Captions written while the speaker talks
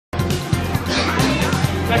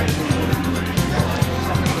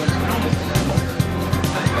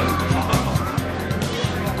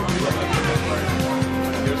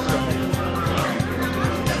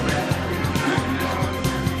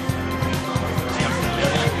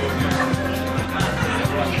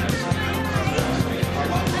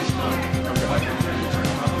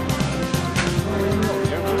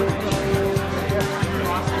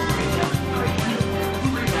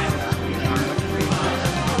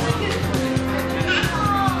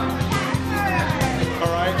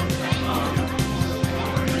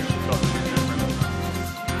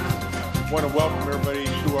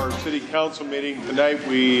Council meeting tonight.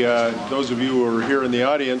 We, those of you who are here in the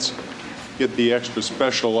audience, get the extra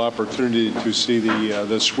special opportunity to see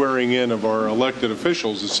the swearing in of our elected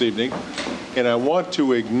officials this evening. And I want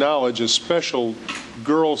to acknowledge a special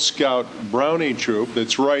Girl Scout brownie troop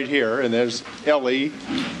that's right here, and there's Ellie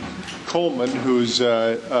Coleman, who's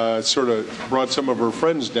sort of brought some of her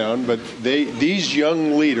friends down. But these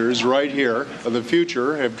young leaders right here of the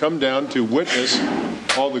future have come down to witness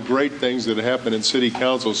all the great things that happen in City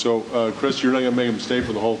Council. So, Chris, you're not going to make them stay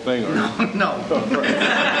for the whole thing, are you? No.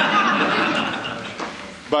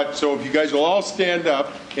 But, so if you guys will all stand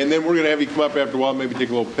up, and then we're going to have you come up after a while, maybe take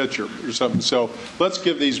a little picture or something. So let's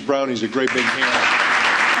give these brownies a great big hand.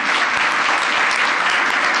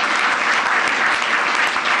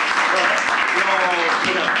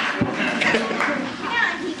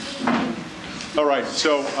 All right,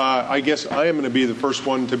 so I guess I am going to be the first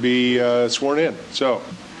one to be sworn in. So, all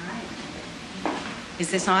right. Is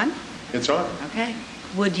this on? It's on. Okay.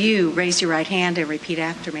 Would you raise your right hand and repeat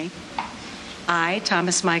after me? I,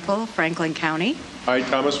 Thomas Michael, Franklin County. I,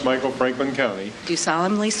 Thomas Michael, Franklin County. Do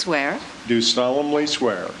solemnly swear. Do solemnly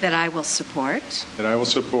swear. That I will support. That I will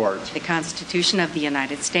support. The Constitution of the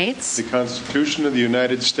United States. The Constitution of the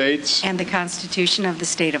United States. And the Constitution of the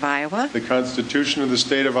State of Iowa. The Constitution of the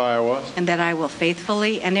State of Iowa. And that I will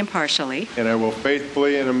faithfully and impartially. And I will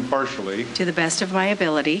faithfully and impartially. To the best of my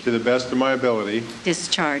ability. To the best of my ability.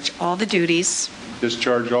 Discharge all the duties.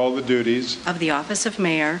 Discharge all the duties. Of the office of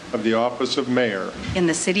mayor. Of the office of mayor. In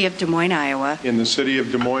the city of Des Moines, Iowa. In the city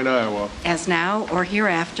of Des Moines, Iowa. As now or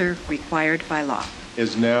hereafter required by law.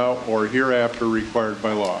 Is now or hereafter required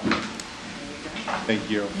by law. Thank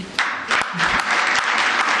you.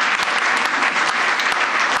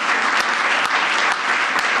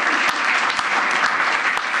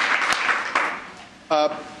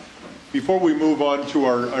 Before we move on to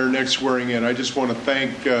our next swearing in, I just want to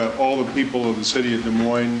thank all the people of the city of Des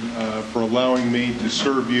Moines for allowing me to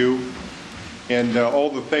serve you, and all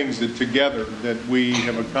the things that together that we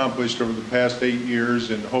have accomplished over the past 8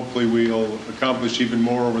 years, and hopefully we'll accomplish even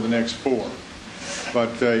more over the next 4.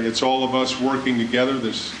 But it's all of us working together,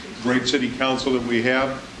 this great city council that we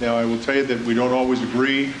have. Now, I will tell you that we don't always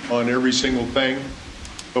agree on every single thing,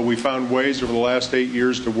 but we found ways over the last 8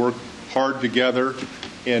 years to work hard together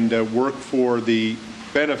and work for the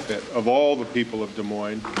benefit of all the people of Des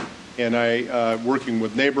Moines. And working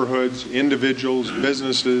with neighborhoods, individuals,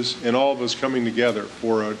 businesses, and all of us coming together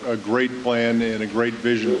for a great plan and a great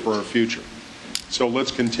vision for our future. So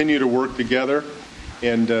let's continue to work together,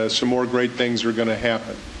 and some more great things are going to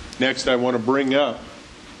happen. Next, I want to bring up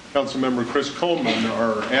Councilmember Chris Coleman,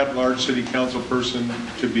 our at-large city council person,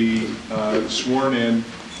 to be sworn in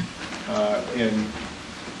and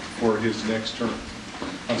for his next term.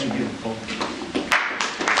 Councilmember Coleman.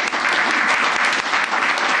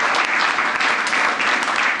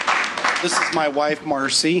 This is my wife,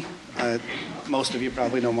 Marcy. Most of you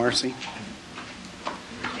probably know Marcy.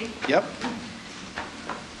 Yep.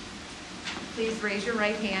 Please raise your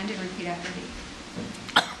right hand and repeat after me.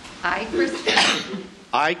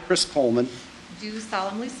 I, Chris Coleman, do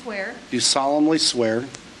solemnly swear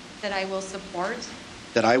that I will support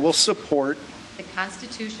the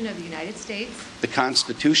Constitution of the United States the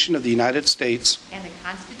Constitution of the United States and the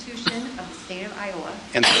Constitution of the State of Iowa,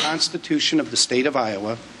 and the Constitution of the State of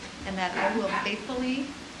Iowa, and that I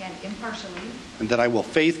will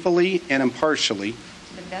faithfully and impartially,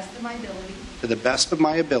 to the best of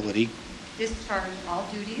my ability, discharge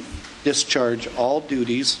all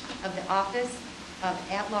duties of the office of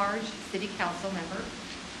at-large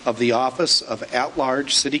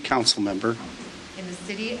city council member in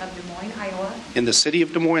the city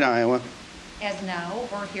of Des Moines, Iowa, as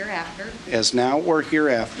now or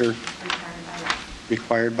hereafter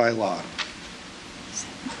required by law.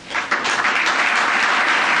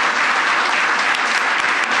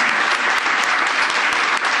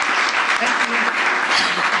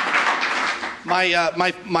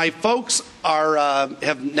 My folks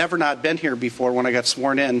have never not been here before when I got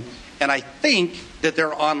sworn in, and I think that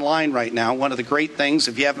they're online right now. One of the great things,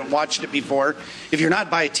 if you haven't watched it before, if you're not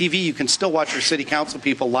by a TV, you can still watch our city council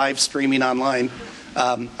people live streaming online.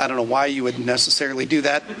 I don't know why you would necessarily do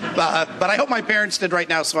that, but I hope my parents did right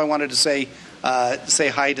now, so I wanted to say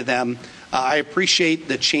hi to them. I appreciate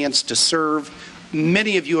the chance to serve.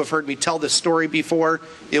 Many of you have heard me tell this story before.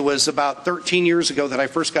 It was about 13 years ago that I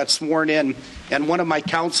first got sworn in, and one of my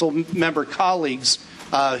council member colleagues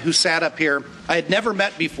who sat up here, I had never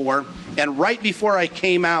met before, and right before I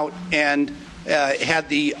came out and had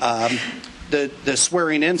the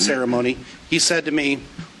swearing in ceremony, he said to me,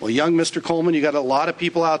 "Well, young Mr. Coleman, you got a lot of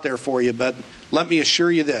people out there for you, but let me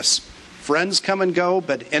assure you this, friends come and go,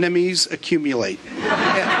 but enemies accumulate."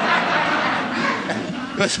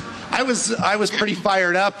 I was pretty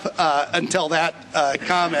fired up until that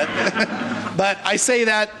comment. But I say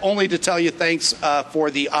that only to tell you thanks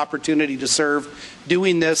for the opportunity to serve.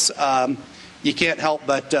 Doing this, you can't help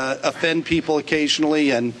but offend people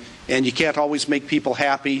occasionally, and you can't always make people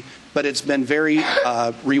happy. But it's been very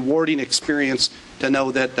rewarding experience to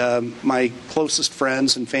know that my closest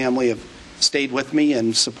friends and family have stayed with me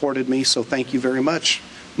and supported me. So thank you very much.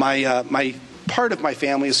 My part of my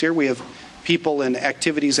family is here. We have people in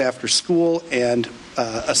activities after school and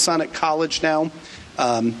a son at college now.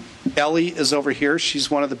 Ellie is over here. She's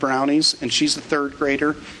one of the Brownies, and she's a third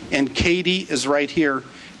grader. And Katie is right here.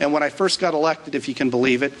 And when I first got elected, if you can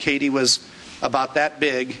believe it, Katie was about that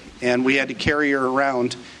big, and we had to carry her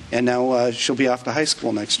around. And now she'll be off to high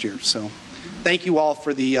school next year. So thank you all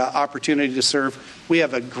for the opportunity to serve. We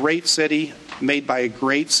have a great city made by a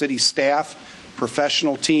great city staff,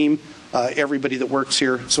 professional team, everybody that works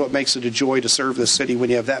here. So it makes it a joy to serve this city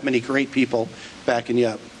when you have that many great people backing you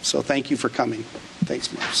up. So thank you for coming.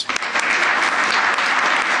 Thanks, Mars.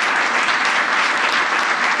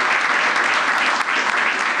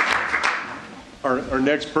 Our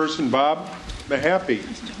next person, Bob Mahaffey,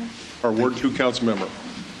 our Ward 2 council member.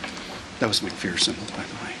 That was McPherson, by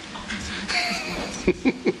the way.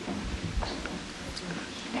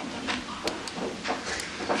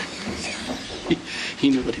 He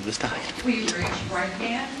knew what he was talking about. Will you raise your right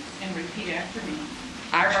hand and repeat after me?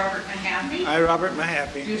 I, Robert Mahaffey, I, Robert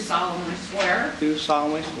Mahaffey, do solemnly swear do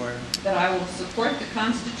solemnly swear that I will support the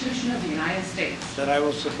Constitution of the United States that I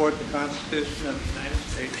will support the Constitution of the United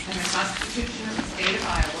States and the Constitution of the State of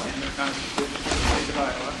Iowa, and the Constitution of the State of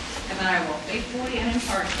Iowa, and that I will faithfully and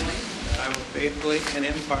impartially, that I will faithfully and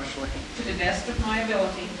impartially, to the best of my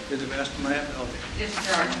ability, to the best of my ability,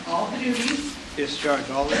 discharge all the duties discharge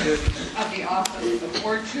all the duties of the office of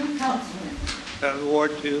Ward 2 Councilman of the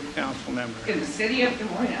Ward 2 Council member in the city of Des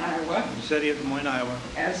Moines, Iowa, in the city of Des Moines, Iowa,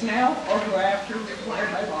 as now or hereafter required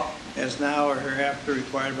by law. as now or hereafter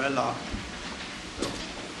required by law.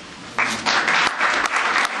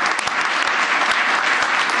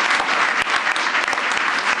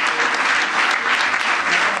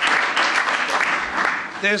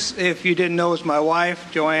 This, if you didn't know, is my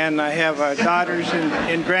wife, Joanne. I have daughters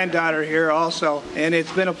and granddaughter here also, and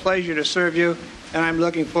it's been a pleasure to serve you, and I'm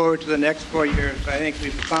looking forward to the next 4 years. I think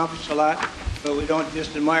we've accomplished a lot, but we don't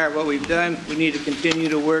just admire what we've done. We need to continue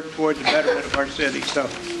to work towards the betterment of our city. So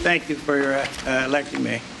thank you for electing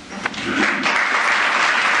me.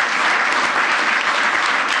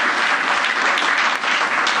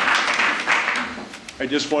 I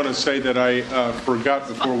just want to say that I forgot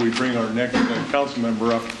before we bring our next council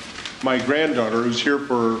member up, my granddaughter who's here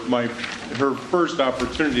for her first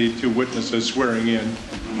opportunity to witness a swearing in,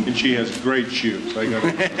 and she has great shoes. I got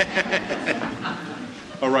it.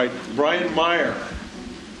 All right, Brian Meyer.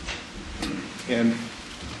 And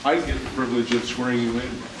I get the privilege of swearing you in.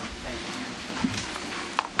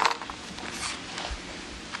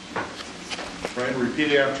 Brian,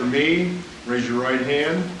 repeat after me. Raise your right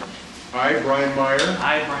hand. I, Brian Meyer,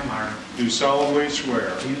 I, Brian Meyer, do solemnly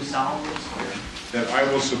swear do solemnly swear that I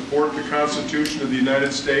will support the Constitution of the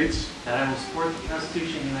United States that I will support the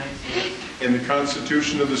Constitution of the United States and the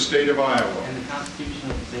Constitution of the State of Iowa, and the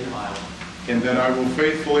Constitution of the State of Iowa, and that I will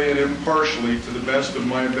faithfully and impartially, to the best of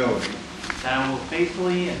my ability, that I will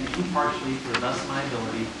faithfully and impartially, to the best of my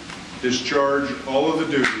ability, discharge all of the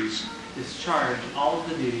duties discharge all of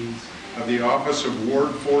the duties of the office of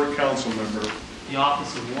Ward 4 Council Member of the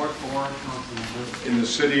office of Ward 4 Council Member in the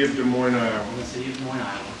city of Des Moines, in Iowa, the city of Des Moines,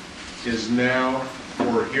 Iowa, is now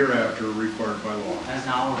or hereafter required by law. as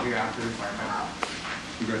now or hereafter required by law.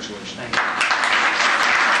 Congratulations. Thank you.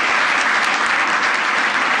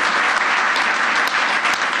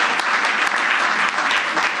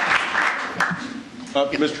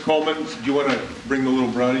 Mr. Coleman, do you want to bring the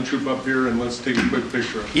little brownie troop up here and let's take a quick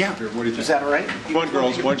picture of it? Yeah. Here, what do you think? Is that all right? Come on,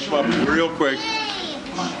 girls, why don't you come up real quick?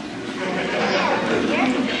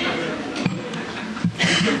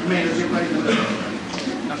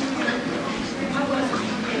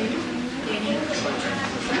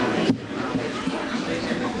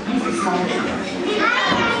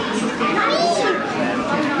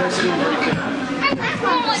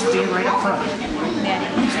 Stand right up front.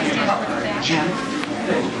 Jim.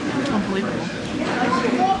 Unbelievable.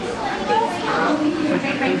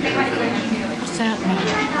 What's that mean?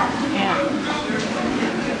 Yeah.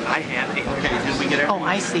 I have it. Okay, did we get it? Oh,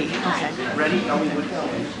 I see. Okay. Ready?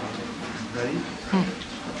 Ready?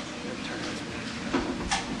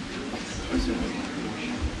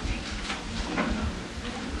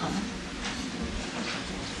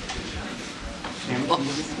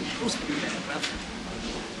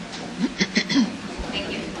 Thank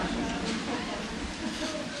you.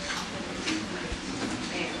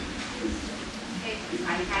 Okay, I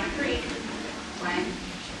count to 3. 1,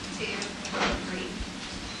 2, 3.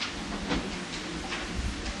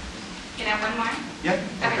 Can I have one more? Yep.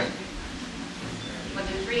 Okay. We'll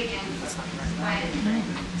do 3 again.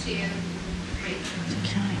 1, 2, 3.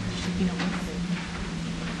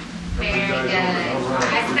 Very good.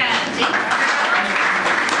 Excellent.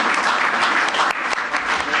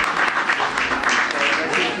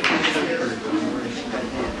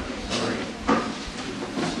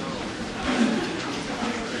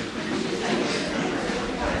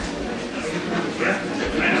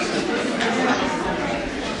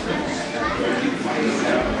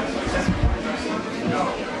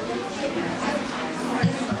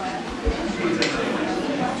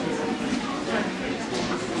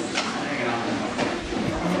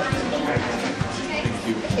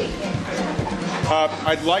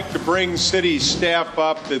 I'd like to bring city staff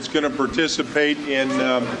up that's going to participate in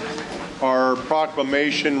our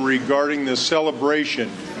proclamation regarding the celebration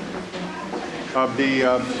of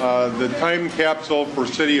the time capsule for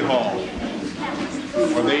City Hall.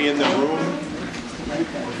 Are they in the room?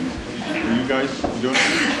 Are you guys doing it?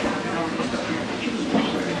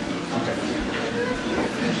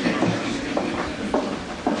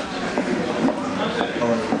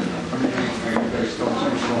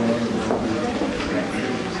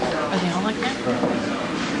 Are they all like that?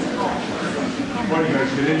 Why don't you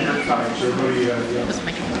guys get in your time so everybody, Let's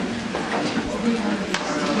make it.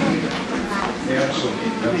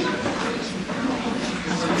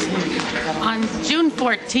 On June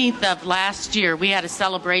 14th of last year, we had a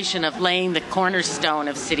celebration of laying the cornerstone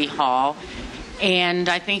of City Hall. And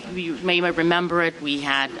I think you may remember it. We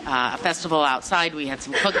had a festival outside. We had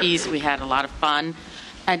some cookies. We had a lot of fun.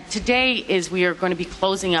 And today we are going to be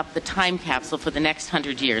closing up the time capsule for the next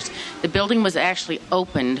 100 years. The building was actually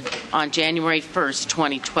opened on January 1st,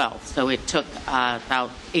 2012. So it took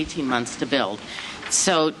about 18 months to build.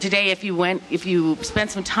 So today, if you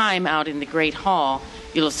spent some time out in the Great Hall,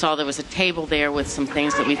 you'll saw there was a table there with some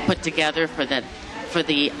things that we've put together for the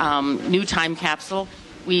new time capsule.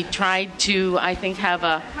 We tried to, I think,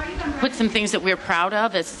 put some things that we're proud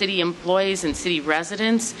of as city employees and city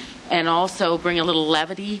residents, and also bring a little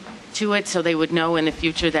levity to it so they would know in the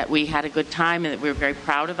future that we had a good time and that we were very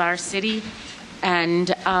proud of our city.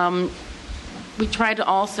 And we tried to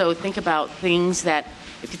also think about things that,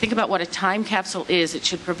 if you think about what a time capsule is, it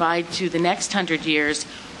should provide to the next 100 years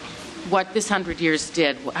what this 100 years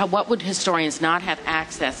did. What would historians not have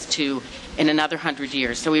access to in another 100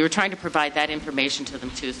 years? So we were trying to provide that information to them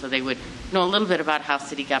too, so they would know a little bit about how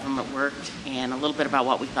city government worked and a little bit about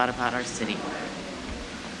what we thought about our city.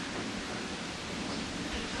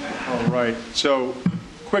 all right. So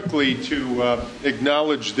quickly to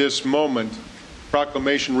acknowledge this moment,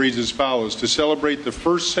 proclamation reads as follows: to celebrate the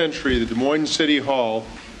first century of the Des Moines City Hall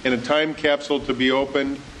in a time capsule to be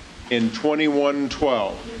opened in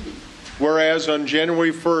 2112. Whereas on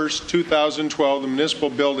January 1st, 2012, the municipal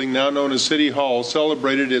building, now known as City Hall,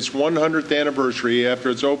 celebrated its 100th anniversary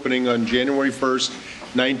after its opening on January 1st,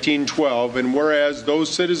 1912. And whereas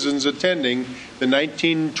those citizens attending the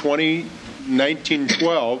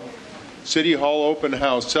 1912 City Hall open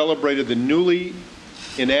house celebrated the newly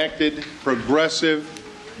enacted progressive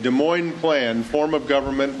Des Moines plan form of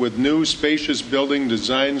government with new spacious building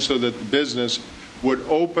designed so that the business would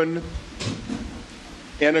open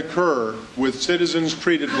and occur with citizens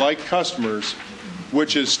treated like customers,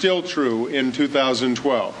 which is still true in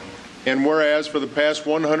 2012. And whereas for the past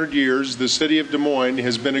 100 years, the city of Des Moines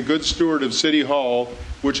has been a good steward of City Hall,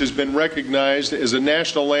 which has been recognized as a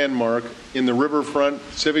national landmark in the Riverfront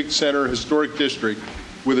Civic Center Historic District,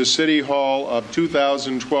 with a City Hall of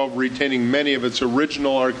 2012 retaining many of its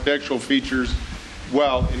original architectural features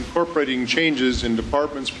while incorporating changes in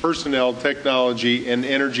departments, personnel, technology, and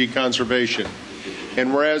energy conservation.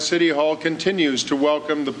 And whereas City Hall continues to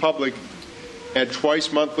welcome the public at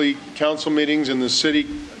twice monthly council meetings and the city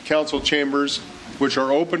council chambers, which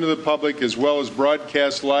are open to the public as well as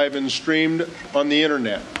broadcast live and streamed on the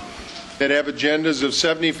internet, that have agendas of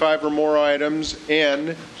 75 or more items,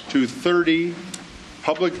 and to 30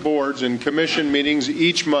 public boards and commission meetings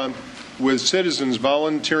each month, with citizens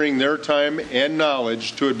volunteering their time and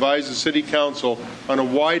knowledge to advise the City Council on a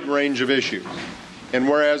wide range of issues. And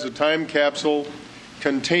whereas a time capsule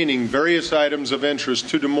containing various items of interest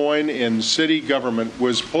to Des Moines and city government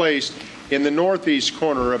was placed in the northeast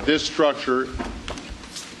corner of this structure,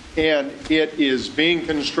 and it is being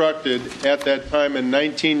constructed at that time in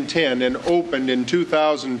 1910 and opened in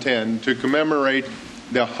 2010 to commemorate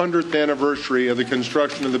the 100th anniversary of the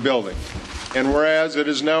construction of the building. And whereas it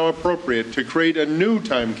is now appropriate to create a new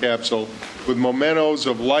time capsule with mementos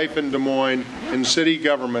of life in Des Moines and city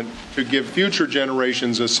government to give future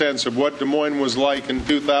generations a sense of what Des Moines was like in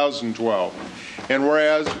 2012. And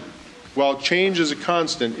whereas, while change is a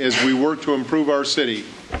constant as we work to improve our city,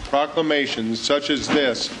 proclamations such as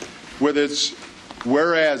this, with its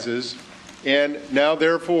whereases and now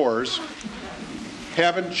therefores,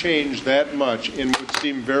 haven't changed that much and would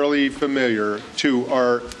seem very familiar to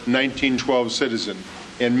our 1912 citizen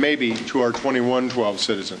and maybe to our 2112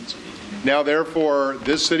 citizens. Now therefore,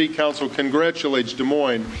 this City Council congratulates Des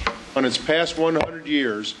Moines on its past 100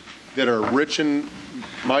 years that are rich in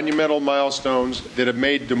monumental milestones that have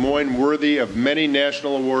made Des Moines worthy of many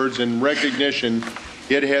national awards and recognition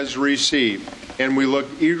it has received. And we look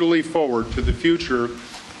eagerly forward to the future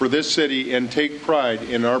for this city and take pride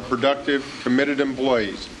in our productive, committed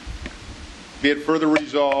employees. Be it further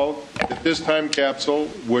resolved that this time capsule,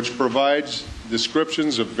 which provides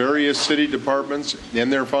descriptions of various city departments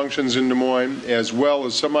and their functions in Des Moines, as well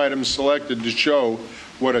as some items selected to show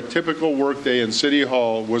what a typical workday in City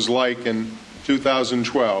Hall was like in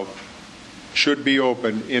 2012, should be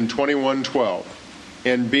open in 2112.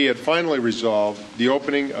 And be it finally resolved, the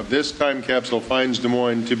opening of this time capsule finds Des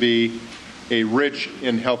Moines to be a rich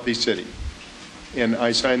and healthy city. And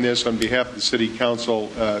I sign this on behalf of the City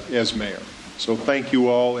Council as mayor. So thank you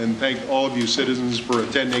all, and thank all of you citizens for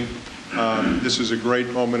attending. This is a great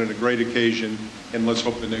moment and a great occasion, and let's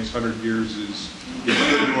hope the next 100 years is good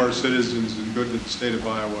to our citizens and good to the state of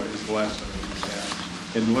Iowa as the last 100 years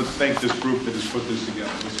have. And let's thank this group that has put this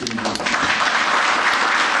together. Let's give them a hand.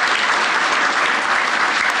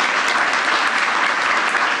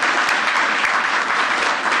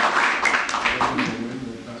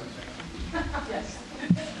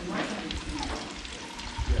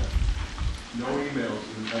 No emails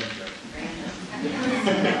in the time check.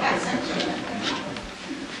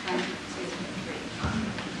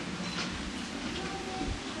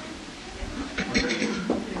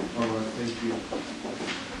 All right, thank you.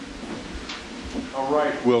 All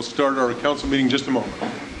right, we'll start our council meeting in just a moment.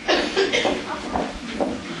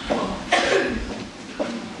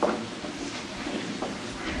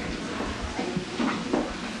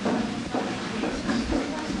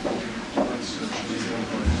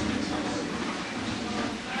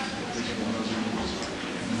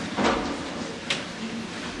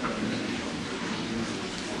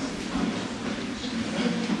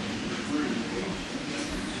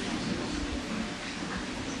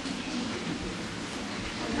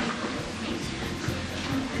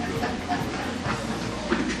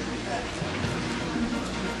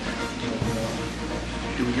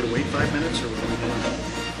 Do we get to wait 5 minutes or what are we doing?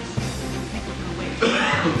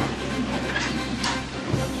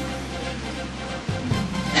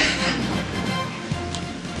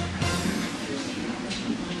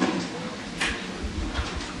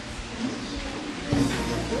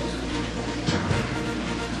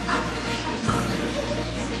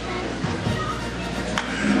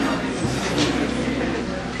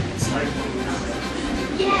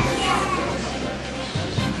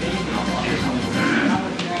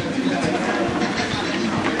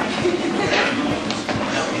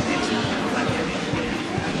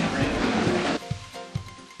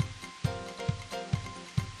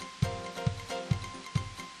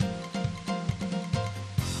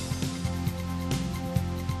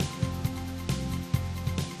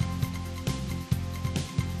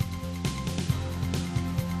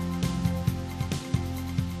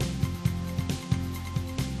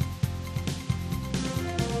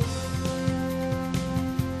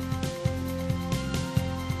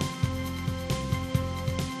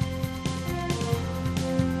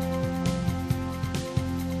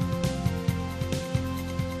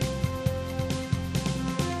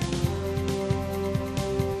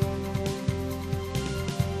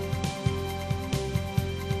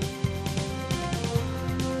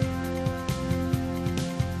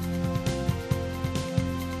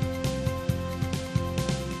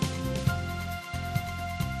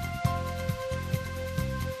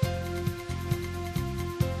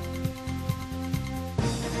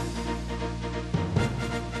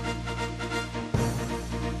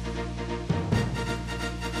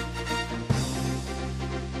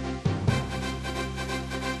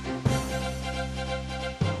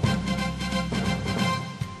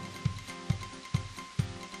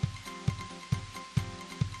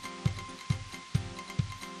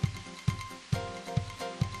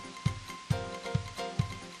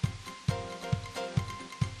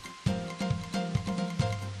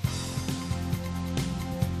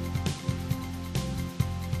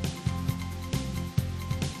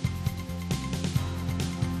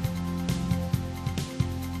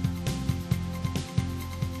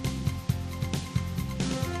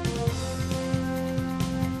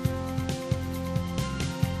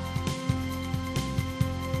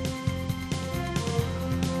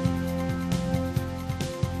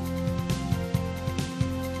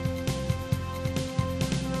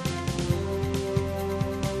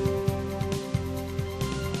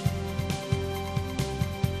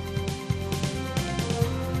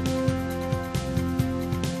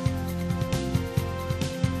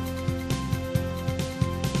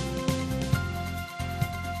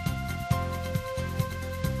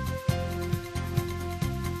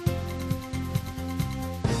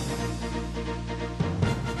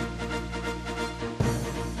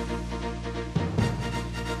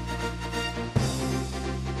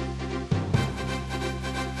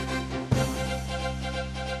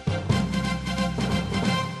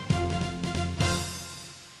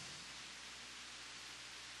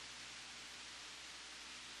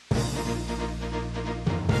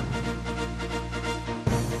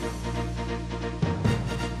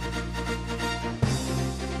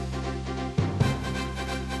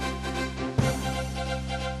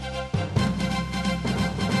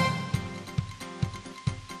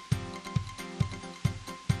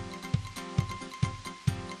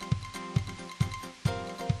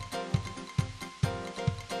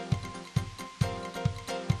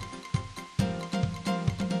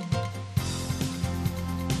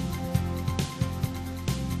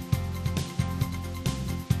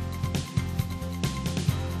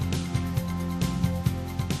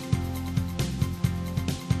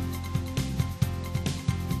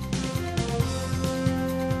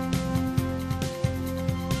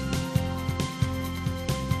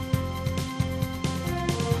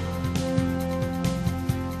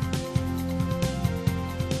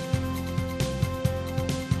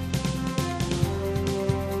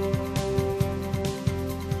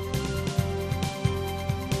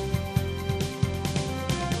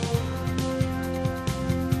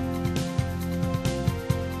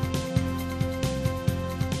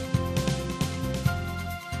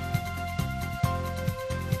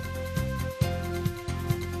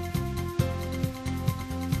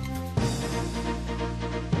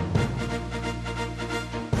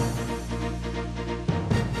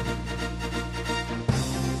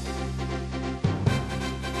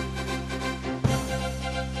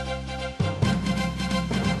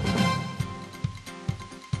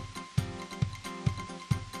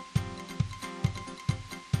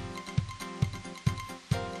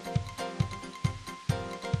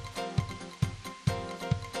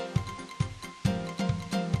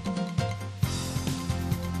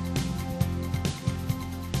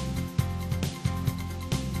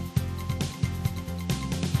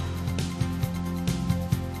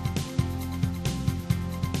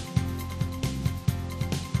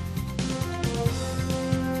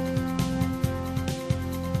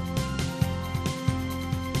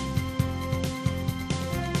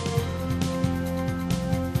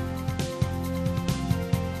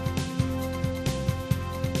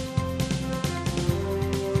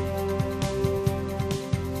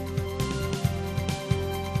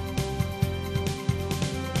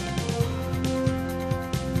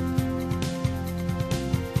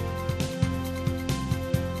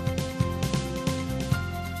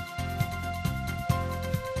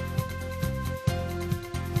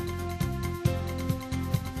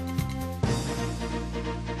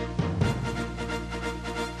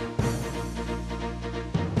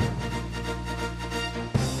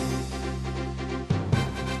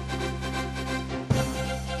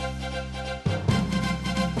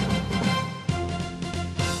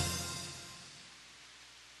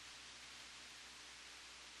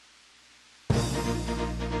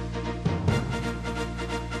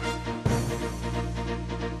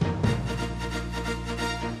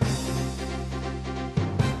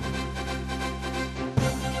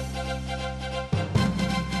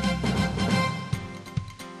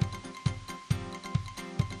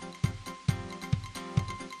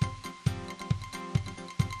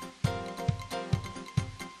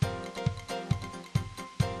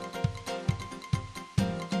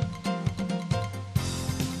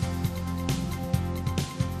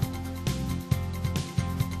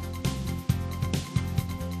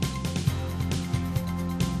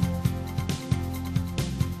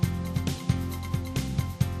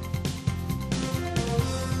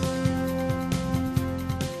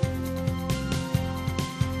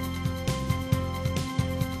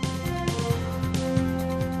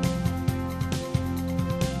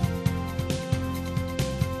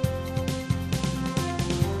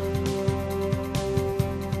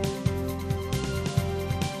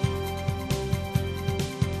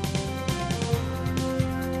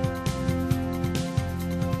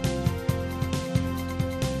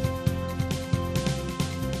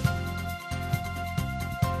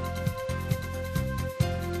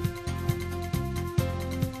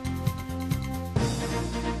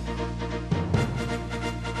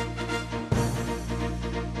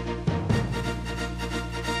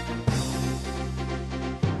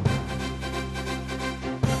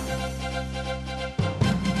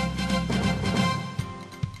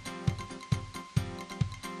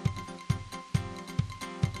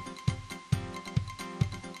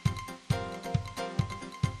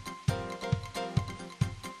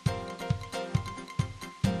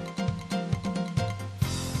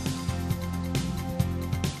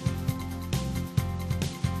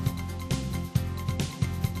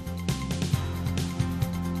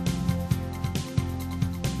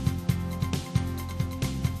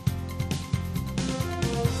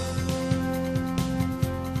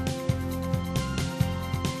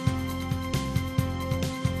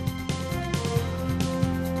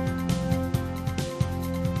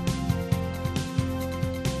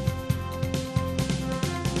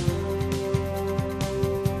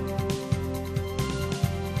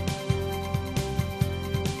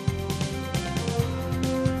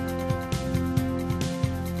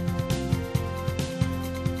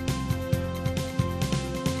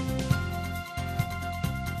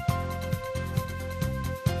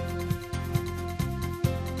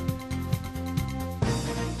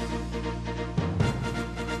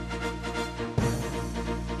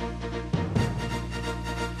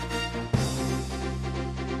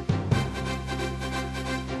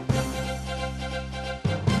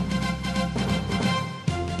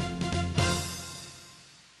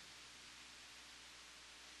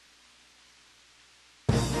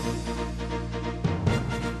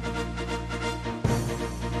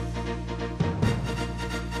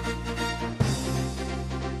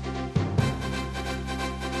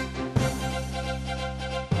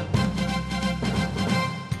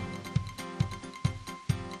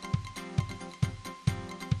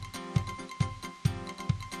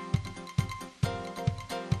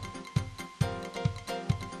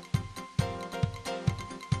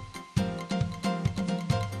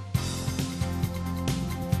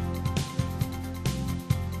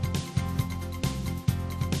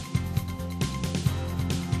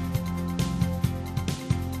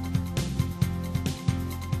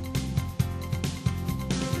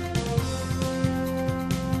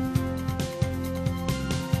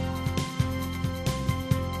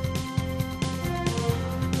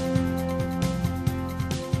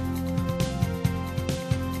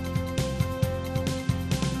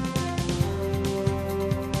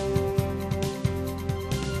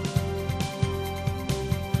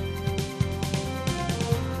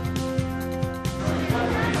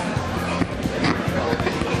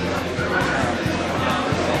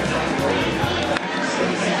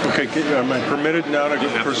 Am I permitted now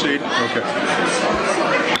to proceed? Okay.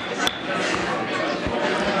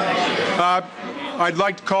 I'd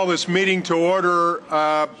like to call this meeting to order.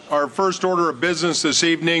 Our first order of business this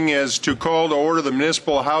evening is to call to order the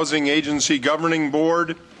Municipal Housing Agency Governing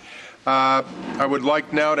Board. I would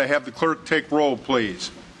like now to have the clerk take roll,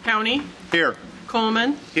 please. Cownie. Here.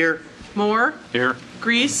 Coleman. Here. Moore. Here.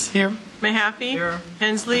 Griess. Here. Mahaffey. Here.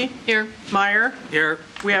 Hensley. Here. Meyer. Here.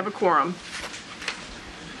 We have a quorum.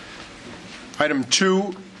 Item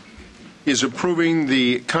 2 is approving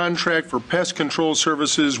the contract for pest control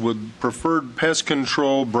services with Preferred Pest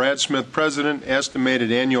Control, Brad Smith, President,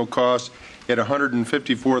 estimated annual cost at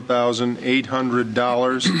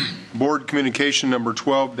 $154,800. Board Communication number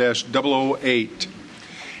 12-008.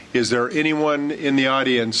 Is there anyone in the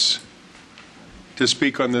audience to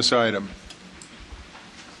speak on this item?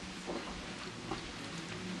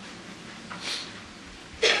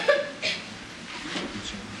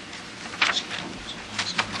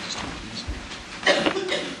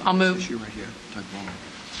 I'll move.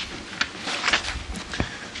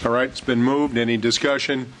 All right, it's been moved. Any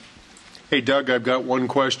discussion? Hey, Doug, I've got one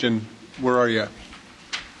question. Where are you?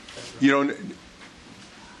 You don't.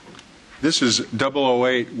 This is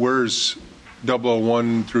 008. Where's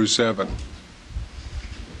 001 through 7?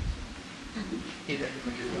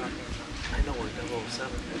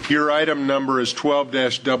 Your item number is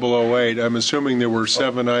 12-008. I'm assuming there were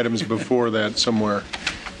 7 items before that somewhere.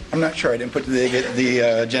 I'm not sure. I didn't put the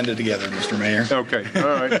agenda together, Mr. Mayor. Okay,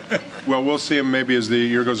 all right. Well, we'll see them maybe as the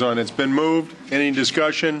year goes on. It's been moved. Any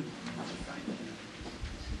discussion?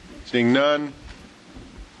 Seeing none.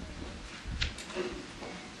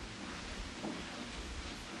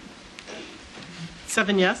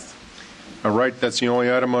 Seven yes. All right, that's the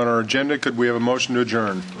only item on our agenda. Could we have a motion to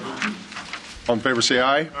adjourn? All in favor, say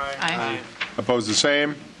aye. Aye. Opposed, the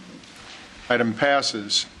same. Item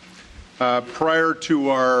passes. Prior to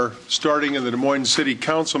our starting of the Des Moines City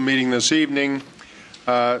Council meeting this evening,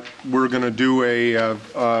 we're going to do a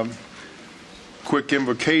quick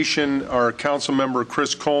invocation. Our council member,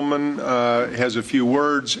 Chris Coleman, has a few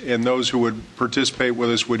words, and those who would participate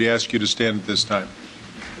with us would ask you to stand at this time.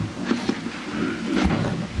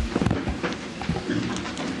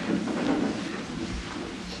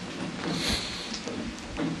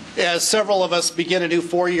 As several of us begin a new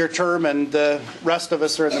 4-year term and the rest of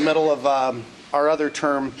us are in the middle of our other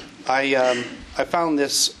term, I found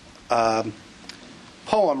this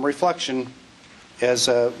poem, Reflection, as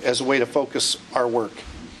a way to focus our work.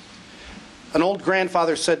 An old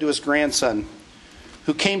grandfather said to his grandson,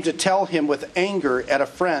 who came to tell him with anger at a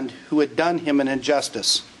friend who had done him an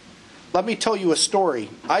injustice, "Let me tell you a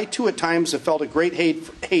story. I too at times have felt a great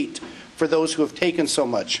hate for those who have taken so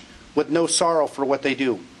much, with no sorrow for what they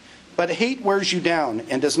do. But hate wears you down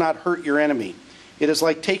and does not hurt your enemy. It is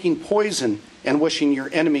like taking poison and wishing your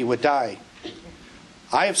enemy would die.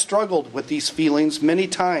 I have struggled with these feelings many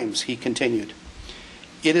times," he continued.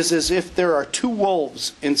 "It is as if there are 2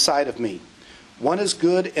 wolves inside of me. One is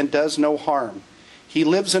good and does no harm. He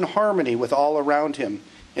lives in harmony with all around him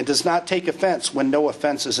and does not take offense when no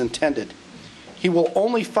offense is intended. He will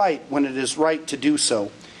only fight when it is right to do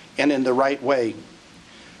so and in the right way.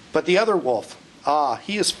 But the other wolf,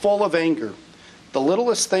 he is full of anger. The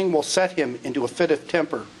littlest thing will set him into a fit of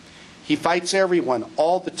temper. He fights everyone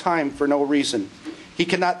all the time for no reason. He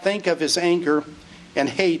cannot think of his anger and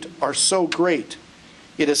hate are so great.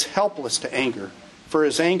 It is helpless to anger, for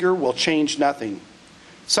his anger will change nothing.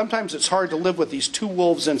 Sometimes it's hard to live with these 2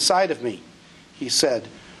 wolves inside of me," he said,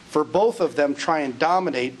 "for both of them try and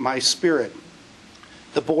dominate my spirit."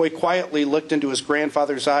 The boy quietly looked into his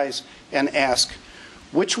grandfather's eyes and asked,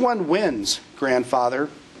 "Which one wins, grandfather?"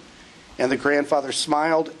 And the grandfather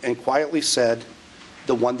smiled and quietly said,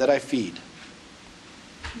 "The one that I feed."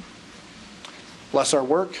 Bless our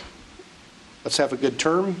work. Let's have a good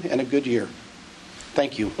term and a good year.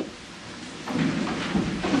 Thank you.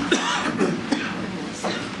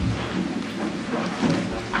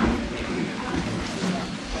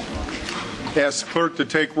 Ask the clerk to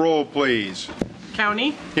take roll, please.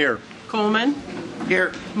 Cownie. Here. Coleman.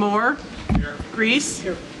 Here. Moore. Here. Griess.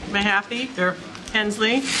 Here. Mahaffey. Here.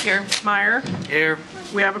 Hensley. Here. Meyer. Here.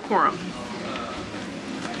 We have a quorum.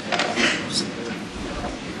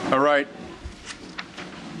 All right.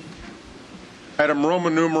 Item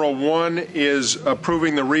Roman numeral 1 is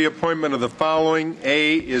approving the reappointment of the following.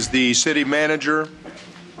 A is the city manager.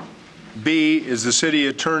 B is the city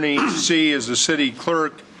attorney. C is the city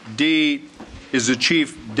clerk. D is the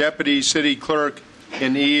chief deputy city clerk.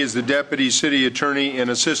 And E is the deputy city attorney and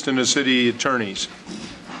assistant to city attorneys.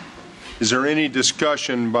 Is there any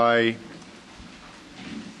discussion by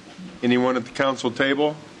anyone at the council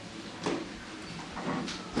table?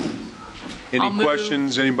 Any I'll move.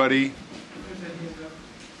 questions, anybody?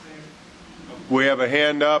 We have a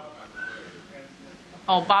hand up.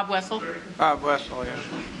 Oh, Bob Wessel. Bob Wessel, yeah.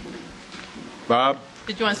 Bob,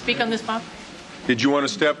 Did you want to speak on this, Bob? did you want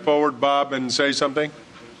to step forward, Bob, and say something?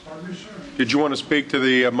 Did you want to speak to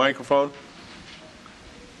the microphone?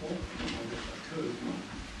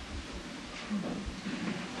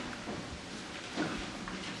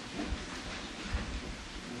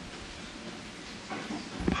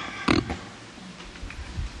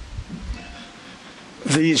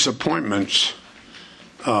 These appointments,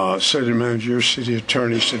 city manager, city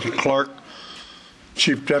attorney, city clerk,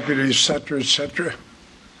 chief deputy, et cetera, et cetera.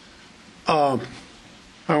 I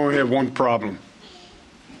only have one problem.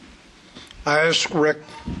 I asked Rick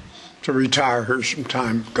to retire here some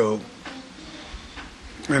time ago,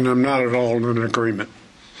 and I'm not at all in agreement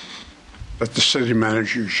that the city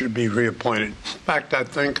manager should be reappointed. In fact, I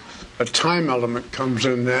think a time element comes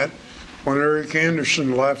in that. When Eric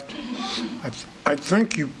Anderson left, I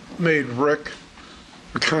think you made Rick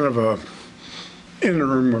a kind of a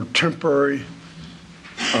interim or temporary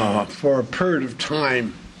for a period of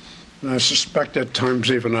time, and I suspect that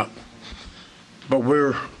time's even up. But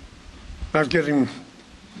we're not getting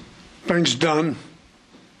things done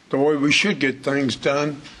the way we should get things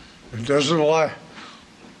done. It doesn't lie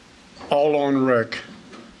all on Rick,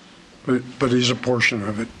 but he's a portion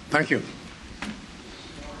of it. Thank you.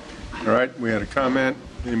 All right, we had a comment.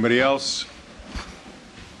 Anybody else?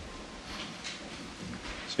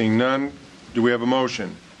 Seeing none, do we have a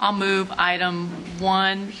motion? I'll move item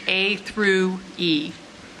 1A through E.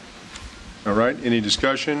 All right, any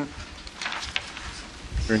discussion?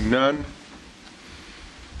 Hearing none.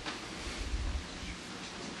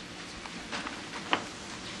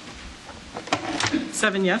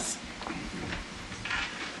 Seven yes.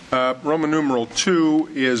 Roman numeral 2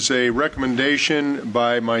 is a recommendation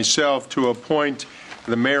by myself to appoint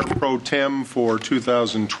the mayor pro tem for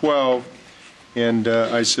 2012, and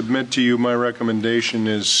I submit to you my recommendation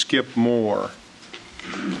is Skip Moore,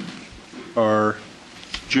 our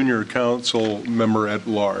junior council member at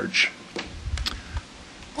large.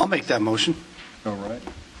 I'll make that motion. All right.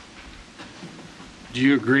 Do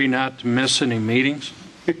you agree not to miss any meetings?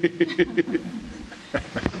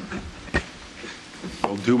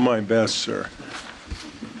 I'll do my best, sir.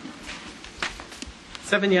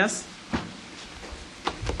 7 yes.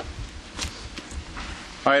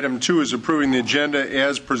 Item 2 is approving the agenda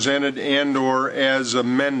as presented and/or as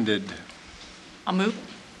amended. I'll move.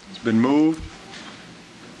 It's been moved.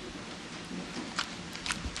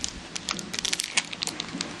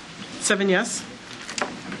 Seven yes.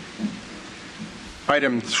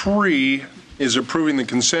 Item 3 is approving the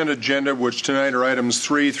consent agenda, which tonight are items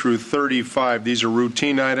 3 through 35. These are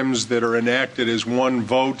routine items that are enacted as one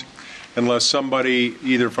vote unless somebody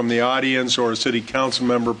either from the audience or a city council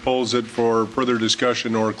member pulls it for further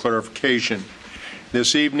discussion or clarification.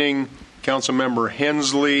 This evening, Councilmember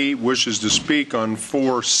Hensley wishes to speak on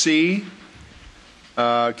 4C.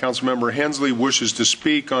 Councilmember Hensley wishes to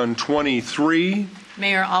speak on 23.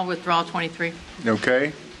 Mayor, I'll withdraw 23.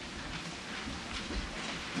 Okay.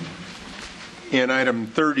 And item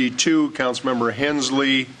 32, Councilmember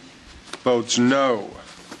Hensley votes no.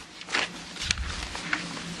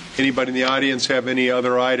 Anybody in the audience have any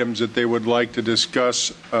other items that they would like to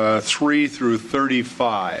discuss 3 through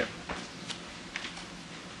 35?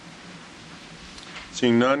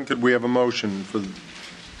 Seeing none, could we have a motion for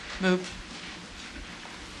Move.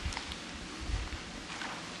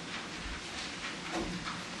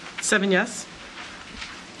 Seven yes.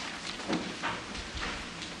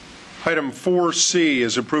 Item 4C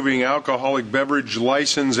is approving alcoholic beverage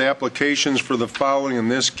license applications for the following. In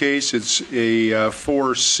this case, it's a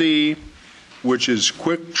 4C, which is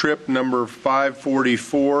Quick Trip number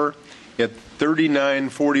 544 at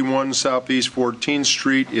 3941 Southeast 14th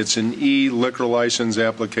Street. It's an liquor license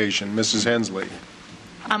application. Mrs. Hensley.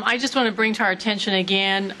 I just want to bring to our attention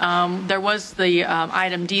again, there was the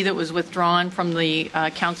item D that was withdrawn from the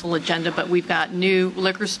council agenda, but we've got new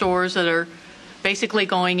liquor stores that are basically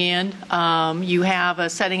going in. You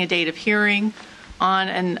have setting a date of hearing on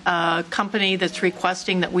a company that's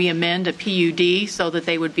requesting that we amend a PUD so that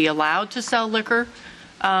they would be allowed to sell liquor.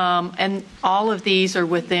 And all of these are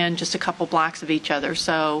within just a couple blocks of each other.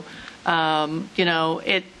 So,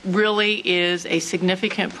 it really is a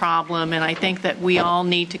significant problem, and I think that we all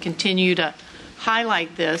need to continue to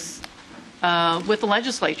highlight this with the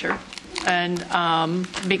legislature, and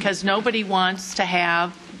because nobody wants to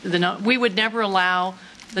have we would never allow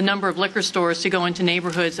the number of liquor stores to go into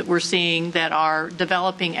neighborhoods that we're seeing that are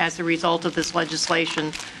developing as a result of this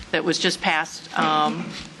legislation that was just passed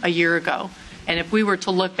a year ago. And if we were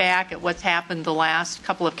to look back at what's happened the last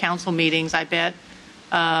couple of council meetings, I bet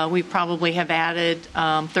we probably have added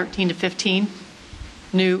 13 to 15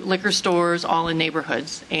 new liquor stores, all in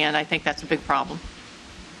neighborhoods, and I think that's a big problem.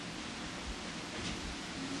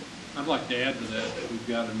 I'd like to add to that we've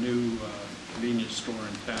got a new convenience store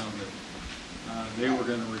in town that they were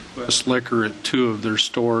going to request liquor at 2 of their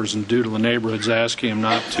stores, and due to the neighborhoods asking them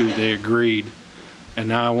not to, they agreed. And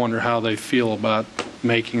now I wonder how they feel about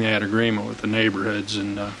making that agreement with the neighborhoods.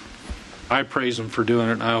 And I praise them for doing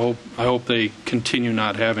it, and I hope they continue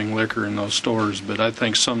not having liquor in those stores. But I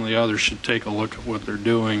think some of the others should take a look at what they're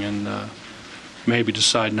doing and maybe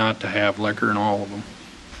decide not to have liquor in all of them.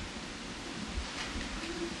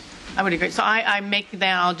 I would agree. So I make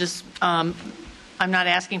that, I'll just, I'm not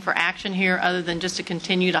asking for action here other than just to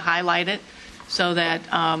continue to highlight it so that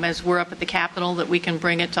as we're up at the Capitol that we can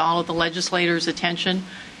bring it to all of the legislators' attention.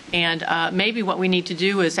 And maybe what we need to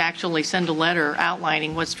do is actually send a letter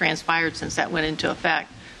outlining what's transpired since that went into effect.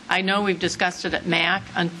 I know we've discussed it at MAC.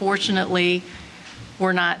 Unfortunately,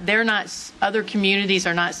 other communities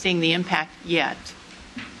are not seeing the impact yet.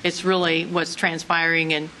 It's really what's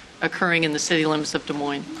transpiring and occurring in the city limits of Des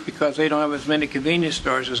Moines. Because they don't have as many convenience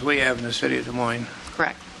stores as we have in the city of Des Moines.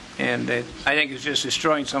 Correct. And I think it's just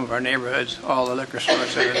destroying some of our neighborhoods, all the liquor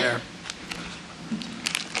stores that are there.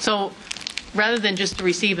 So rather than just to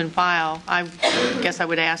receive and file, I guess I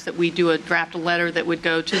would ask that we draft a letter that would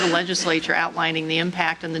go to the legislature outlining the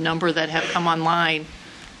impact and the number that have come online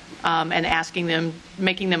and asking them,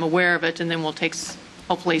 making them aware of it, and then we'll take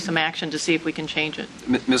hopefully some action to see if we can change it.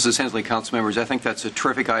 Mrs. Hensley, council members, I think that's a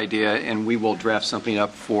terrific idea, and we will draft something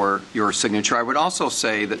up for your signature. I would also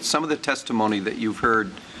say that some of the testimony that you've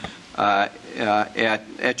heard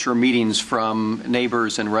at your meetings from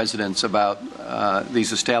neighbors and residents about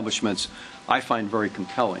these establishments, I find very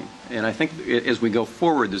compelling. And I think as we go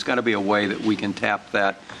forward, there's got to be a way that we can tap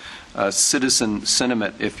that citizen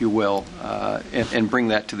sentiment, if you will, and bring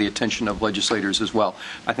that to the attention of legislators as well.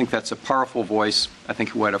 I think that's a powerful voice. I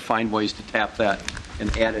think we ought to find ways to tap that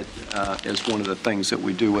and add it as one of the things that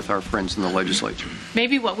we do with our friends in the legislature.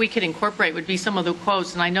 Maybe what we could incorporate would be some of the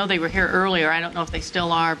quotes, and I know they were here earlier. I don't know if they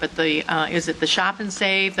still are, but is it the Shop and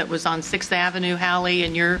Save that was on 6th Avenue, Halley,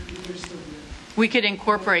 and we could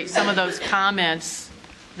incorporate some of those comments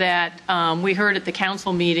that we heard at the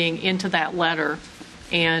council meeting into that letter.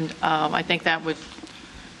 And I think that would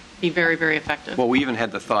be very, very effective. Well, we even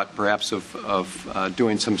had the thought perhaps of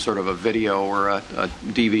doing some sort of a video or a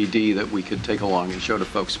DVD that we could take along and show to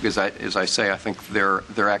folks, because as I say, I think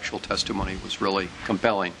their actual testimony was really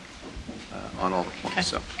compelling on all the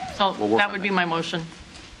points. Okay. So that would be my motion.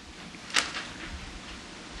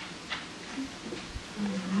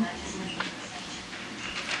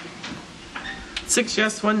 Six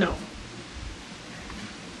yes, 1 no.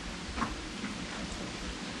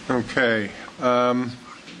 Okay.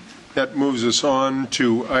 That moves us on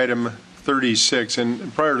to item 36.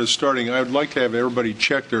 And prior to starting, I would like to have everybody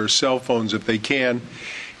check their cell phones if they can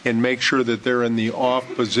and make sure that they're in the off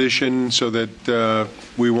position so that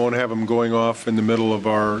we won't have them going off in the middle of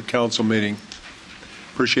our council meeting.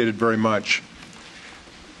 Appreciate it very much.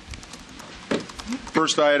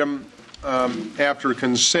 First item after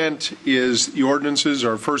consent is the ordinances.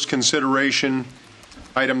 Our first consideration,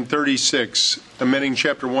 item 36, amending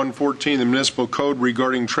Chapter 114 of the Municipal Code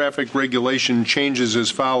regarding traffic regulation changes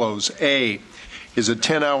as follows. A is a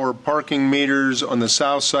 10-hour parking meters on the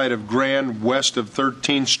south side of Grand west of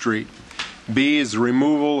 13th Street. B is the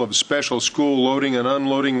removal of special school loading and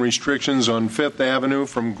unloading restrictions on 5th Avenue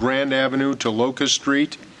from Grand Avenue to Locust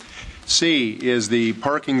Street. C is the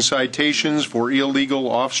parking citations for illegal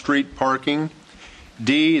off-street parking.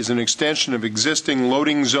 D is an extension of existing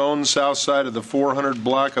loading zone south side of the 400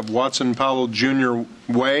 block of Watson Powell Jr.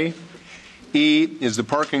 Way. E is the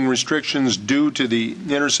parking restrictions due to the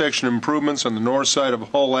intersection improvements on the north side of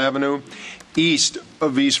Hull Avenue, east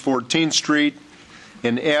of East 14th Street.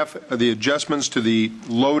 And F are the adjustments to the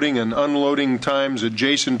loading and unloading times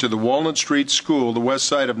adjacent to the Walnut Street School, the west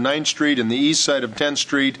side of 9th Street and the east side of 10th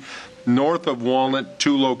Street, north of Walnut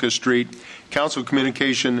to Locust Street. Council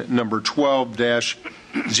Communication number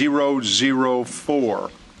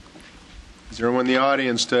 12-004. Is there anyone in the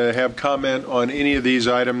audience to have comment on any of these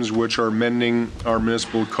items which are amending our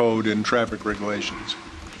municipal code and traffic regulations?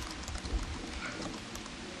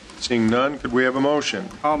 Seeing none, could we have a motion?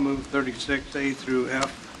 I'll move 36A through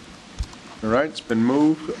F. All right, it's been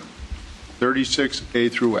moved.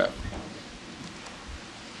 36A through F.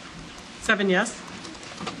 7 yes.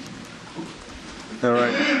 All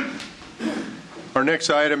right. Our next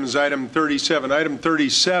item is item 37. Item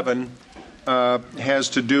 37 has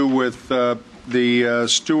to do with the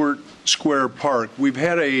Stewart Square Park. We've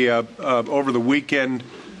had over the weekend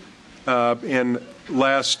and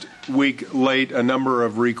last week late, a number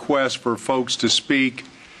of requests for folks to speak.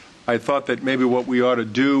 I thought that maybe what we ought to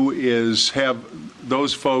do is have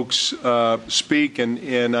those folks speak,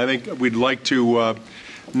 and I think we'd like to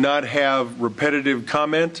not have repetitive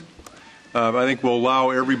comment. I think we'll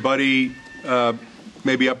allow everybody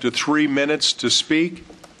maybe up to 3 minutes to speak,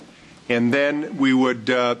 and then we would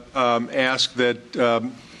ask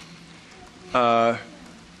that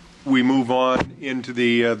we move on into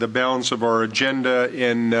the balance of our agenda,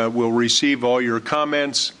 and we'll receive all your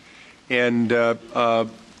comments and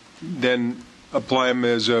then apply them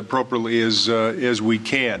as appropriately as we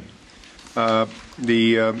can.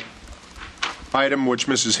 The item which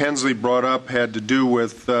Mrs. Hensley brought up had to do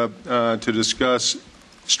with to discuss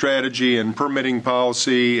strategy and permitting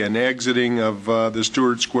policy and exiting of the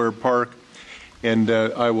Stewart Square Park, and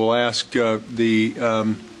I will ask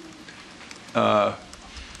the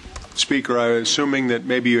speaker, assuming that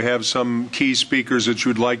maybe you have some key speakers that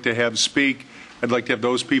you'd like to have speak. I'd like to have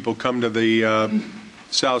those people come to the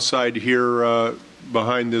south side here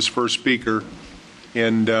behind this first speaker,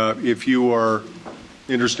 and if you are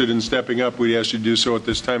interested in stepping up, we'd ask you to do so at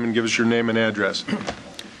this time and give us your name and address.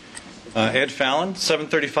 Ed Fallon,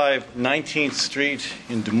 735 19th Street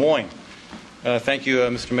in Des Moines. Thank you,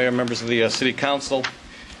 Mr. Mayor, members of the City Council.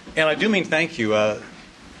 And I do mean thank you. And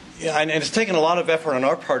it's taken a lot of effort on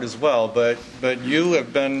our part as well, but you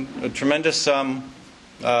have been a tremendous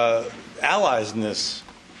allies in this.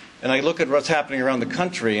 And I look at what's happening around the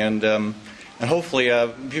country, and hopefully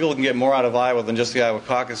people can get more out of Iowa than just the Iowa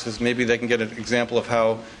caucuses. Maybe they can get an example of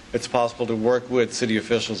how it's possible to work with city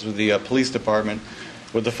officials, with the police department,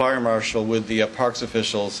 with the fire marshal, with the parks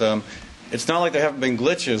officials. It's not like there haven't been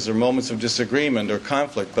glitches or moments of disagreement or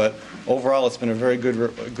conflict, but overall it's been a very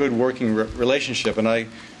good working relationship. And I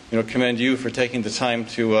commend you for taking the time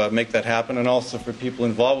to make that happen, and also for people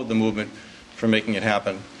involved with the movement for making it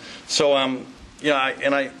happen. So,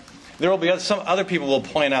 there will be some other people will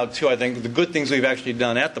point out too, I think, the good things we've actually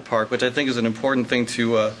done at the park, which I think is an important thing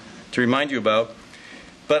to remind you about.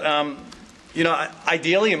 But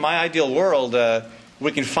ideally, in my ideal world,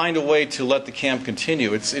 we can find a way to let the camp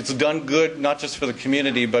continue. It's done good not just for the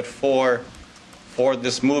community, but for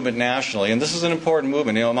this movement nationally. And this is an important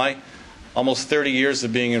movement. My almost 30 years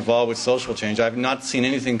of being involved with social change, I've not seen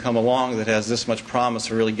anything come along that has this much promise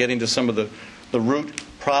for really getting to some of the root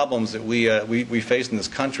problems that we face in this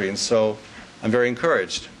country. And so I'm very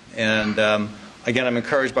encouraged. And again, I'm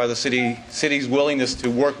encouraged by the city's willingness to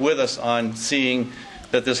work with us on seeing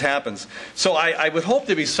that this happens. So I would hope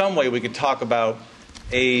there'd be some way we could talk about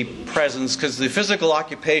a presence, because the physical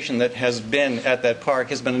occupation that has been at that park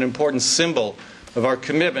has been an important symbol of our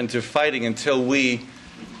commitment to fighting until we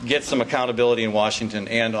get some accountability in Washington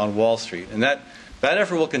and on Wall Street. And that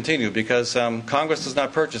effort will continue, because Congress is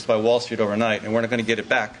not purchased by Wall Street overnight, and we're not going to get it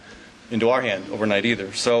back into our hand overnight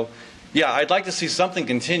either. So, yeah, I'd like to see something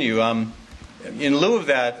continue. In lieu of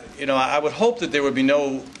that, I would hope that there would be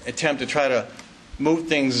no attempt to try to move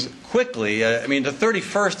things quickly. I mean, the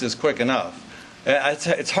 31st is quick enough.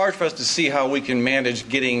 It's hard for us to see how we can manage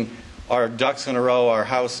getting our ducks in a row, our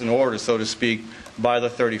house in order, so to speak, by the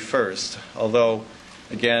 31st. Although,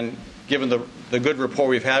 again, given the good rapport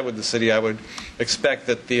we've had with the city, I would expect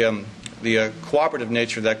that the cooperative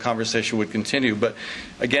nature of that conversation would continue. But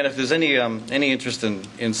again, if there's any interest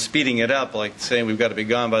in speeding it up, like saying we've got to be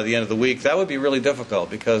gone by the end of the week, that would be really difficult,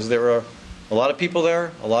 because there are a lot of people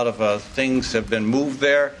there, a lot of things have been moved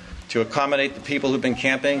there to accommodate the people who've been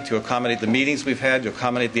camping, to accommodate the meetings we've had, to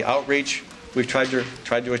accommodate the outreach we've tried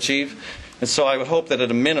to achieve. And so I would hope that at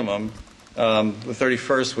a minimum, the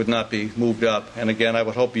 31st would not be moved up. And again, I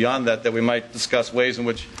would hope beyond that we might discuss ways in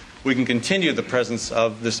which we can continue the presence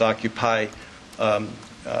of this Occupy,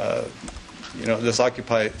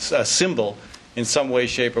 symbol in some way,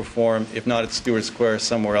 shape, or form, if not at Stewart Square,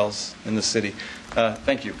 somewhere else in the city.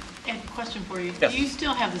 Thank you. And question for you. Yes. Do you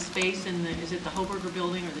still have the space in is it the Hoberger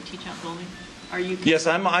building or the Teach-Out building? Are you? Yes,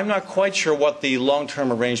 I'm not quite sure what the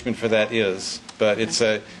long-term arrangement for that is, but it's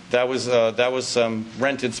that was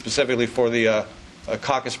rented specifically for the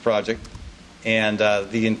caucus project, and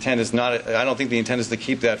the intent is not. I don't think the intent is to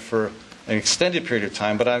keep that for an extended period of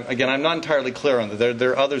time. But I'm not entirely clear on that.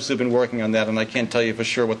 There are others who've been working on that, and I can't tell you for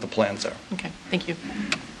sure what the plans are. Okay, thank you.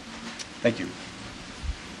 Thank you.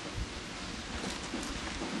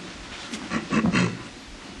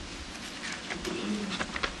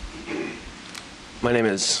 My name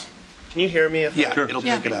is. Can you hear me? It'll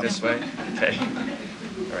pick it up this way. Okay.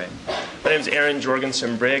 All right. My name is Aaron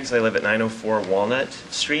Jorgensen Briggs. I live at 904 Walnut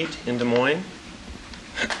Street in Des Moines.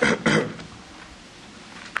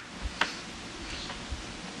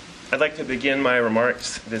 I'd like to begin my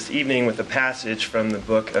remarks this evening with a passage from the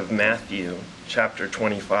book of Matthew, chapter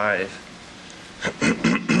 25.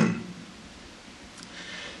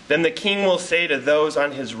 Then the king will say to those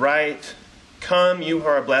on his right, "Come, you who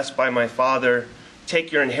are blessed by my Father, take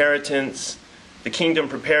your inheritance, the kingdom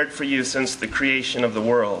prepared for you since the creation of the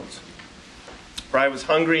world. For I was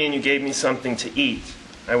hungry, and you gave me something to eat.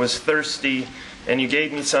 I was thirsty, and you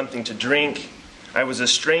gave me something to drink. I was a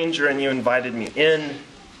stranger, and you invited me in.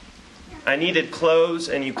 I needed clothes,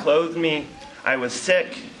 and you clothed me. I was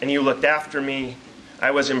sick, and you looked after me.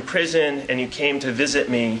 I was in prison, and you came to visit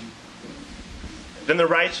me." Then the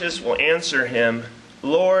righteous will answer him,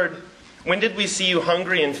 "Lord, when did we see you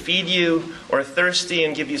hungry and feed you, or thirsty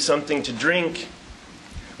and give you something to drink?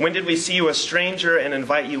 When did we see you a stranger and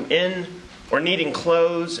invite you in, or needing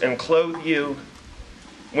clothes and clothe you?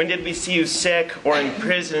 When did we see you sick or in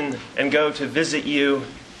prison and go to visit you?"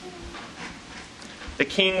 The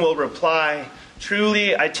king will reply,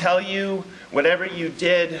 "Truly, I tell you, whatever you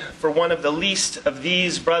did for one of the least of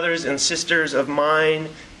these brothers and sisters of mine,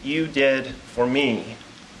 you did for me."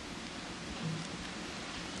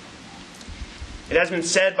 It has been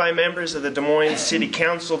said by members of the Des Moines City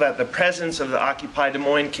Council that the presence of the Occupy Des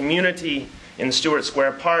Moines community in Stewart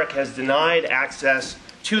Square Park has denied access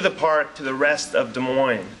to the park to the rest of Des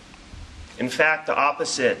Moines. In fact, the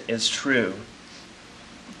opposite is true.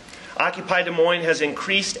 Occupy Des Moines has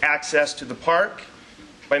increased access to the park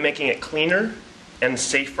by making it cleaner and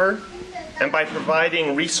safer, and by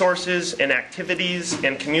providing resources and activities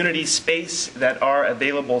and community space that are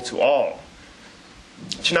available to all.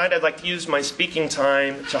 Tonight, I'd like to use my speaking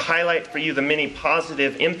time to highlight for you the many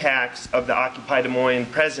positive impacts of the Occupy Des Moines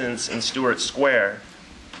presence in Stewart Square.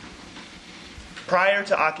 Prior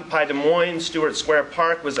to Occupy Des Moines, Stewart Square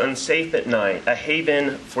Park was unsafe at night, a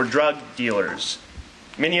haven for drug dealers.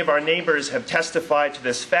 Many of our neighbors have testified to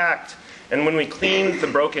this fact, and when we cleaned the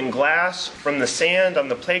broken glass from the sand on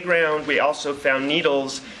the playground, we also found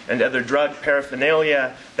needles and other drug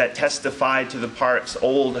paraphernalia that testified to the park's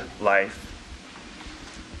old life.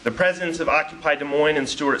 The presence of Occupy Des Moines in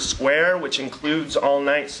Stewart Square, which includes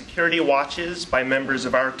all-night security watches by members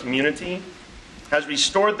of our community, has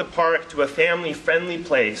restored the park to a family-friendly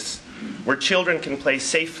place where children can play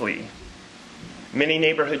safely. Many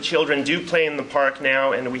neighborhood children do play in the park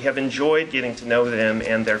now, and we have enjoyed getting to know them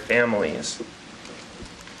and their families.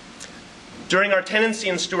 During our tenancy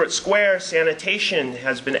in Stewart Square, sanitation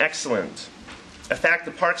has been excellent, a fact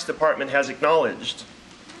the Parks Department has acknowledged.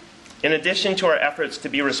 In addition to our efforts to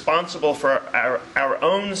be responsible for our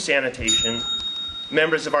own sanitation,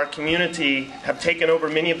 members of our community have taken over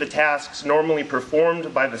many of the tasks normally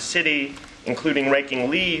performed by the city, including raking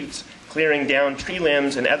leaves, clearing down tree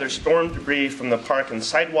limbs and other storm debris from the park and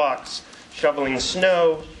sidewalks, shoveling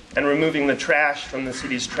snow, and removing the trash from the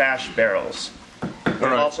city's trash barrels. We've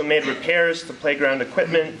also made repairs to playground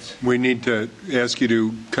equipment. We need to ask you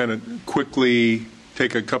to kind of quickly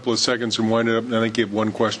take a couple of seconds and wind it up, and I think you have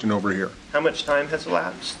one question over here. How much time has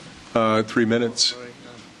elapsed? 3 minutes.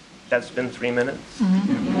 That's been 3 minutes?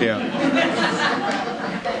 Mm-hmm. Yeah.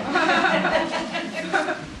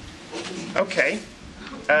 Okay.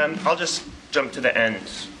 I'll just jump to the end.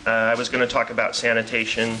 I was going to talk about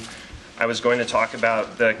sanitation. I was going to talk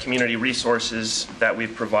about the community resources that we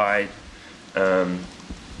provide. And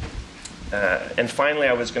finally,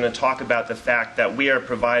 I was going to talk about the fact that we are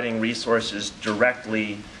providing resources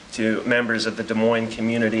directly to members of the Des Moines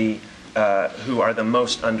community who are the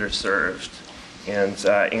most underserved. And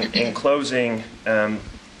in closing,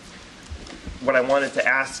 what I wanted to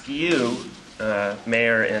ask you,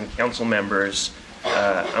 Mayor and council members,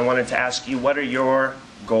 I wanted to ask you, what are your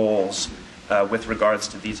goals with regards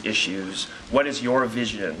to these issues? What is your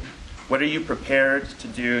vision? What are you prepared to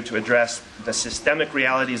do to address the systemic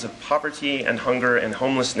realities of poverty and hunger and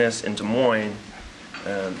homelessness in Des Moines?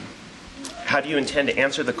 How do you intend to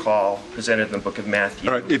answer the call presented in the book of Matthew?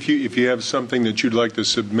 All right. If you have something that you'd like to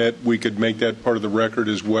submit, we could make that part of the record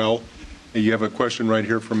as well. You have a question right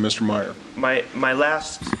here from Mr. Meyer. My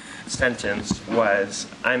last sentence was,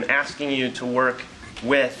 I'm asking you to work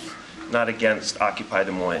with, not against, Occupy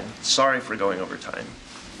Des Moines. Sorry for going over time.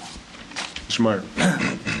 Mr. Meyer.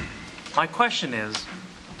 My question is,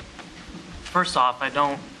 first off, I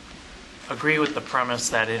don't agree with the premise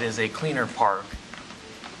that it is a cleaner park,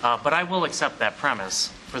 but I will accept that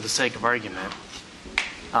premise for the sake of argument.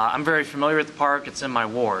 I'm very familiar with the park. It's in my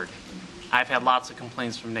ward. I've had lots of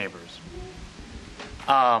complaints from neighbors.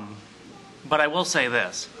 But I will say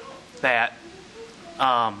this, that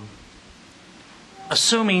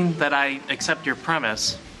assuming that I accept your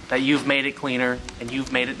premise, that you've made it cleaner and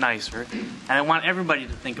you've made it nicer. And I want everybody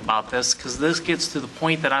to think about this, because this gets to the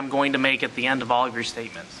point that I'm going to make at the end of all of your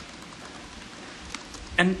statements.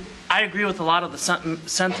 And I agree with a lot of the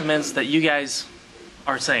sentiments that you guys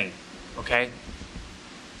are saying, okay?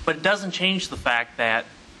 But it doesn't change the fact that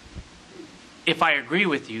if I agree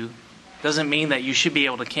with you, doesn't mean that you should be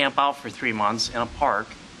able to camp out for 3 months in a park.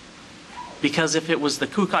 Because if it was the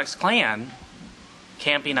Ku Klux Klan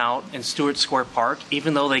camping out in Stewart Square Park,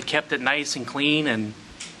 even though they kept it nice and clean and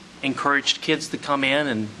encouraged kids to come in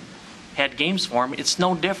and had games for them, it's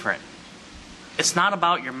no different. It's not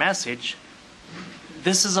about your message.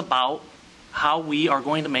 This is about how we are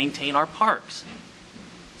going to maintain our parks.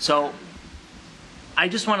 So I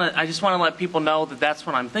just want to let people know that that's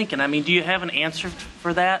what I'm thinking. I mean, do you have an answer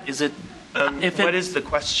for that? Is it what is the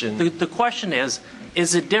question? The question is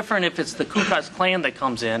it different if it's the Ku Klux Klan that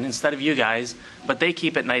comes in instead of you guys, but they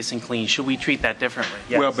keep it nice and clean? Should we treat that differently?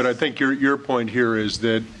 Yes. Well, but I think your point here is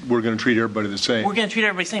that we're going to treat everybody the same. We're going to treat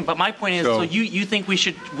everybody the same. But my point is, so you think we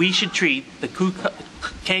should treat the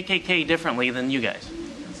KKK differently than you guys?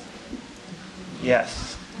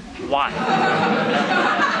 Yes. Why?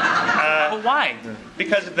 But why?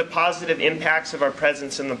 Because of the positive impacts of our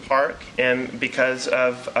presence in the park, and because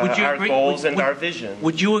of our goals and our vision.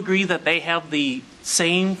 Would you agree that they have the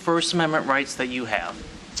same First Amendment rights that you have?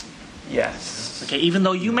 Yes. Okay, even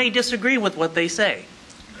though you may disagree with what they say.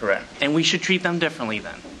 Correct. And we should treat them differently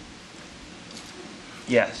then?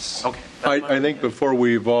 Yes. Okay. I think before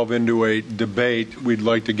we evolve into a debate, we'd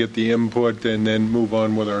like to get the input and then move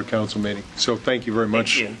on with our council meeting. So thank you very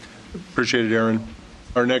much. Thank you. Appreciate it, Aaron.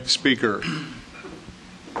 Our next speaker.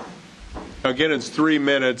 Again, it's 3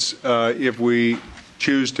 minutes if we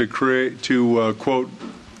choose to quote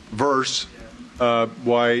verse.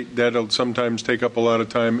 Why that'll sometimes take up a lot of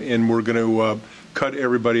time, and we're going to cut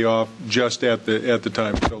everybody off just at the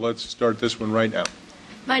time. So let's start this one right now.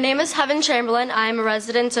 My name is Heaven Chamberlain. I am a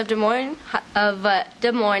resident of Des Moines,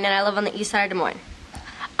 and I live on the east side of Des Moines.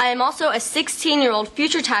 I am also a 16-year-old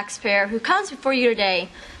future taxpayer who comes before you today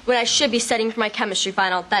when I should be studying for my chemistry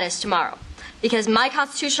final, that is tomorrow, because my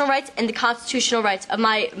constitutional rights and the constitutional rights of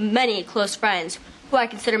my many close friends, who I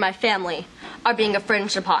consider my family, are being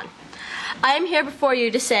infringed upon. I am here before you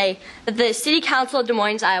to say that the City Council of Des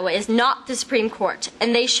Moines, Iowa is not the Supreme Court,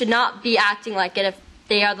 and they should not be acting like it if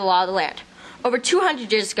they are the law of the land. Over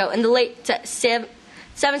 200 years ago, in the late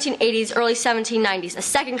 1780s, early 1790s, a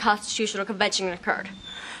second constitutional convention occurred.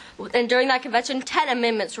 And during that convention, 10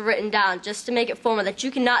 amendments were written down just to make it formal that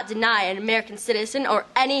you cannot deny an American citizen or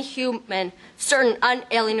any human certain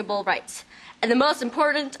unalienable rights. And the most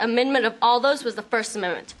important amendment of all those was the First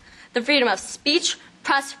Amendment, the freedom of speech,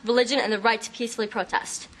 press, religion, and the right to peacefully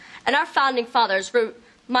protest. And our founding fathers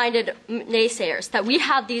reminded naysayers that we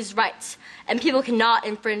have these rights and people cannot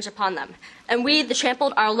infringe upon them. And we, the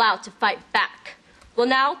trampled, are allowed to fight back. Well,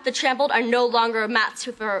 now the trampled are no longer mats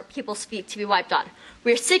for people's feet to be wiped on.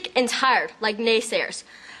 We are sick and tired, like naysayers,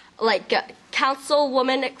 like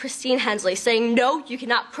Councilwoman Christine Hensley saying, no, you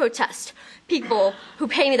cannot protest people who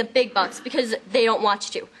pay me the big bucks because they don't want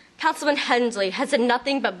you to. Councilwoman Hensley has done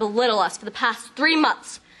nothing but belittle us for the past 3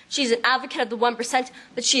 months. She's an advocate of the 1%,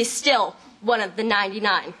 but she is still one of the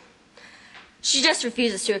 99. She just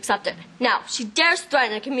refuses to accept it. Now, she dares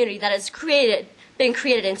threaten a community that has been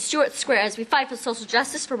created in Stewart Square as we fight for social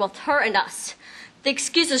justice for both her and us. The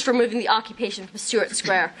excuses for moving the occupation from Stewart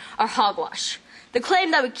Square are hogwash. The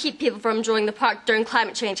claim that would keep people from enjoying the park during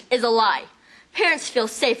climate change is a lie. Parents feel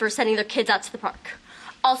safer sending their kids out to the park.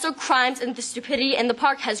 Also, crimes and the stupidity in the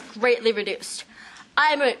park has greatly reduced.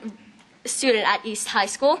 I am a student at East High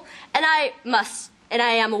School, and I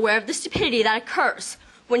am aware of the stupidity that occurs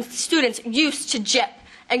when students used to jip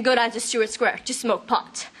and go down to Stewart Square to smoke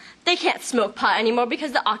pot. They can't smoke pot anymore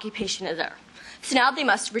because the occupation is there. So now they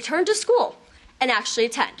must return to school and actually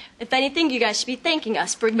attend. If anything, you guys should be thanking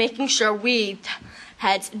us for making sure we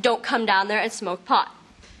heads don't come down there and smoke pot.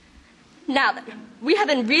 Now then, we have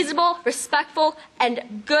been reasonable, respectful,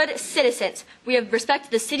 and good citizens. We have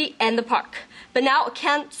respected the city and the park. But now a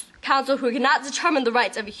council who cannot determine the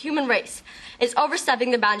rights of a human race is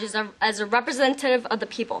overstepping the boundaries as a representative of the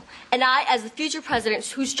people. And I, as the future president,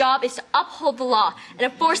 whose job is to uphold the law and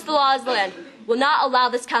enforce the laws of the land, will not allow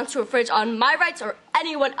this council to infringe on my rights or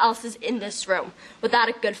anyone else's in this room without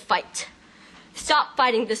a good fight. Stop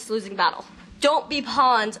fighting this losing battle. Don't be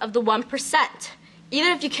pawns of the 1%.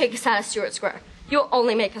 Even if you kick us out of Stewart Square, you'll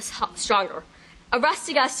only make us stronger.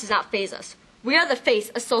 Arresting us does not faze us. We are the face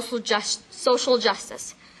of social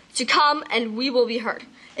justice. To come, and we will be heard.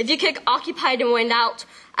 If you kick Occupy Des Moines out,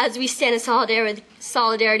 as we stand in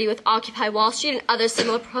solidarity with Occupy Wall Street and other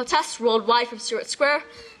similar protests worldwide from Stewart Square,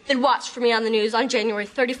 then watch for me on the news on January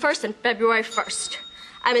 31st and February 1st.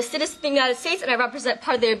 I'm a citizen of the United States, and I represent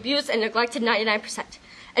part of the abused and neglected 99%.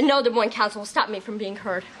 And no Des Moines Council will stop me from being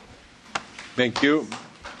heard. Thank you.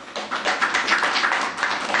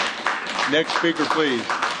 Next speaker, please.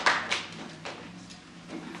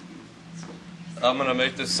 I'm going to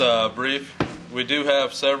make this brief. We do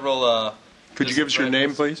have several... Could you give us your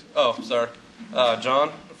name, please? Oh, sorry.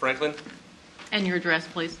 John Franklin. And your address,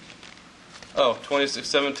 please. Oh,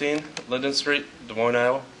 2617 Linden Street, Des Moines,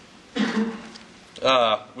 Iowa.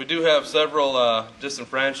 We do have several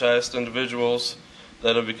disenfranchised individuals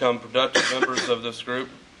that have become productive members of this group.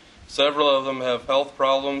 Several of them have health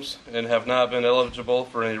problems and have not been eligible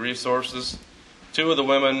for any resources. 2 of the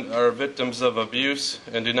women are victims of abuse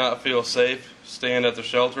and do not feel safe staying at the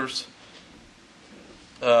shelters.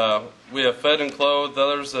 We have fed and clothed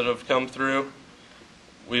others that have come through.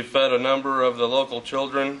 We've fed a number of the local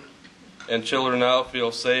children, and children now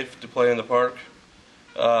feel safe to play in the park.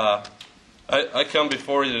 I come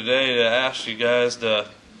before you today to ask you guys to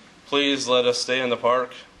please let us stay in the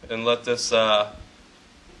park and let this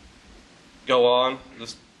go on,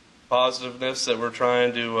 this positiveness that we're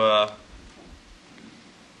trying to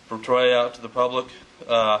portray out to the public.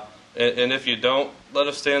 And if you don't let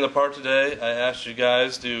us stay in the park today, I ask you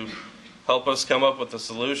guys to help us come up with a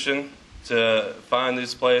solution to find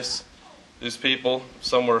these people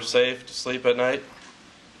somewhere safe to sleep at night.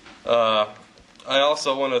 I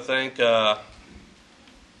also want to thank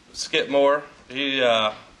Skip Moore. He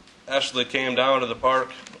actually came down to the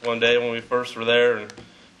park one day when we first were there and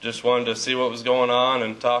just wanted to see what was going on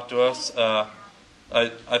and talk to us.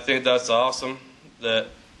 I think that's awesome that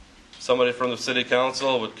somebody from the City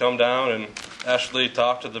Council would come down and actually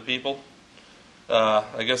talk to the people.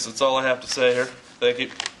 I guess that's all I have to say here. Thank you.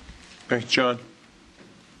 Thanks, John.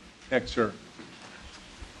 Next, sir.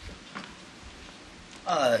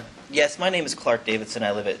 Yes, my name is Clark Davidson.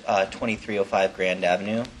 I live at 2305 Grand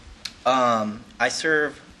Avenue. I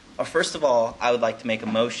serve, first of all, I would like to make a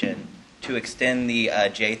motion to extend the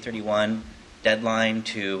J31 deadline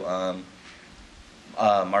to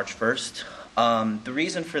March 1st. The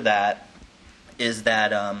reason for that is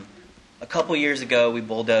that a couple years ago we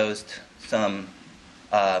bulldozed some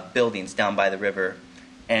buildings down by the river,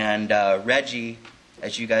 and Reggie,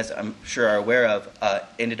 as you guys I'm sure are aware of,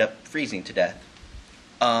 ended up freezing to death.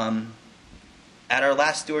 At our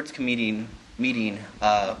last stewards meeting,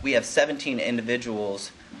 we have 17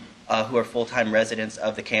 individuals who are full-time residents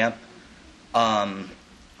of the camp.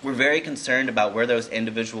 We're very concerned about where those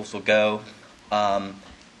individuals will go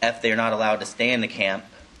if they're not allowed to stay in the camp.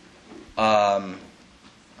 Quite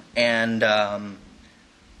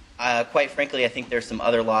frankly, I think there's some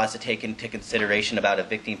other laws to take into consideration about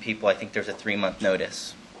evicting people. I think there's a 3-month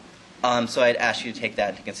notice. So I'd ask you to take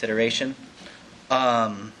that into consideration.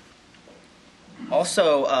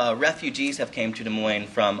 Also, refugees have came to Des Moines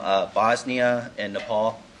from Bosnia and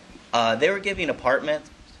Nepal. They were giving apartments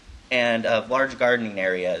and large gardening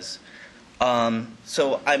areas.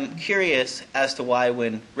 So I'm curious as to why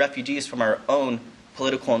when refugees from our own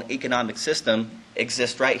political and economic system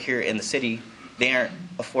exist right here in the city, they aren't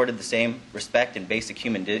afforded the same respect and basic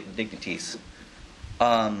human dignities.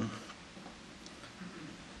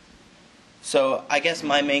 So I guess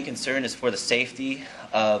my main concern is for the safety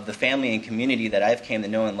of the family and community that I've came to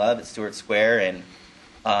know and love at Stewart Square, and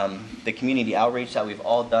the community outreach that we've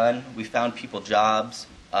all done. We found people jobs.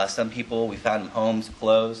 Some people, we found them homes,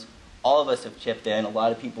 clothes. All of us have chipped in, a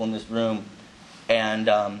lot of people in this room. And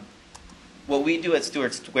what we do at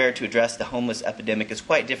Stewart Square to address the homeless epidemic is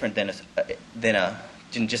quite different than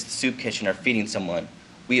just a soup kitchen or feeding someone.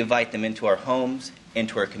 We invite them into our homes,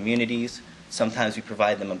 into our communities. Sometimes we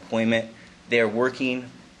provide them employment. They are working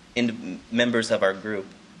members of our group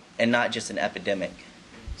and not just an epidemic.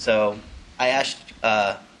 So I asked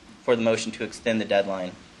for the motion to extend the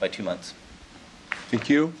deadline by 2 months. Thank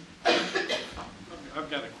you. I've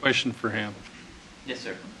got a question for him. Yes,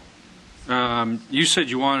 sir. You said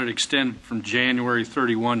you wanted to extend from January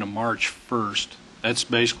 31 to March 1st. That's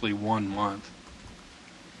basically 1 month.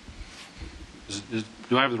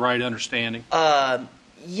 Do I have the right understanding?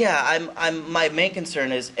 Yeah, my main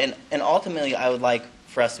concern is, and ultimately I would like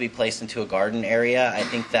for us to be placed into a garden area. I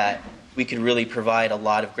think that we could really provide a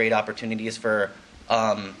lot of great opportunities for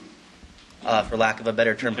lack of a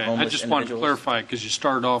better term, okay. homeless I just individuals. wanted to clarify because you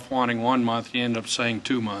started off wanting 1 month, you end up saying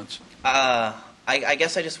 2 months. I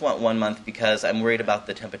guess I just want 1 month because I'm worried about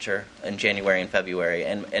the temperature in January and February,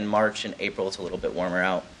 and March and April it's a little bit warmer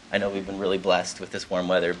out. I know we've been really blessed with this warm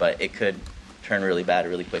weather, but it could turn really bad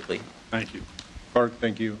really quickly. Thank you. Clark,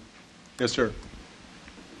 thank you. Yes, sir.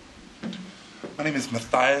 My name is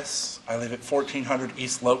Matthias. I live at 1400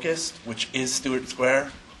 East Locust, which is Stewart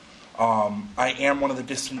Square. I am one of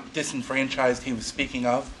the disenfranchised he was speaking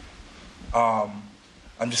of. I'm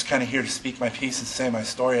just kind of here to speak my piece and say my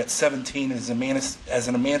story. At 17, as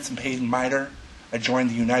an emancipated miner, I joined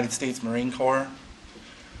the United States Marine Corps.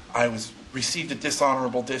 I received a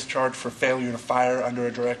dishonorable discharge for failure to fire under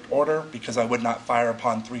a direct order because I would not fire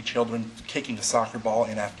upon 3 children kicking a soccer ball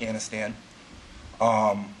in Afghanistan.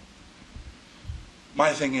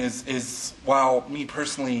 My thing is while me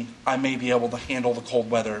personally, I may be able to handle the cold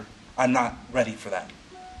weather, I'm not ready for that.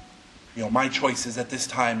 You know, my choices at this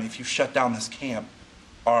time, if you shut down this camp,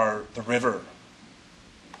 are the river.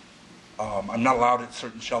 I'm not allowed at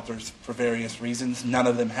certain shelters for various reasons, none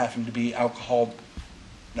of them having to be alcohol,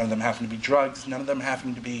 none of them having to be drugs, none of them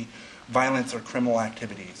having to be violence or criminal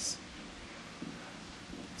activities.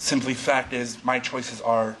 Simply fact is, my choices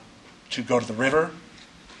are to go to the river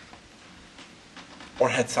or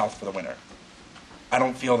head south for the winter. I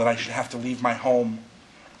don't feel that I should have to leave my home,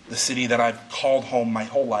 the city that I've called home my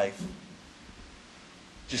whole life,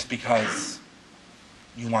 just because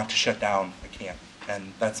you want to shut down a camp.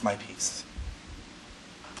 And that's my piece.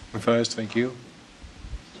 Matthias, thank you.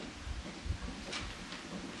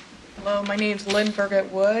 Hello, my name's Lynn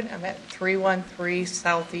Burgett Wood. I'm at 313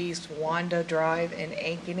 Southeast Wanda Drive in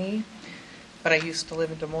Ankeny, but I used to live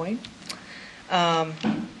in Des Moines.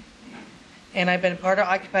 And I've been part of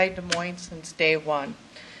Occupy Des Moines since day one.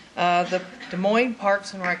 The Des Moines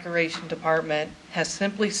Parks and Recreation Department has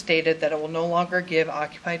simply stated that it will no longer give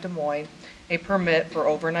Occupy Des Moines a permit for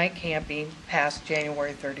overnight camping past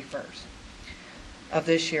January 31st of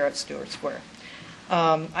this year at Stewart Square.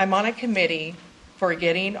 I'm on a committee for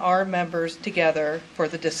getting our members together for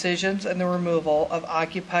the decisions and the removal of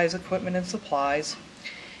Occupy's equipment and supplies.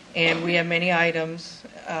 And we have many items,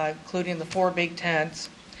 including the 4 big tents,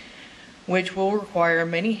 which will require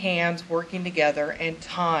many hands working together and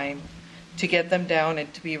time to get them down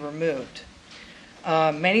and to be removed.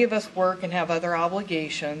 Many of us work and have other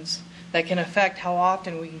obligations that can affect how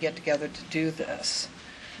often we can get together to do this.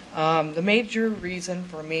 The major reason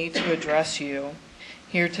for me to address you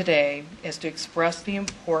here today is to express the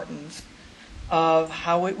importance of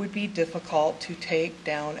how it would be difficult to take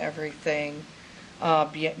down everything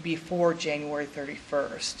before January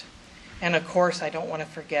 31st. And of course, I don't want to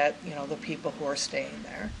forget, the people who are staying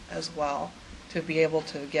there as well, to be able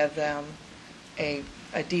to give them a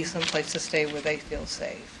decent place to stay where they feel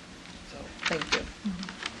safe. So, thank you.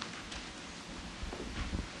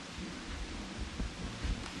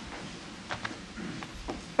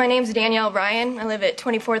 My name is Danielle Ryan. I live at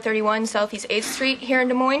 2431 Southeast 8th Street here in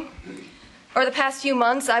Des Moines. Over the past few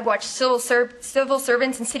months, I've watched civil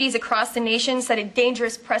servants in cities across the nation set a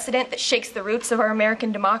dangerous precedent that shakes the roots of our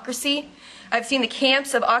American democracy. I've seen the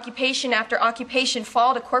camps of occupation after occupation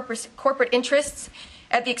fall to corporate interests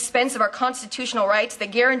at the expense of our constitutional rights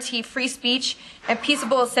that guarantee free speech and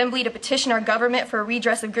peaceable assembly to petition our government for a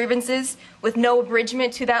redress of grievances with no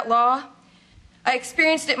abridgment to that law. I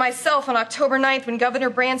experienced it myself on October 9th when Governor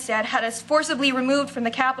Branstad had us forcibly removed from the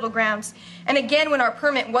Capitol grounds, and again when our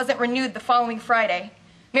permit wasn't renewed the following Friday.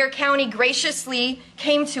 Mayor Cownie graciously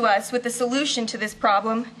came to us with the solution to this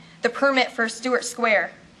problem, the permit for Stewart Square.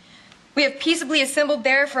 We have peaceably assembled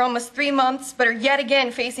there for almost 3 months, but are yet again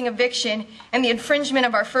facing eviction and the infringement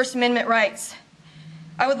of our First Amendment rights.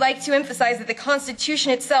 I would like to emphasize that the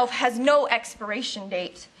Constitution itself has no expiration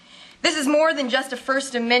date. This is more than just a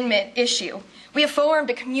First Amendment issue. We have formed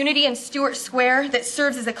a community in Stewart Square that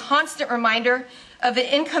serves as a constant reminder of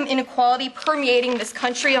the income inequality permeating this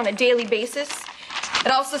country on a daily basis.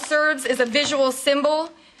 It also serves as a visual symbol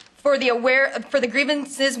for the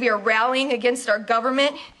grievances we are rallying against our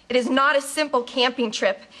government. It is not a simple camping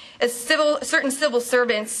trip, as certain civil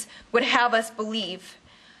servants would have us believe.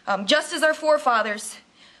 Just as our forefathers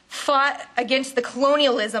fought against the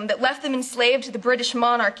colonialism that left them enslaved to the British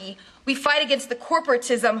monarchy, we fight against the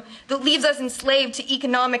corporatism that leaves us enslaved to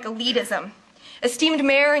economic elitism. Esteemed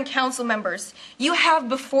mayor and council members, you have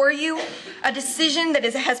before you a decision that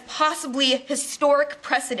has possibly historic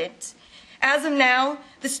precedent. As of now,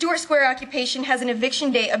 the Stewart Square occupation has an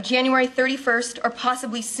eviction date of January 31st or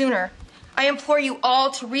possibly sooner. I implore you all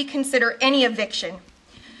to reconsider any eviction.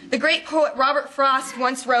 The great poet Robert Frost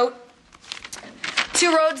once wrote,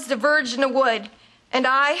 "Two roads diverged in a wood, and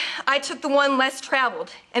I took the one less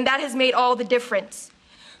traveled, and that has made all the difference."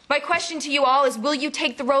 My question to you all is, will you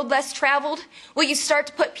take the road less traveled? Will you start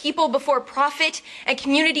to put people before profit and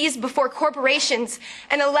communities before corporations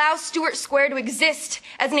and allow Stewart Square to exist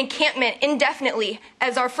as an encampment indefinitely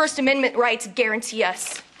as our First Amendment rights guarantee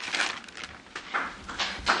us?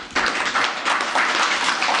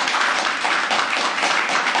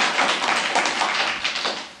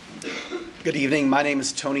 Good evening. My name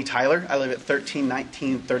is Tony Tyler. I live at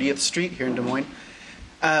 1319 30th Street here in Des Moines.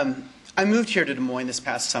 I moved here to Des Moines this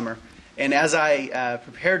past summer, and as I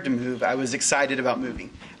prepared to move, I was excited about moving.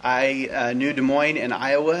 I knew Des Moines and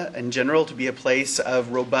Iowa in general to be a place of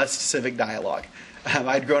robust civic dialogue.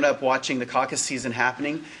 I'd grown up watching the caucus season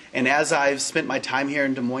happening, and as I've spent my time here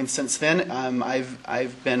in Des Moines since then,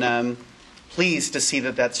 I've been pleased to see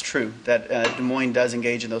that that's true, that Des Moines does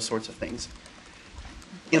engage in those sorts of things.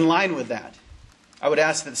 In line with that, I would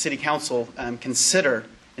ask that the City Council consider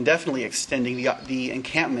indefinitely extending the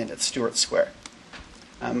encampment at Stewart Square.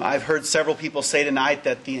 I've heard several people say tonight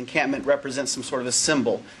that the encampment represents some sort of a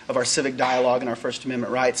symbol of our civic dialogue and our First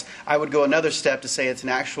Amendment rights. I would go another step to say it's an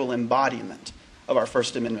actual embodiment of our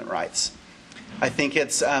First Amendment rights. I think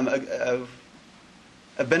it's a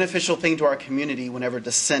beneficial thing to our community whenever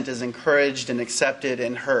dissent is encouraged and accepted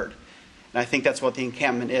and heard. And I think that's what the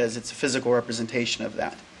encampment is. It's a physical representation of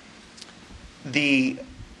that. The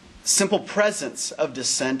simple presence of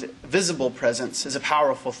dissent, visible presence, is a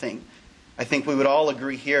powerful thing. I think we would all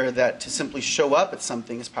agree here that to simply show up at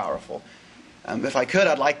something is powerful. If I could,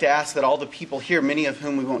 I'd like to ask that all the people here, many of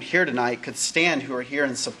whom we won't hear tonight, could stand who are here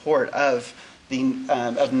in support of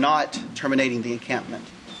not terminating the encampment.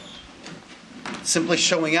 Simply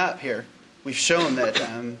showing up here, we've shown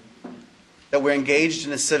that that we're engaged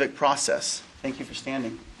in a civic process. Thank you for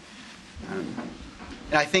standing. And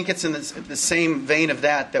I think it's in the same vein of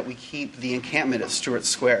that we keep the encampment at Stewart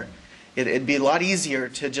Square. It'd be a lot easier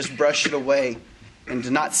to just brush it away and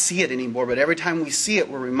to not see it anymore. But every time we see it,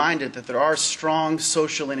 we're reminded that there are strong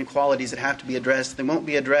social inequalities that have to be addressed. They won't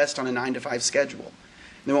be addressed on a 9-to-5 schedule.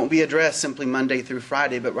 They won't be addressed simply Monday through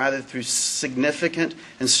Friday, but rather through significant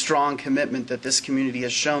and strong commitment that this community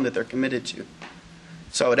has shown that they're committed to.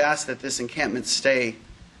 So I would ask that this encampment stay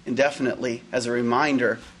indefinitely as a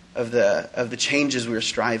reminder of the changes we're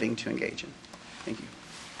striving to engage in. Thank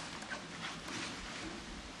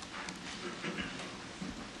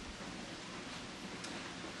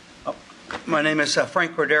you. My name is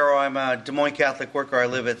Frank Cordero. I'm a Des Moines Catholic worker. I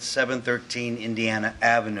live at 713 Indiana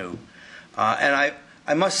Avenue. And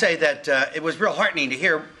I must say that it was real heartening to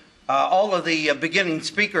hear all of the beginning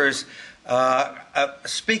speakers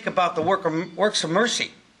speak about the works of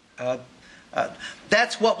mercy.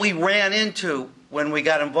 That's what we ran into when we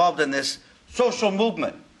got involved in this social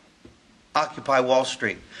movement, Occupy Wall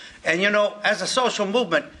Street. And you know, as a social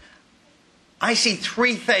movement, I see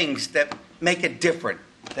three things that make it different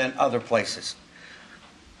than other places.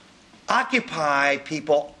 Occupy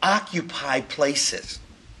people occupy places.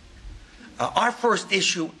 Our first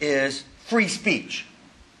issue is free speech.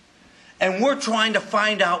 And we're trying to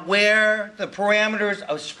find out where the parameters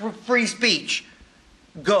of free speech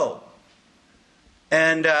go.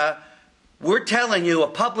 And we're telling you a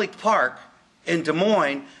public park in Des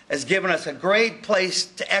Moines has given us a great place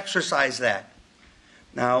to exercise that.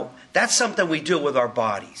 Now, that's something we do with our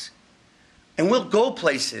bodies. And we'll go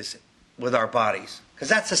places with our bodies, because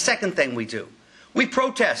that's the second thing we do. We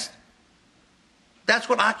protest. That's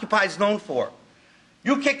what Occupy is known for.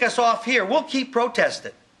 You kick us off here, we'll keep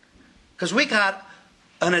protesting, because we got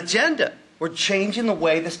an agenda. We're changing the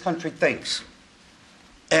way this country thinks.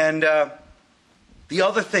 And the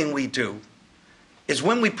other thing we do is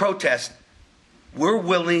when we protest, we're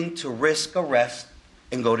willing to risk arrest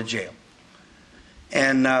and go to jail.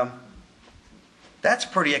 And that's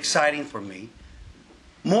pretty exciting for me.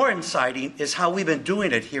 More exciting is how we've been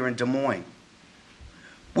doing it here in Des Moines.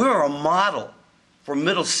 We're a model for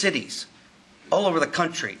middle cities all over the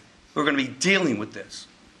country who are going to be dealing with this.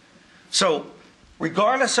 So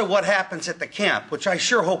regardless of what happens at the camp, which I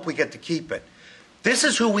sure hope we get to keep it, this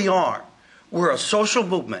is who we are. We're a social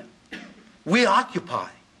movement. We occupy.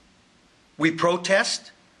 We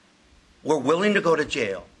protest. We're willing to go to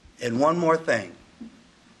jail. And one more thing.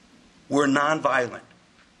 We're nonviolent.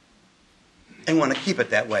 And want to keep it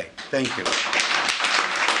that way. Thank you.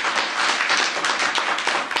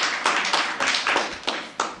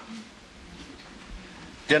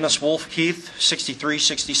 Dennis Wolf Keith,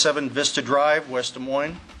 6367 Vista Drive, West Des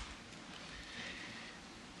Moines.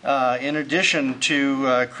 In addition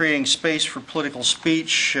to creating space for political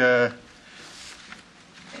speech,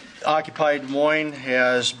 Occupy Des Moines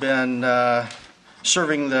has been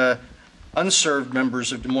serving the unserved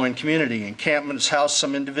members of Des Moines community. Encampment has housed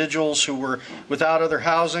some individuals who were without other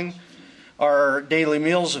housing. Our daily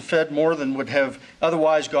meals have fed more than would have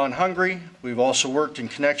otherwise gone hungry. We've also worked in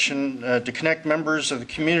connection to connect members of the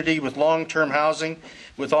community with long-term housing,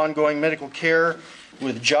 with ongoing medical care,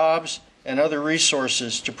 with jobs and other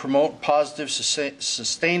resources to promote positive,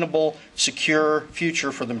 sustainable, secure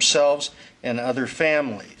future for themselves and other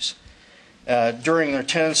families. During their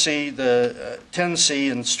tenancy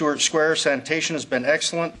in Stewart Square, sanitation has been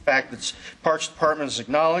excellent. In fact, the Parks Department has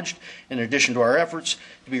acknowledged, in addition to our efforts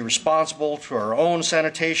to be responsible to our own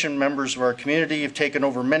sanitation, members of our community have taken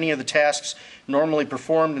over many of the tasks normally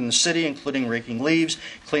performed in the city, including raking leaves,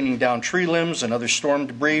 cleaning down tree limbs and other storm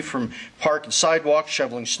debris from park and sidewalks,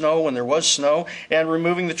 shoveling snow when there was snow, and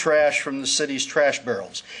removing the trash from the city's trash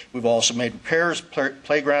barrels. We've also made repairs,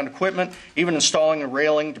 playground equipment, even installing a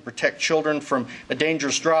railing to protect children from a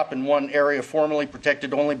dangerous drop in one area formerly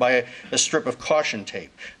protected only by a strip of caution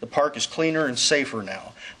tape. The park is cleaner and safer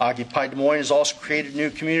now. Occupy Des Moines has also created new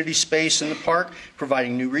community space in the park,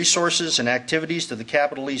 providing new resources and activities to the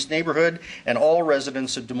Capitol East neighborhood and all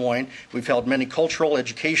residents of Des Moines. We've held many cultural,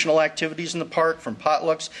 educational activities in the park, from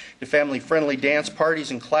potlucks to family-friendly dance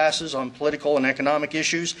parties and classes on political and economic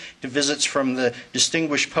issues to visits from the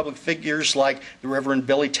distinguished public figures like the Reverend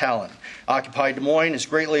Billy Talon. Occupy Des Moines has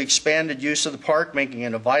greatly expanded use of the park, making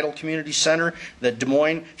it a vital community center that Des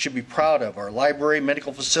Moines should be proud of. Our library,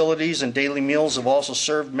 medical facilities, and daily meals have also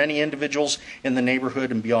served many individuals in the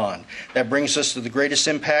neighborhood and beyond. That brings us to the greatest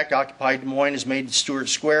impact Occupy Des Moines has made in Stewart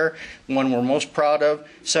Square, the one we're most proud of.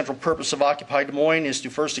 The central purpose of Occupy Des Moines is to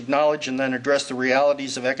first acknowledge and then address the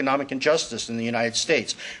realities of economic injustice in the United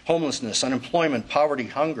States: homelessness, unemployment, poverty,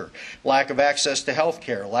 hunger, lack of access to health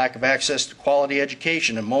care, lack of access to quality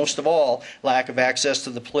education, and most of all, lack of access to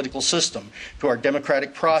the political system, to our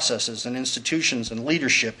democratic processes and institutions and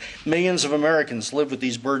leadership. Millions of Americans live with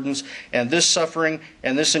these burdens and this suffering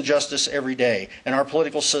and this injustice every day, and our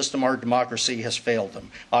political system, our democracy, has failed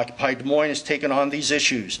them. Occupy Des Moines has taken on these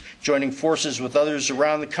issues, joining forces with others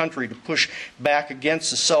around the country to push back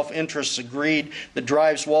against the self-interest and greed that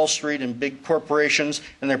drives Wall Street and big corporations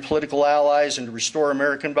and their political allies, and to restore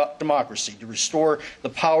American democracy, to restore the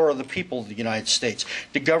power of the people of the United States,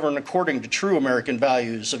 to govern according to true American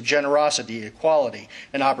values of generosity, equality,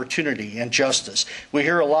 and opportunity and justice. We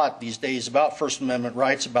hear a lot these days about First Amendment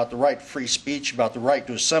rights, about the right to free speech, about the right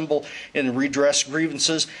to assemble and redress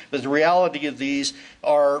grievances, but the reality of these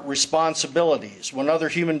are responsibilities. When other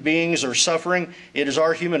human beings are suffering, it is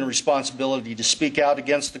our human responsibility to speak out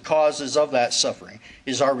against the causes of that suffering.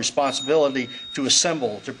 It is our responsibility to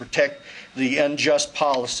assemble, to protect the unjust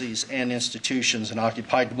policies and institutions. And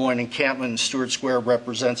Occupy Des Moines encampment in Stewart Square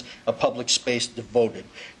represents a public space devoted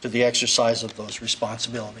to the exercise of those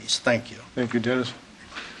responsibilities. Thank you. Thank you, Dennis.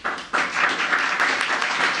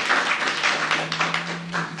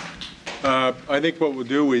 I think what we'll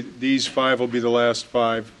do, these five will be the last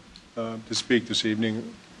five to speak this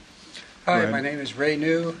evening. Hi, my name is Ray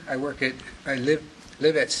New. I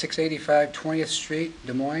live at 685 20th Street,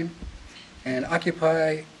 Des Moines, and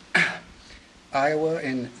Occupy Iowa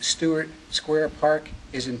and Stewart Square Park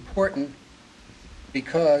is important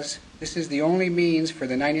because this is the only means for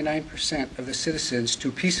the 99% of the citizens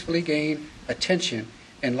to peacefully gain attention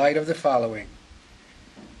in light of the following.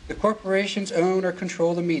 The corporations own or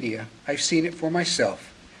control the media. I've seen it for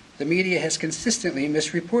myself. The media has consistently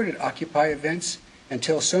misreported Occupy events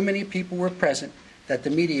until so many people were present that the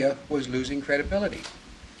media was losing credibility.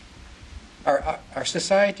 Our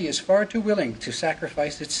society is far too willing to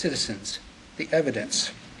sacrifice its citizens. The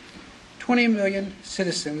evidence: 20 million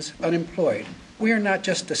citizens unemployed. We are not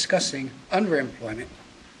just discussing underemployment.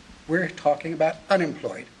 We're talking about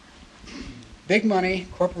unemployed. Big money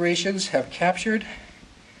corporations have captured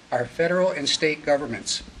our federal and state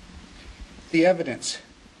governments. The evidence: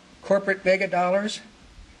 corporate mega dollars,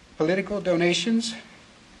 political donations,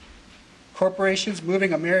 corporations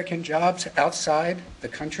moving American jobs outside the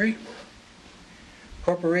country,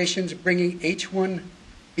 corporations bringing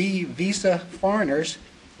H-1B visa foreigners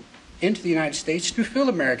into the United States to fill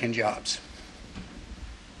American jobs.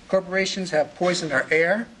 Corporations have poisoned our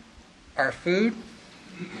air, our food,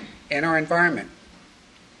 and our environment.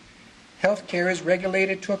 Healthcare is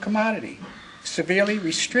regulated to a commodity, severely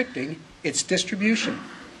restricting its distribution.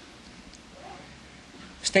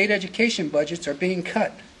 State education budgets are being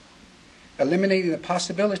cut, eliminating the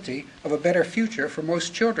possibility of a better future for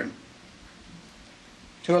most children.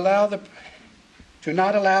 To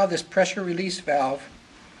not allow this pressure release valve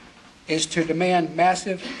is to demand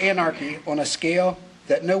massive anarchy on a scale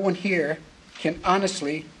that no one here can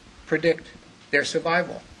honestly predict their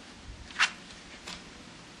survival.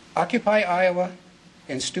 Occupy Iowa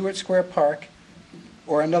and Stewart Square Park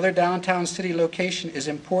or another downtown city location is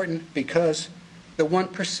important because the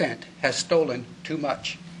 1% has stolen too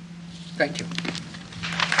much. Thank you.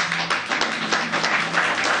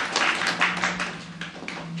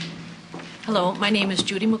 Hello, my name is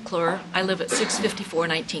Judy McClure. I live at 654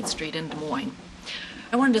 19th Street in Des Moines.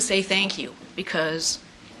 I wanted to say thank you because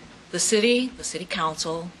the city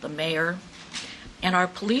council, the mayor, and our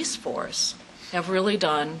police force have really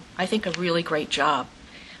done, I think, a really great job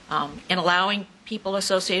in allowing people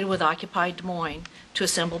associated with Occupy Des Moines to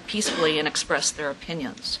assemble peacefully and express their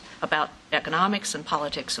opinions about economics and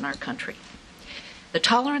politics in our country. The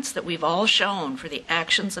tolerance that we've all shown for the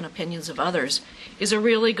actions and opinions of others is a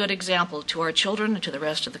really good example to our children and to the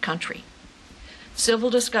rest of the country. Civil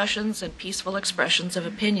discussions and peaceful expressions of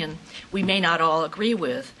opinion we may not all agree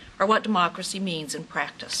with are what democracy means in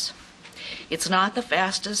practice. It's not the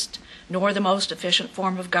fastest nor the most efficient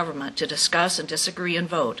form of government to discuss and disagree and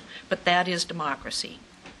vote, but that is democracy.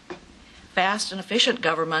 Fast and efficient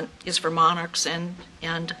government is for monarchs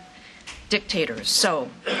and dictators. So,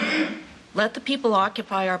 let the people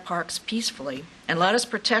occupy our parks peacefully, and let us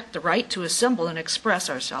protect the right to assemble and express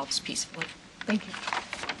ourselves peacefully. Thank you.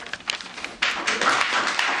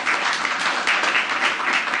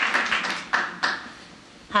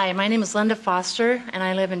 Hi, my name is Linda Foster, and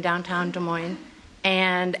I live in downtown Des Moines.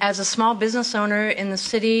 And as a small business owner in the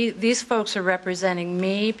city, these folks are representing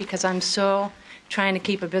me because I'm still trying to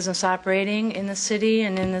keep a business operating in the city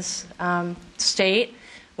and in this state,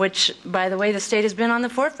 which, by the way, the state has been on the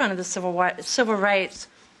forefront of the civil rights.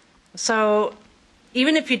 So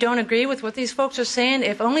even if you don't agree with what these folks are saying,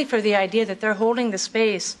 if only for the idea that they're holding the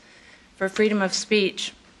space for freedom of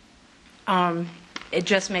speech, it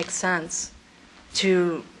just makes sense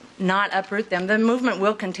to not uproot them. The movement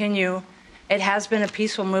will continue. It has been a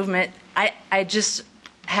peaceful movement. I just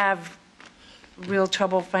have real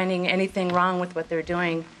trouble finding anything wrong with what they're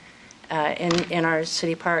doing in our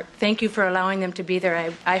city park. Thank you for allowing them to be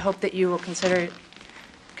there. I hope that you will consider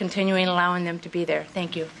continuing allowing them to be there.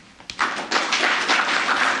 Thank you.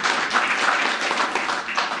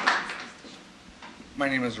 My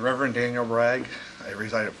name is Reverend Daniel Bragg. I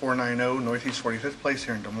reside at 490 Northeast 45th Place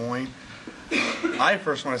here in Des Moines. I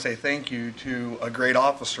first want to say thank you to a great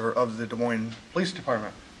officer of the Des Moines Police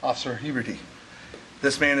Department, Officer Heberty.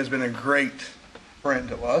 This man has been a great friend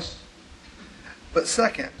to us. But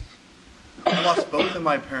second, I lost both of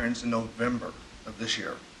my parents in November of this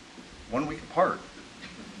year, 1 week apart.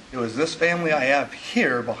 It was this family I have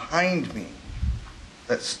here behind me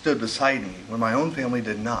that stood beside me when my own family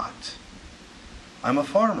did not. I'm a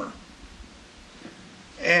farmer.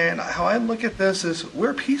 And how I look at this is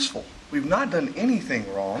we're peaceful. We've not done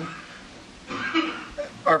anything wrong.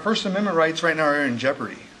 Our First Amendment rights right now are in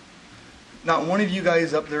jeopardy. Not one of you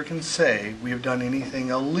guys up there can say we have done anything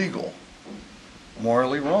illegal,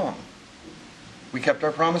 morally wrong. We kept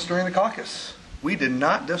our promise during the caucus. We did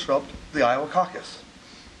not disrupt the Iowa caucus.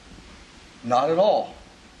 Not at all.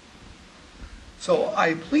 So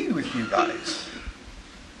I plead with you guys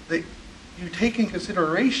that you take in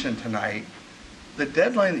consideration tonight the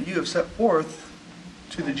deadline that you have set forth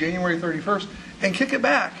to the January 31st and kick it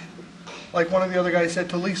back, like one of the other guys said,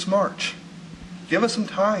 to at least March. Give us some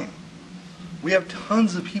time. We have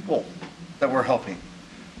tons of people that we're helping.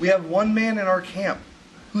 We have one man in our camp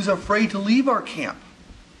who's afraid to leave our camp.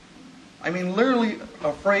 I mean, literally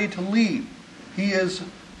afraid to leave. He has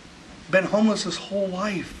been homeless his whole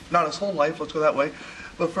life. Not his whole life, let's go that way,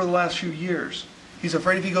 but for the last few years. He's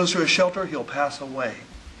afraid if he goes to a shelter, he'll pass away.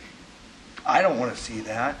 I don't want to see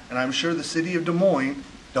that, and I'm sure the city of Des Moines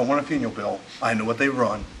don't want a funeral bill. I know what they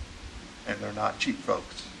run, and they're not cheap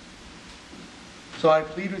folks. So I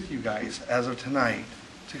plead with you guys, as of tonight,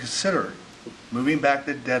 to consider moving back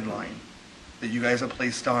the deadline that you guys have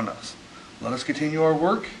placed on us. Let us continue our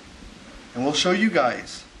work, and we'll show you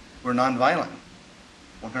guys we're nonviolent,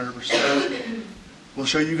 100%. We'll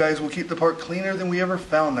show you guys we'll keep the park cleaner than we ever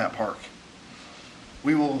found that park.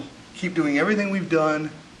 We will keep doing everything we've done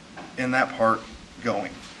in that park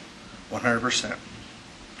going, 100%.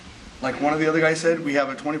 Like one of the other guys said, we have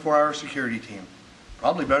a 24-hour security team.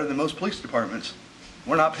 Probably better than most police departments.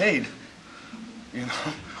 We're not paid. You know,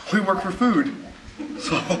 we work for food.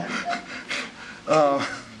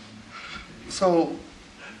 So,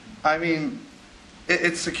 I mean,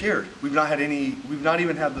 it's secured. We've not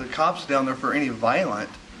even had the cops down there for any violent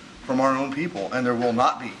from our own people, and there will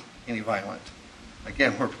not be any violent.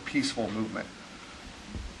 Again, we're a peaceful movement.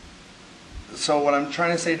 So what I'm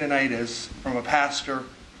trying to say tonight is, from a pastor,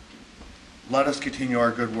 let us continue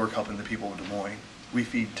our good work helping the people of Des Moines. We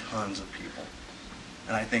feed tons of people.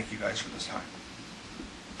 And I thank you guys for this time.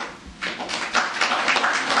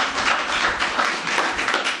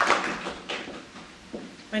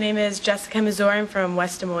 My name is Jessica Mazur. I'm from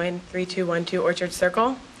West Des Moines, 3212 Orchard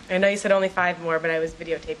Circle. I know you said only 5 more, but I was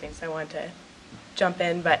videotaping, so I wanted to jump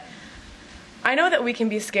in. But I know that we can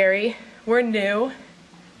be scary. We're new.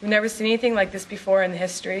 We've never seen anything like this before in the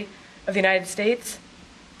history of the United States.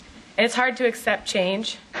 And it's hard to accept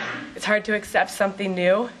change. It's hard to accept something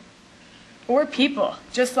new. we're people,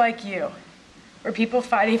 just like you. We're people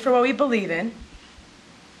fighting for what we believe in.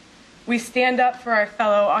 We stand up for our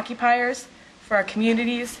fellow occupiers, for our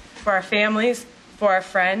communities, for our families, for our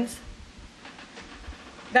friends.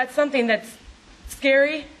 That's something that's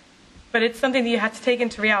scary, but it's something that you have to take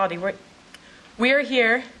into reality. We're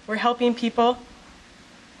here, we're helping people.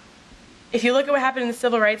 If you look at what happened in the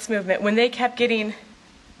civil rights movement, when they kept getting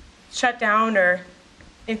shut down or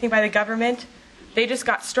anything by the government, they just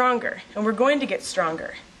got stronger, and we're going to get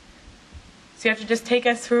stronger. So you have to just take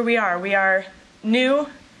us who we are. We are new,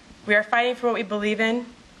 we are fighting for what we believe in,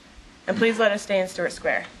 and please let us stay in Stewart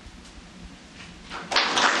Square.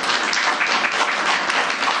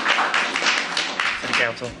 City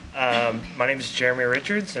Council. My name is Jeremy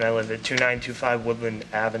Richards, and I live at 2925 Woodland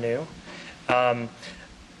Avenue.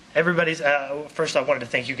 First I wanted to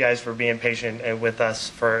thank you guys for being patient with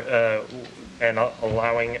us and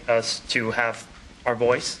allowing us to have our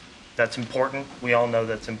voice. That's important. We all know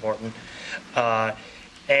that's important. And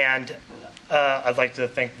I'd like to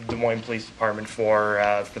thank the Des Moines Police Department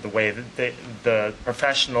for the way that the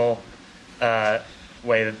professional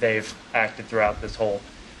way that they've acted throughout this whole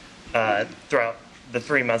throughout the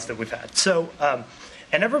 3 months that we've had. So,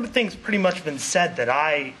 and everything's pretty much been said that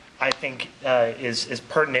I think is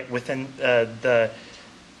pertinent within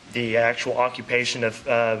the actual occupation of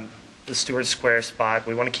the Stewart Square spot.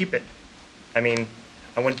 We want to keep it. I mean,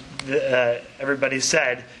 everybody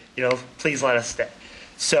said, you know, please let us stay.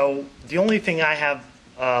 So the only thing I have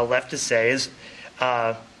left to say is,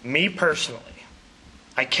 me personally,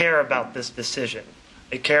 I care about this decision.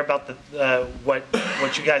 I care about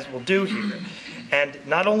what you guys will do here. And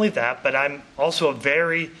not only that, but I'm also a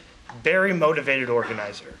very, very motivated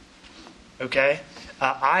organizer. Okay?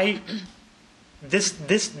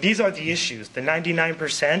 These are the issues, the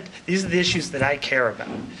 99%. These are the issues that I care about.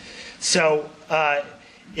 So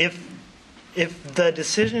if the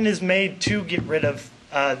decision is made to get rid of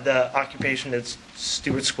the occupation at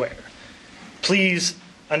Stewart Square, please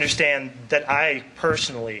understand that I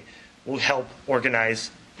personally will help organize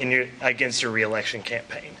against your re-election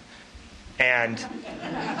campaign. And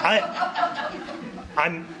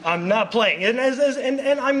I'm not playing, and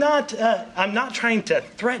I'm not trying to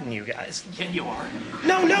threaten you guys. Yeah, you are.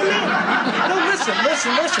 No. Listen.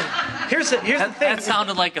 Here's the thing. That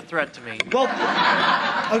sounded like a threat to me. Well,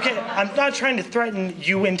 okay, I'm not trying to threaten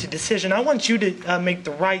you into decision. I want you to make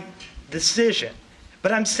the right decision.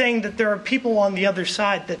 But I'm saying that there are people on the other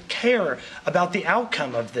side that care about the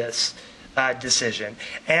outcome of this decision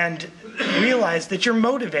and realize that you're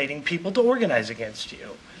motivating people to organize against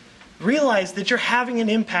you. Realize that you're having an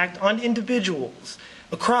impact on individuals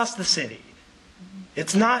across the city.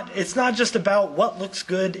 It's not just about what looks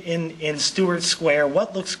good in Stewart Square,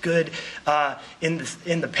 what looks good in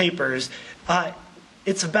the papers.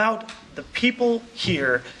 It's about the people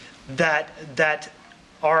here that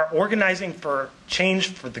are organizing for change,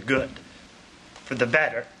 for the good, for the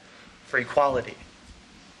better, for equality.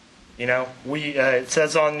 You know, it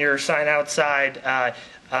says on your sign outside,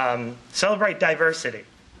 celebrate diversity.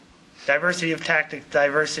 Diversity of tactics,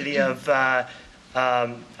 diversity of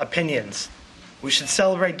opinions. We should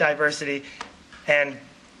celebrate diversity, and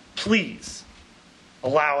please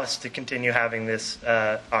allow us to continue having this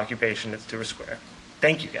occupation at Stewart Square.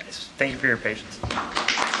 Thank you, guys. Thank you for your patience.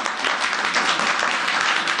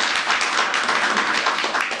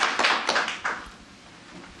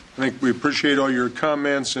 I think we appreciate all your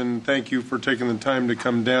comments, and thank you for taking the time to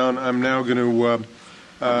come down. I'm now going to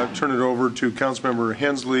turn it over to Councilmember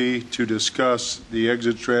Hensley to discuss the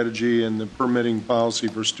exit strategy and the permitting policy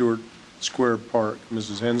for Stewart Square Park.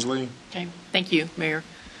 Mrs. Hensley. Okay. Thank you, Mayor.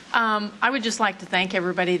 I would just like to thank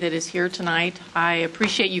everybody that is here tonight. I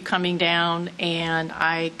appreciate you coming down, and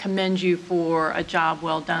I commend you for a job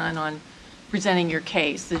well done on presenting your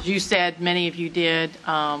case. As you said, many of you did.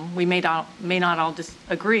 We may not all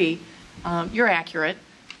disagree. You're accurate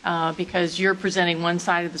because you're presenting one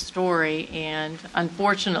side of the story, and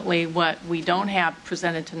unfortunately what we don't have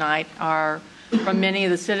presented tonight are from many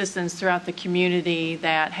of the citizens throughout the community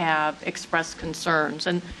that have expressed concerns.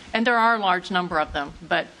 And there are a large number of them,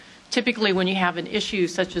 but typically when you have an issue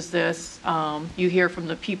such as this, you hear from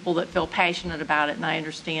the people that feel passionate about it, and I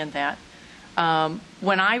understand that.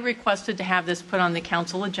 When I requested to have this put on the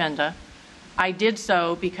council agenda, I did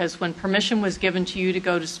so because when permission was given to you to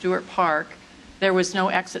go to Stewart Park, there was no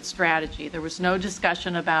exit strategy. There was no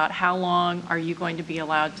discussion about how long are you going to be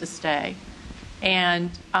allowed to stay. And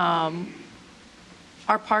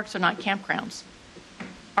our parks are not campgrounds.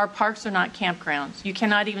 Our parks are not campgrounds. You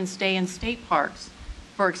cannot even stay in state parks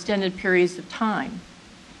for extended periods of time.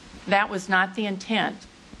 That was not the intent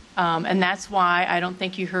And that's why I don't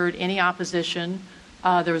think you heard any opposition.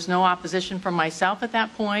 There was no opposition from myself at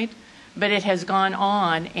that point, but it has gone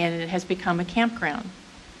on and it has become a campground.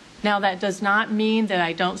 Now, that does not mean that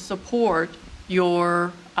I don't support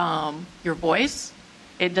your voice.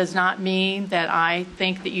 It does not mean that I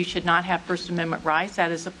think that you should not have First Amendment rights.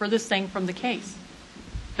 That is the furthest thing from the case.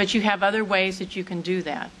 But you have other ways that you can do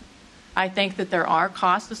that. I think that there are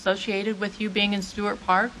costs associated with you being in Stewart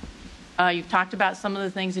Park. You've talked about some of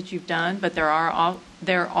the things that you've done, but there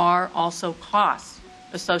are also costs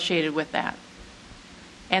associated with that.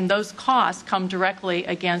 And those costs come directly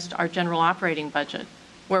against our general operating budget,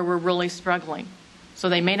 where we're really struggling. So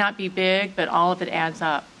they may not be big, but all of it adds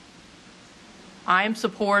up. I am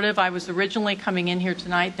supportive. I was originally coming in here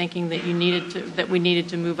tonight thinking that we needed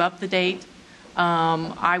to move up the date.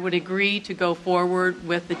 I would agree to go forward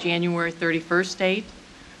with the January 31st date.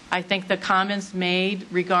 I think the comments made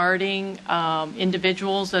regarding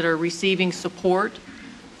individuals that are receiving support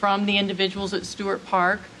from the individuals at Stewart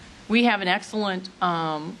Park, we have an excellent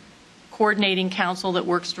coordinating council that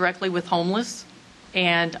works directly with homeless,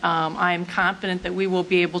 and I am confident that we will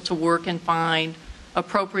be able to work and find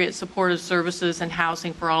appropriate supportive services and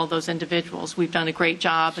housing for all of those individuals. We've done a great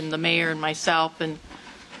job, and the mayor and myself, and in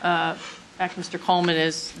fact, Mr. Coleman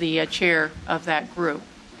is the chair of that group.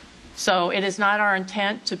 So it is not our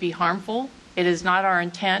intent to be harmful. It is not our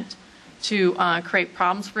intent to create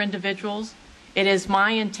problems for individuals. It is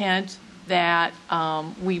my intent that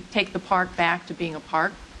we take the park back to being a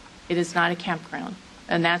park. It is not a campground.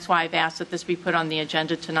 And that's why I've asked that this be put on the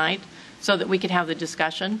agenda tonight so that we could have the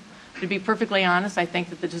discussion. To be perfectly honest, I think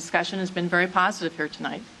that the discussion has been very positive here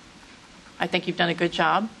tonight. I think you've done a good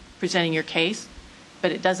job presenting your case,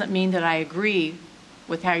 but it doesn't mean that I agree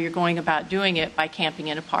with how you're going about doing it by camping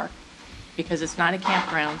in a park, because it's not a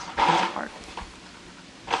campground, it's a park.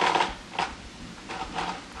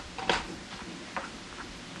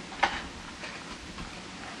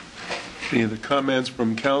 Any other comments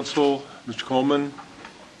from council? Mr. Coleman?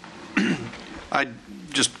 I'd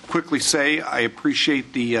just quickly say I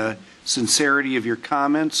appreciate the sincerity of your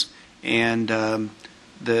comments and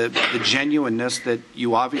the genuineness that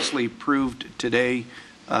you obviously proved today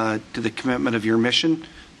to the commitment of your mission.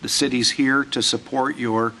 The city's here to support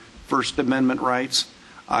your First Amendment rights.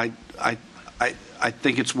 I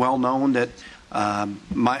think it's well known that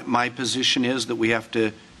my position is that we have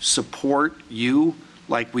to support you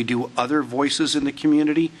like we do other voices in the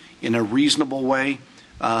community in a reasonable way.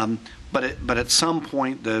 But at some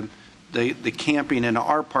point, the camping in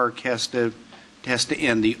our park has to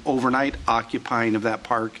end, the overnight occupying of that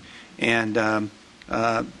park, and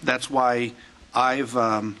that's why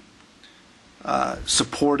I've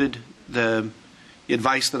supported the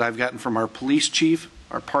advice that I've gotten from our police chief,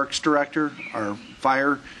 our parks director, our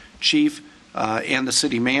fire chief, and the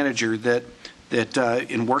city manager that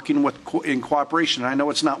in working in cooperation. I know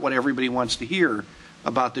it's not what everybody wants to hear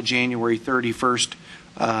about the January 31st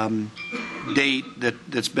date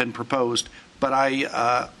that's been proposed, but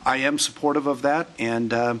I am supportive of that,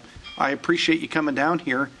 and I appreciate you coming down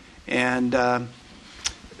here. And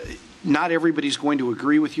not everybody's going to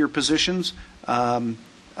agree with your positions, but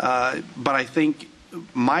I think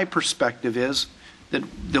my perspective is that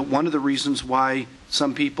one of the reasons why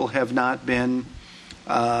some people have not been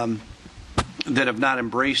that have not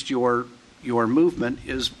embraced your movement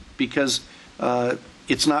is because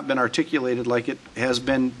it's not been articulated like it has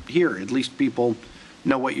been here. At least people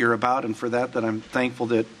know what you're about, and for that I'm thankful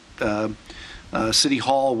that City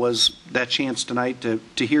Hall was that chance tonight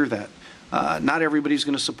to hear that. Not everybody's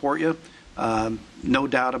going to support you, no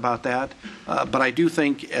doubt about that, but I do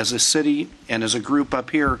think as a city and as a group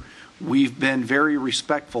up here, we've been very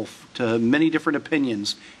respectful to many different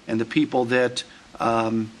opinions, and the people that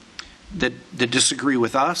disagree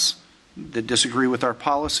with us, that disagree with our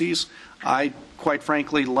policies. I, quite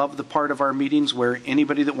frankly, love the part of our meetings where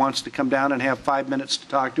anybody that wants to come down and have 5 minutes to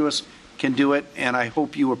talk to us can do it, and I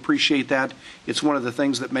hope you appreciate that. It's one of the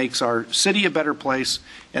things that makes our city a better place,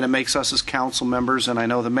 and it makes us as council members, and I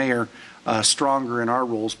know the mayor, stronger in our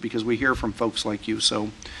roles because we hear from folks like you.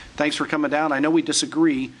 So thanks for coming down. I know we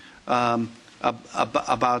disagree about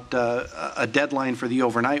a deadline for the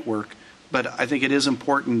overnight work, but I think it is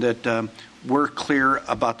important that we're clear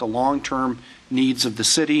about the long-term needs of the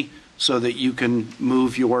city so that you can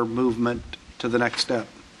move your movement to the next step.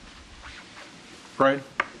 Brian?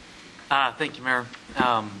 Thank you, Mayor.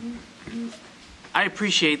 I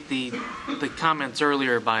appreciate the comments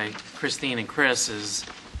earlier by Christine and Chris.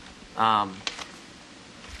 I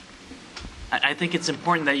think it's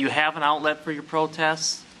important that you have an outlet for your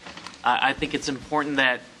protests. I think it's important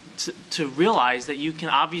that to realize that you can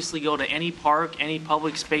obviously go to any park, any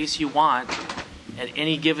public space you want at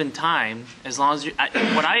any given time, as long as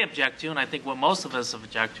what I object to, and I think what most of us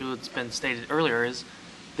object to, it's been stated earlier, is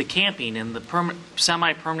the camping and the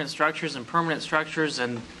semi-permanent structures and permanent structures.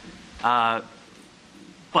 And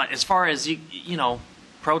but as far as you know,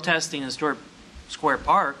 protesting in Stewart Square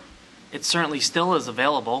Park, it certainly still is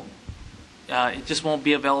available. It just won't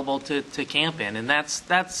be available to camp in, and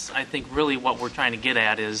that's I think really what we're trying to get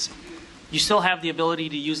at is you still have the ability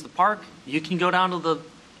to use the park. You can go down to the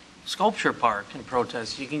sculpture park and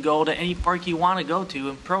protest. You can go to any park you want to go to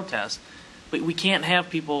and protest, but we can't have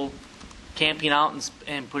people camping out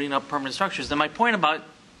and putting up permanent structures. And my point about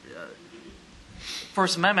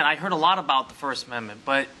First Amendment, I heard a lot about the First Amendment,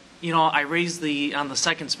 but you know, I raised on the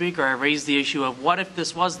second speaker, I raised the issue of what if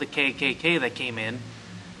this was the KKK that came in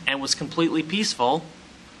and was completely peaceful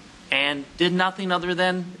and did nothing other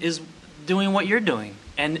than is doing what you're doing.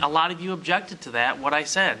 And a lot of you objected to that, what I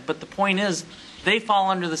said. But the point is, they fall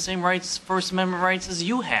under the same rights, First Amendment rights as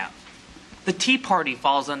you have. The Tea Party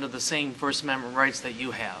falls under the same First Amendment rights that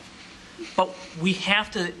you have. But we have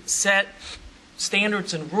to set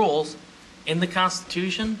standards and rules in the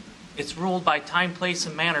Constitution. It's ruled by time, place,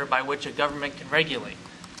 and manner by which a government can regulate.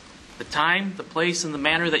 The time, the place, and the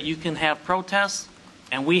manner that you can have protests,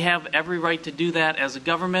 and we have every right to do that as a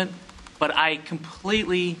government, but I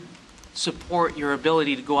completely support your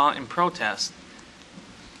ability to go out and protest.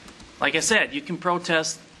 Like I said, you can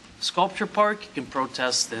protest Sculpture Park, you can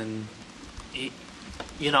protest in,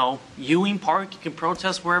 you know, Ewing Park, you can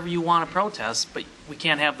protest wherever you want to protest, but we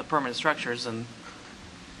can't have the permanent structures, and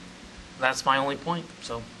that's my only point.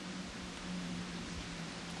 So,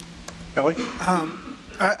 Kelly?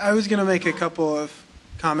 I was going to make a couple of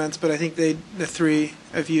comments, but I think the three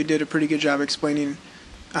of you did a pretty good job explaining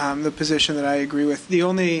the position that I agree with. The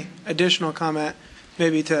only additional comment,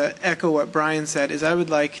 maybe to echo what Brian said, is I would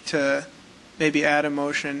like to maybe add a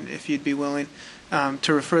motion, if you'd be willing,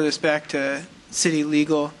 to refer this back to city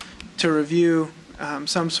legal to review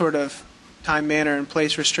some sort of time, manner, and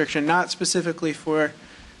place restriction, not specifically for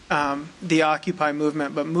the Occupy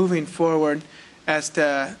movement, but moving forward as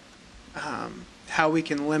to how we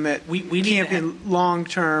can limit camping long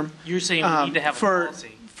term. You're saying we need to have a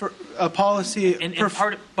policy. For a policy,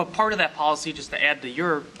 but part of that policy, just to add to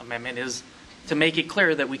your amendment, is to make it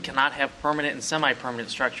clear that we cannot have permanent and semi-permanent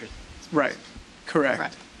structures. Right,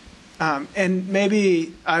 correct. And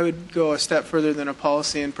maybe I would go a step further than a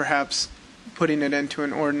policy and perhaps putting it into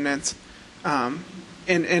an ordinance.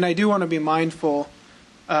 And I do want to be mindful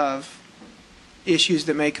of issues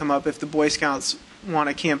that may come up if the Boy Scouts want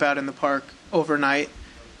to camp out in the park overnight.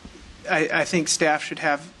 I think staff should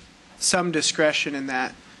have some discretion in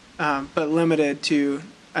that, but limited to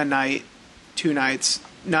a night, 2 nights,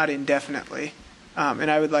 not indefinitely. And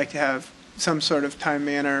I would like to have some sort of time,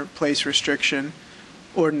 manner, place restriction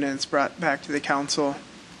ordinance brought back to the council.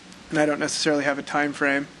 And I don't necessarily have a time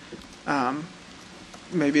frame.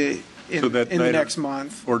 Maybe in the next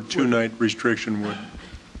month. Or 2-night restriction would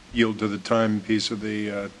yield to the time piece of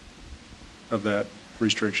the of that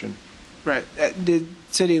restriction. Right. Did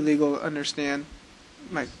city legal understand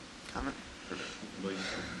my comment?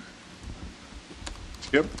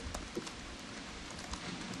 Yep.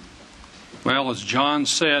 Well, as John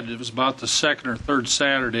said, it was about the second or third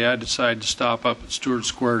Saturday I decided to stop up at Stewart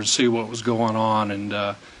Square to see what was going on. And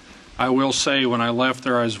I will say when I left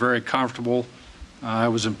there, I was very comfortable. I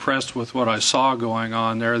was impressed with what I saw going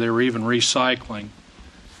on there. They were even recycling.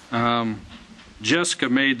 Jessica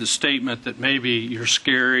made the statement that maybe you're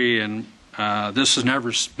scary and this has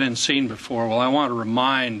never been seen before. Well, I want to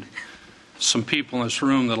remind some people in this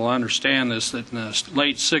room that will understand this, that in the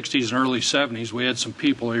late 60s and early 70s, we had some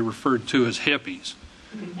people they referred to as hippies.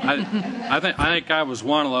 I think I was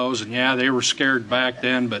one of those, and yeah, they were scared back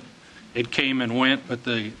then, but it came and went. But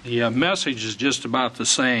the message is just about the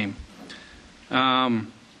same. Aaron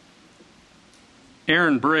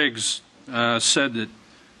Briggs said that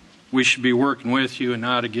we should be working with you and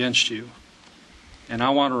not against you. And I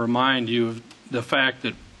want to remind you of the fact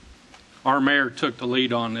that our mayor took the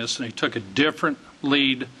lead on this, and he took a different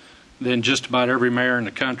lead than just about every mayor in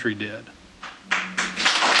the country did.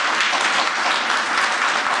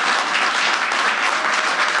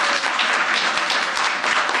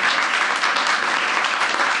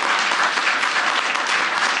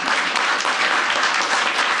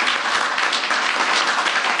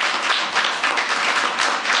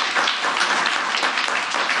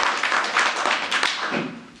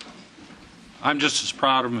 I'm just as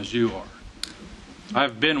proud of him as you are.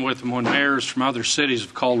 I've been with him when mayors from other cities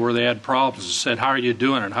have called where they had problems and said, how are you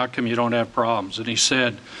doing and how come you don't have problems? And he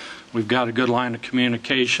said, We've got a good line of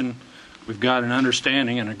communication. We've got an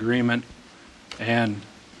understanding and agreement, and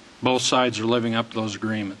both sides are living up to those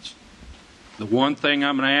agreements. The one thing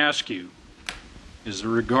I'm going to ask you is that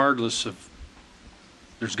regardless of,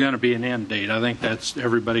 there's going to be an end date. I think that's,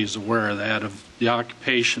 everybody's aware of that, of the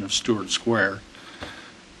occupation of Stewart Square.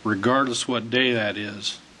 Regardless what day that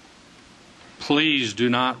is, please do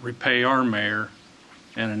not repay our mayor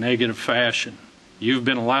in a negative fashion. You've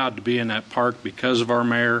been allowed to be in that park because of our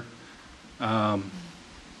mayor.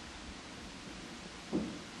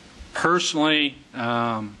 Personally,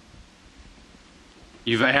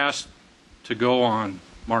 you've asked to go on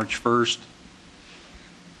March 1st.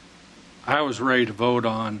 I was ready to vote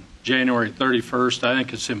on January 31st. I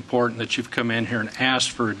think it's important that you've come in here and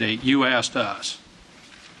asked for a date. You asked us.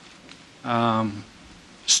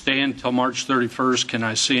 Stay until March 31st. Can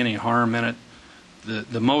I see any harm in it?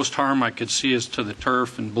 The most harm I could see is to the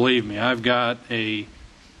turf, and believe me, I've got a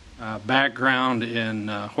background in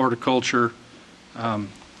horticulture.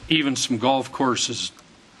 Even some golf courses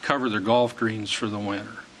cover their golf greens for the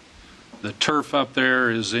winter. The turf up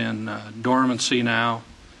there is in dormancy now.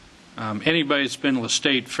 Anybody that's been to the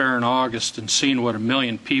State Fair in August and seen what 1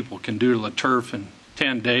 million people can do to the turf in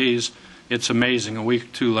 10 days, it's amazing. A week or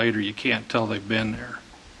two later, you can't tell they've been there.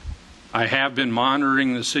 I have been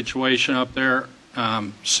monitoring the situation up there,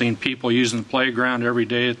 seen people using the playground every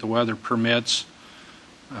day that the weather permits.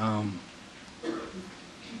 I'm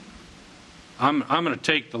going to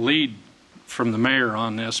take the lead from the mayor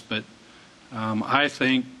on this, but I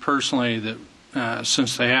think personally that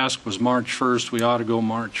since the ask was March 1st, we ought to go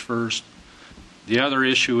March 1st. The other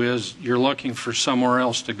issue is you're looking for somewhere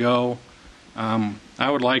else to go. I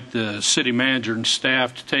would like the city manager and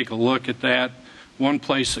staff to take a look at that. One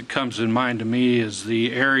place that comes in mind to me is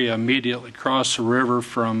the area immediately across the river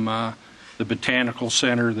from the Botanical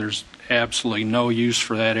Center. There's absolutely no use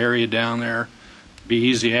for that area down there. Be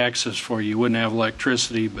easy access for you. You wouldn't have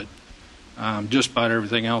electricity, but just about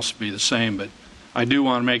everything else would be the same. But I do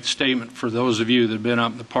want to make a statement for those of you that have been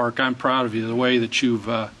up in the park. I'm proud of you, the way that you've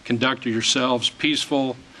conducted yourselves,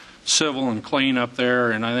 peaceful, civil, and clean up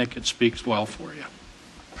there, and I think it speaks well for you.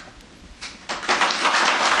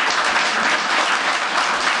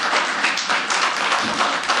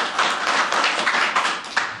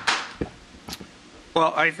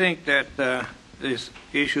 Well, I think that this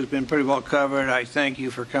issue has been pretty well covered. I thank you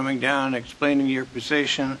for coming down and explaining your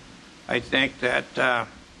position. I think that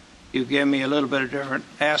you gave me a little bit of different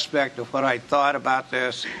aspect of what I thought about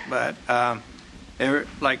this, but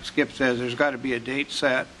like Skip says, there's got to be a date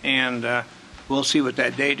set, and we'll see what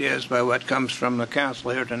that date is by what comes from the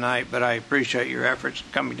council here tonight, but I appreciate your efforts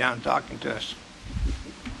coming down and talking to us.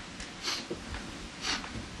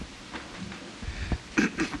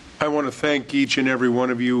 I want to thank each and every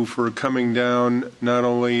one of you for coming down, not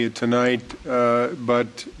only tonight,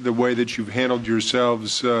 but the way that you've handled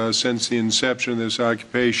yourselves since the inception of this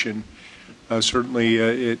occupation, certainly,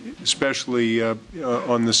 especially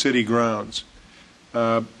on the city grounds.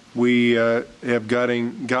 We have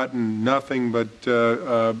gotten nothing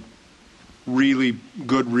but really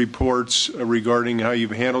good reports regarding how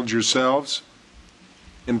you've handled yourselves,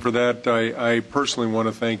 and for that I personally want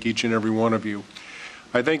to thank each and every one of you.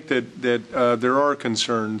 I think that there are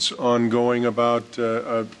concerns ongoing about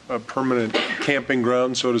a permanent camping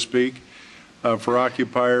ground, so to speak, for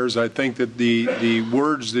occupiers. I think that the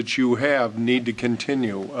words that you have need to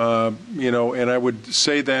continue. You know, and I would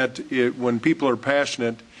say that when people are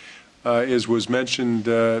passionate, as was mentioned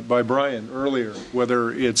by Brian earlier,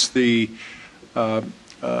 whether it's the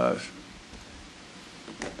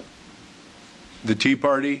Tea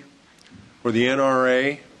Party or the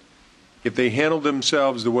NRA, if they handle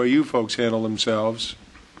themselves the way you folks handle themselves,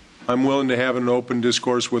 I'm willing to have an open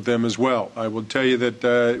discourse with them as well. I will tell you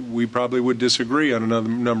that we probably would disagree on another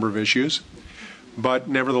number of issues, but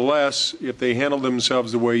nevertheless, if they handle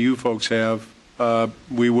themselves the way you folks have,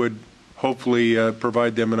 we would hopefully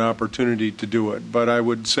provide them an opportunity to do it. But I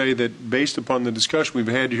would say that based upon the discussion we've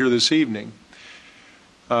had here this evening,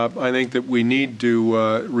 I think that we need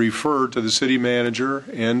to refer to the city manager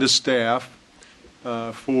and the staff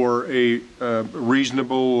for a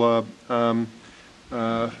reasonable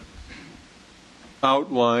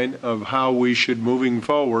outline of how we should, moving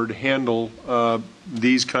forward, handle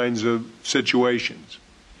these kinds of situations.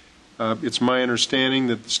 It's my understanding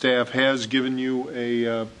that the staff has given you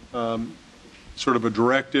a sort of a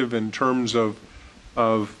directive in terms of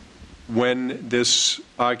when this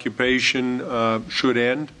occupation should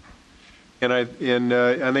end. And I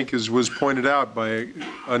think, as was pointed out by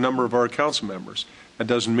a number of our council members, that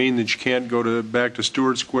doesn't mean that you can't go back to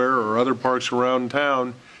Stewart Square or other parks around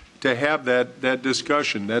town to have that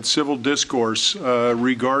discussion, that civil discourse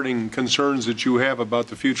regarding concerns that you have about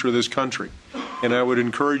the future of this country. And I would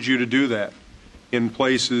encourage you to do that in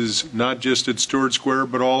places not just at Stewart Square,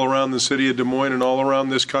 but all around the city of Des Moines and all around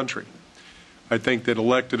this country. I think that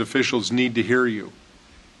elected officials need to hear you.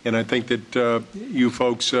 And I think that you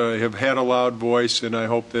folks have had a loud voice, and I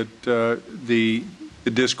hope that the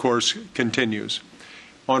discourse continues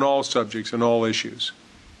on all subjects and all issues.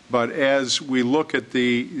 But as we look at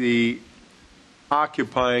the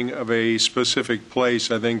occupying of a specific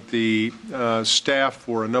place, I think the staff,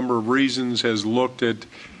 for a number of reasons, has looked at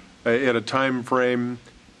a time frame,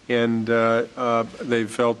 and they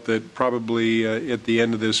felt that probably at the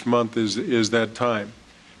end of this month is that time.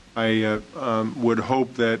 I would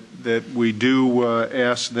hope that we do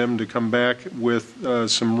ask them to come back with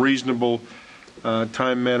some reasonable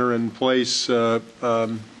time, manner, and place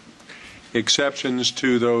exceptions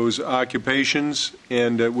to those occupations,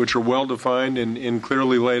 and which are well defined and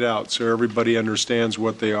clearly laid out, so everybody understands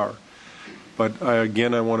what they are. But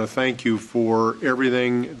again, I want to thank you for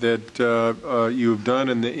everything that you've done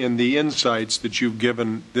and the insights that you've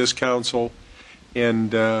given this council,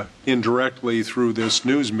 and indirectly through this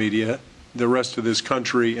news media, the rest of this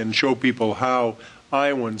country, and show people how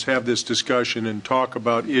Iowans have this discussion and talk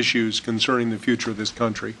about issues concerning the future of this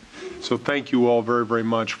country. So thank you all very, very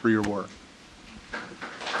much for your work.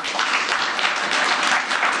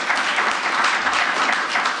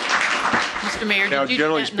 Mr. Mayor, now,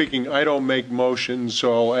 generally speaking, I don't make motions,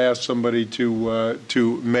 so I'll ask somebody to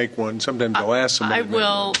make one. Sometimes I'll ask somebody. I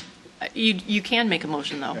will. You can make a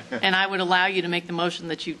motion, though, and I would allow you to make the motion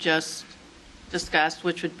that you just discussed,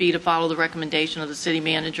 which would be to follow the recommendation of the city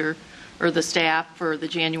manager or the staff for the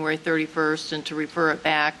January 31st, and to refer it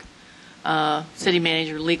back, city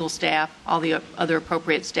manager, legal staff, all the other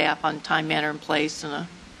appropriate staff, on time, manner, and place, and a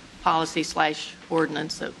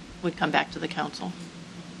policy/ordinance that would come back to the council.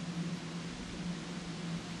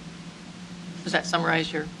 Does that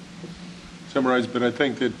summarize your? Summarize, but I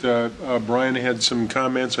think that Brian had some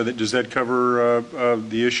comments. I think, does that cover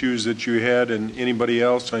the issues that you had, and anybody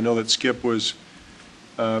else? I know that Skip was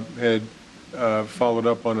had followed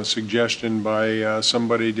up on a suggestion by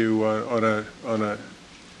somebody to on a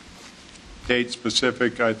date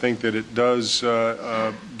specific. I think that it does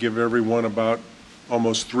give everyone about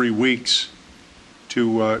almost 3 weeks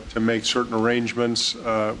to make certain arrangements.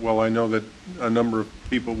 Well, I know that a number of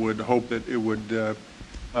people would hope that it would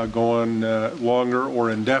go on longer or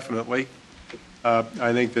indefinitely.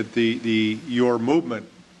 I think that your movement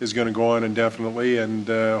is going to go on indefinitely, and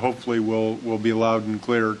hopefully will be loud and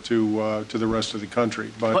clear to the rest of the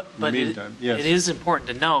country. But in the meantime, yes. It is important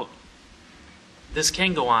to note this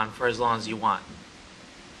can go on for as long as you want.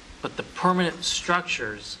 But the permanent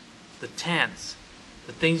structures, the tents,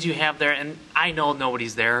 the things you have there, and I know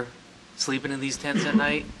nobody's there sleeping in these tents at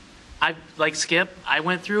night. Like Skip, I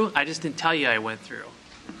went through, I just didn't tell you I went through.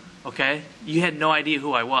 Okay? You had no idea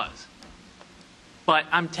who I was. But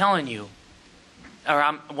I'm telling you,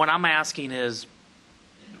 what I'm asking is,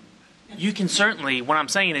 you can certainly, what I'm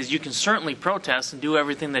saying is you can certainly protest and do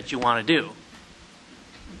everything that you want to do.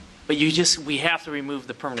 But we have to remove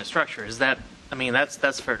the permanent structure. Is that, I mean,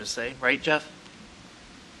 that's fair to say, right, Jeff?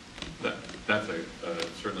 That's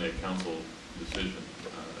certainly a council decision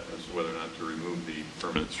as to whether or not to remove the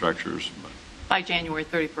permanent structures. By January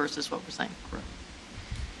 31st is what we're saying. Correct.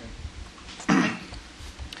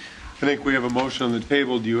 I think we have a motion on the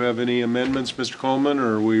table. Do you have any amendments, Mr. Coleman,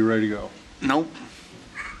 or are we ready to go? Nope.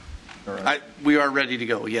 All right. We are ready to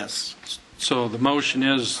go, yes. So the motion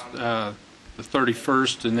is the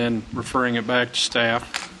 31st, and then referring it back to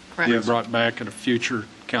staff. Correct. To be brought back at a future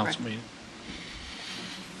council meeting.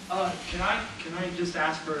 Can I just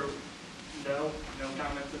ask for no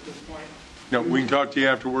comments at this point? No, we can talk to you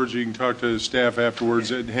afterwards. You can talk to staff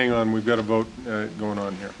afterwards. Okay. Hang on, we've got a vote going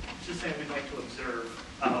on here. Just saying we'd like to observe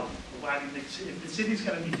if the city's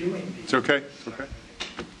going to be doing these. It's okay. It's okay.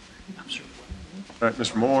 I'm sure. All right,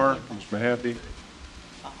 Mr. Moore, Mr. Mahaffey.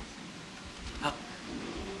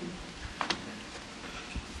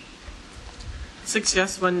 Six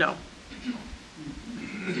yes, 1 no.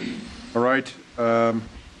 All right.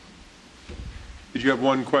 Did you have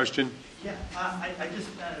one question? Yeah, I just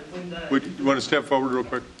when the. You want to step forward real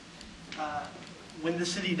quick? When the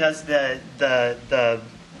city does the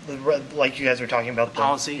like you guys were talking about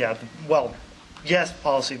policy. Yeah. Yes,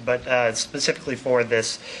 policy, but specifically for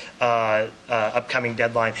this upcoming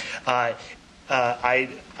deadline. I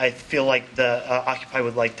feel like the Occupy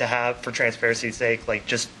would like to have, for transparency's sake, like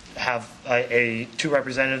just have two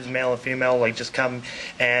representatives, male and female, like just come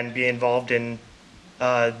and be involved in.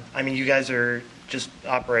 I mean, you guys are just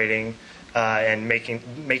operating and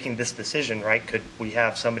making this decision, right? Could we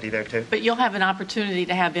have somebody there too? But you'll have an opportunity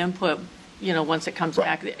to have input, once it comes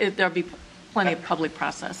back. There'll be plenty of public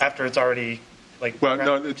process. After it's already, well,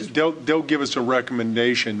 no, they'll give us a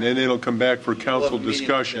recommendation, and it'll come back for council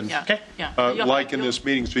discussion, like in this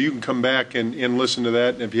meeting. So you can come back and listen to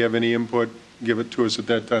that, and if you have any input, give it to us at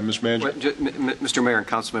that time, Ms. Manager. Mr. Mayor and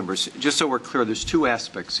council members, just so we're clear, there's two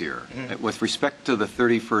aspects here. With respect to the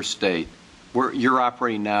 31st date, you're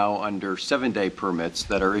operating now under 7-day permits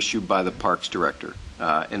that are issued by the Parks Director.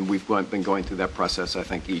 And we've been going through that process, I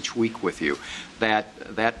think, each week with you.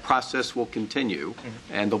 That process will continue,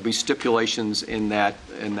 and there'll be stipulations in that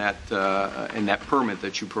permit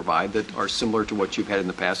that you provide that are similar to what you've had in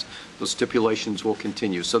the past. Those stipulations will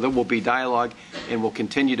continue. So there will be dialogue, and we'll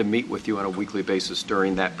continue to meet with you on a weekly basis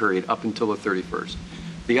during that period up until the 31st.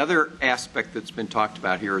 The other aspect that's been talked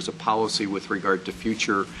about here is a policy with regard to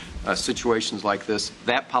future situations like this.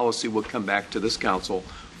 That policy will come back to this council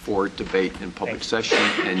for debate in public session,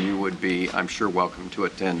 and you would be, I'm sure, welcome to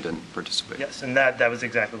attend and participate. Yes, and that was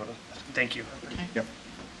exactly what I was. Thank you. Okay. Yep.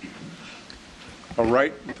 All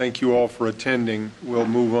right. Thank you all for attending. We'll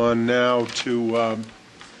move on now to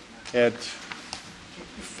at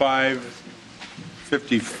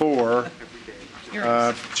 5:54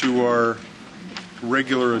 to our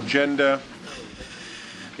regular agenda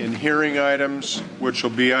in hearing items, which will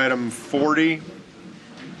be item 40.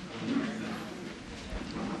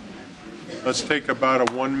 Let's take about a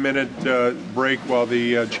 1-minute break while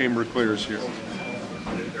the chamber clears here.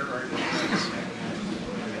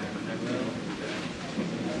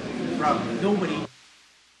 Nobody.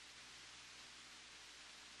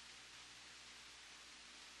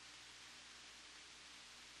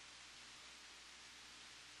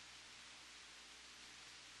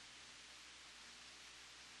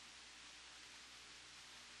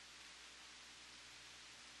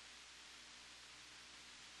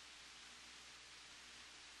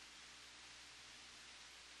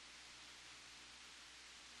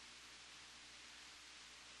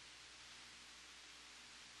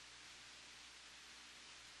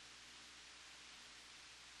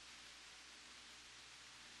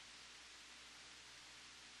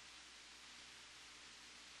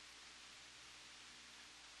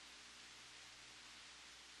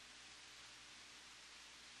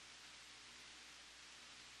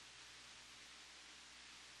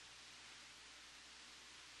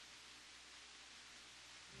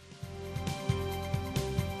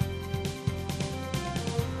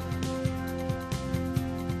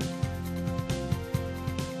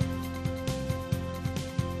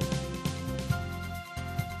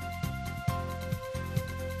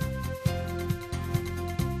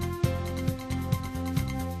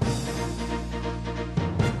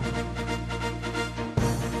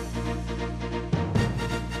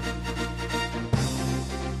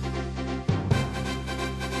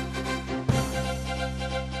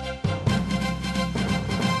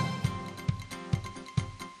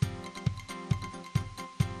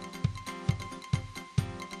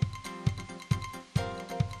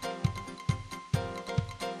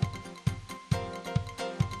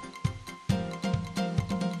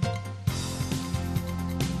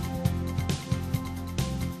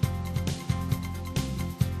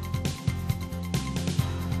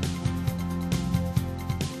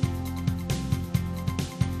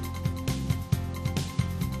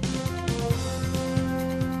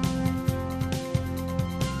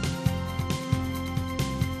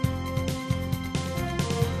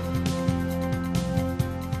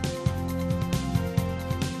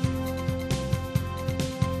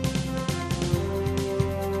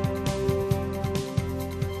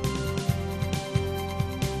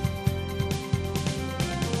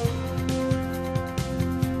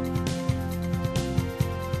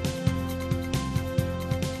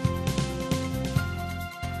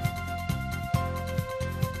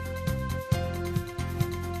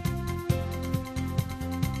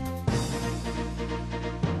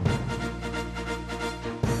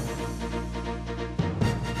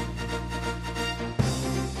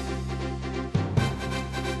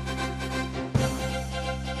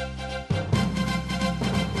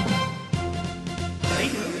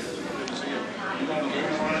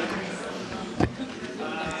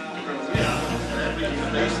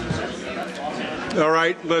 All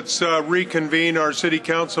right, let's reconvene our city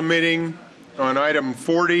council meeting on item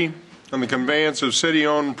 40 on the conveyance of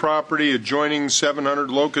city-owned property adjoining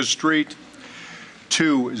 700 Locust Street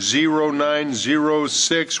to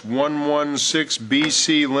 0906116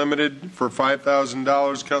 BC Limited for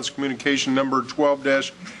 $5,000. Council communication number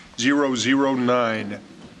 12-009.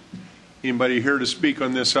 Anybody here to speak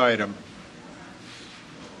on this item?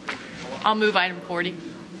 I'll move item 40.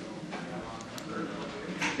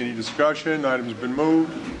 Any discussion? Item's been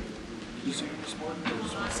moved.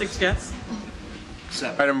 6 yes.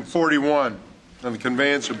 Item 41, on the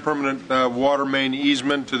conveyance of permanent water main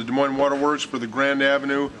easement to the Des Moines Water Works for the Grand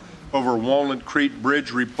Avenue over Walnut Creek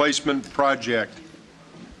Bridge Replacement Project.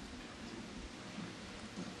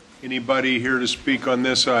 Anybody here to speak on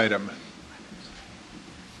this item?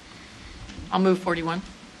 I'll move 41.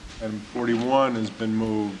 Item 41 has been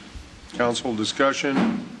moved. Council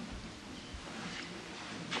discussion.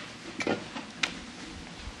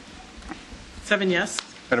 Seven yes.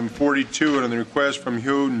 Item 42, on the request from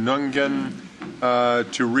Hugh Nungen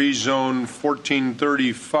to rezone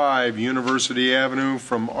 1435 University Avenue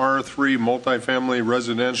from R3 multifamily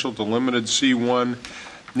residential to limited C1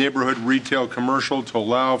 neighborhood retail commercial to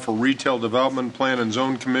allow for retail development plan, and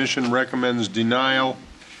zone commission recommends denial.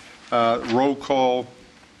 Roll call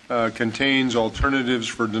contains alternatives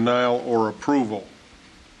for denial or approval.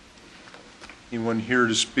 Anyone here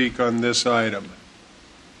to speak on this item?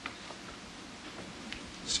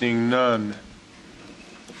 Seeing none.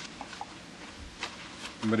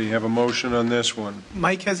 Anybody have a motion on this one?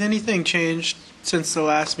 Mike, has anything changed since the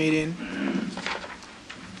last meeting?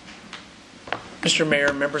 Mr.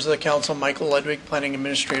 Mayor, members of the council, Michael Ludwig, Planning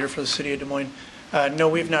Administrator for the City of Des Moines. No,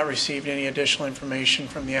 we've not received any additional information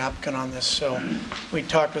from the applicant on this, so we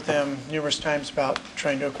talked with them numerous times about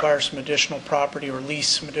trying to acquire some additional property or lease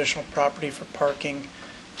some additional property for parking.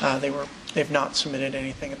 They've not submitted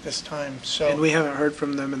anything at this time. So, and we haven't heard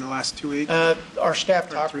from them in the last 2 weeks? Our staff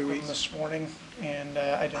talked with them this morning, and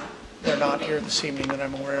they're not here this evening that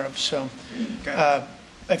I'm aware of. So okay.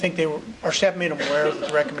 I think our staff made them aware that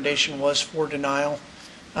the recommendation was for denial.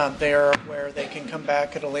 They are aware they can come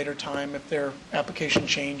back at a later time if their application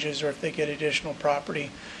changes or if they get additional property.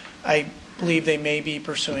 I believe they may be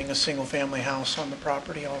pursuing a single-family house on the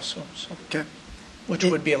property also, so, okay. Which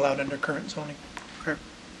would be allowed under current zoning. Okay.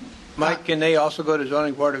 Mike, can they also go to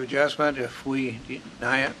zoning board of adjustment if we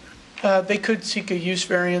deny it? They could seek a use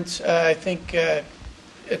variance. I think at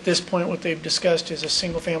this point what they've discussed is a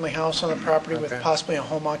single-family house on the property with possibly a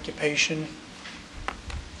home occupation.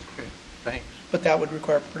 Okay, thanks. But that would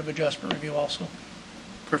require Board of Adjustment review also.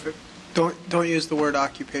 Perfect. Don't use the word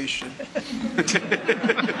occupation.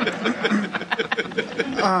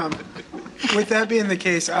 With that being the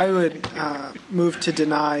case, I would move to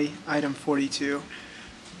deny item 42.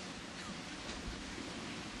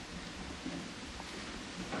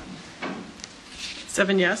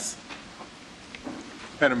 Seven yes.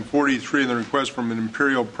 Item 43, on the request from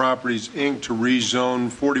Imperial Properties, Inc. to rezone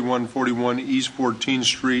 4141 East 14th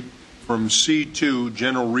Street from C2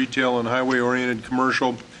 general retail and highway-oriented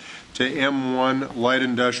commercial to M1 light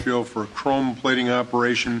industrial for a chrome plating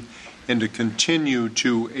operation, and to continue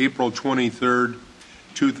to April 23rd,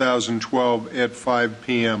 2012 at 5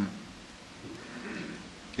 p.m.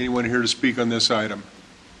 Anyone here to speak on this item?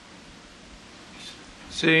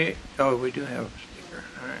 See, oh, we do have a speaker.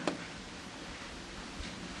 All right.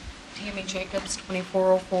 Tammy Jacobs,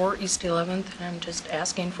 2404 East 11th, and I'm just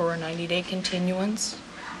asking for a 90-day continuance.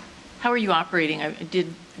 How are you operating?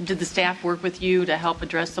 Did the staff work with you to help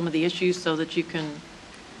address some of the issues so that you can?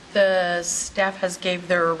 The staff has gave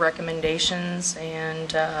their recommendations,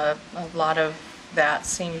 and a lot of that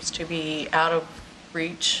seems to be out of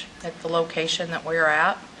reach at the location that we're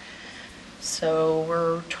at. So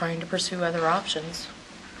we're trying to pursue other options.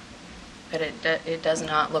 But it does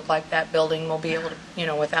not look like that building will be able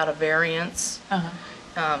to, without a variance,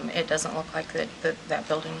 it doesn't look like that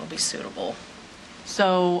building will be suitable.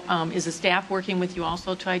 So is the staff working with you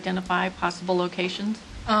also to identify possible locations?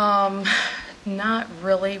 Not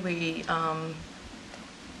really. We, I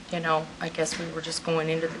guess we were just going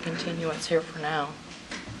into the continuance here for now.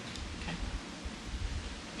 Okay.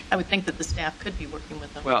 I would think that the staff could be working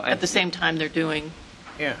with them well, at the same time they're doing.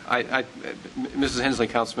 Yeah. Mrs. Hensley,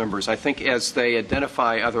 council members, I think as they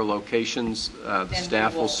identify other locations, the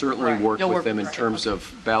staff will certainly work with them in terms of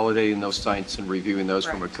validating those sites and reviewing those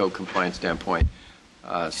from a code compliance standpoint.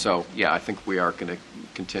 So, yeah, I think we are going to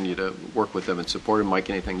continue to work with them and support them. Mike,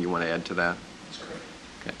 anything you want to add to that?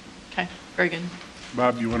 Okay, very good.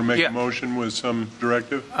 Bob, you want to make a motion with some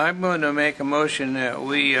directive? I'm going to make a motion that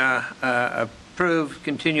we approve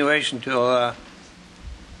continuation till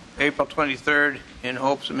April 23rd in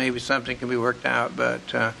hopes that maybe something can be worked out.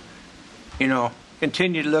 But,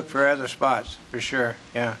 continue to look for other spots for sure.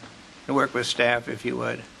 Yeah. And work with staff if you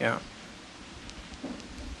would. Yeah.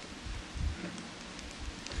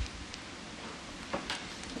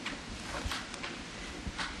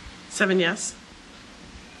 Seven yes.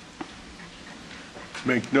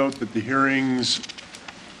 Make note that the hearings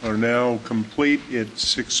are now complete at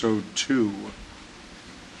 6:02.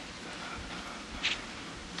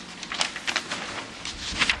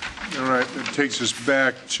 All right, that takes us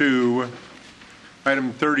back to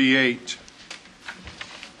item 38.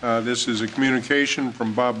 This is a communication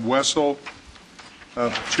from Bob Wessel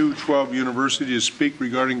of 212 University to speak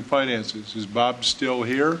regarding finances. Is Bob still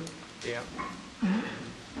here? Yeah.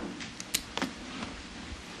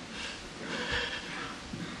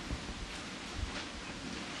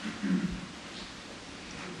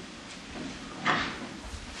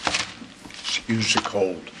 Excuse the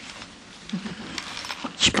cold.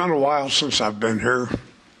 It's been a while since I've been here.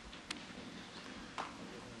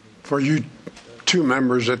 For you two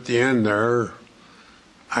members at the end there,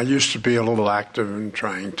 I used to be a little active in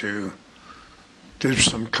trying to give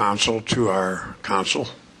some counsel to our council.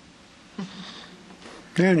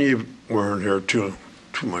 And you weren't here too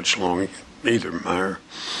much long either, Meyer.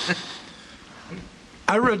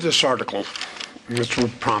 I read this article, and it's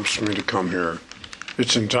what prompts me to come here.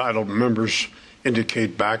 It's entitled, Members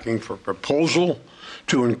Indicate Backing for Proposal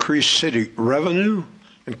to Increase City Revenue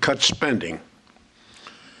and Cut Spending.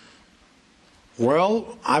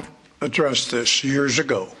 Well, I've addressed this years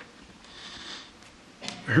ago.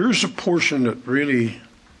 Here's a portion that really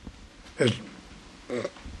has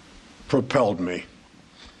propelled me.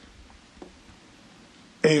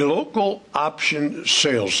 A local option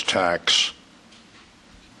sales tax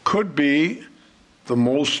could be the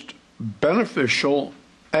most beneficial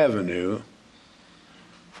avenue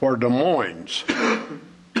for Des Moines,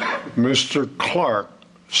 Mr. Clark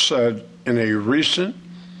said in a recent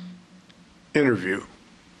interview.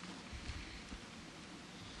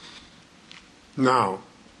 Now,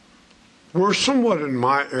 we're somewhat in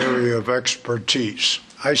my area of expertise.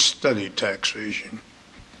 I studied taxation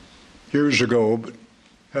years ago, but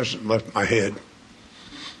hasn't left my head.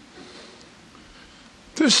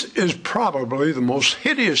 This is probably the most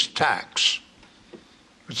hideous tax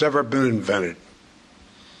that's ever been invented.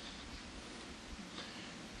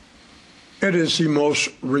 It is the most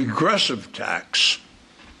regressive tax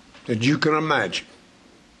that you can imagine.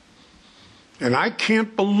 And I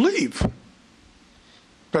can't believe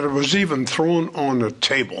that it was even thrown on the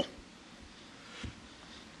table.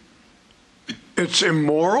 It's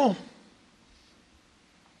immoral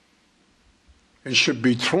and should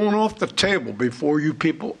be thrown off the table before you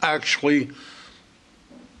people actually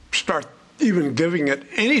start even giving it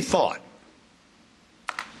any thought.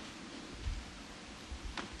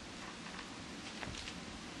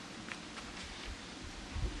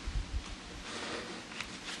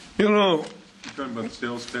 You know, You're talking about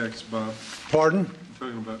sales tax, Bob? Pardon? You're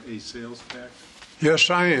talking about a sales tax? Yes,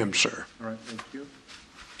 I am, sir. All right, thank you.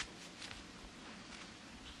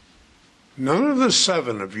 None of the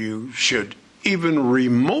seven of you should even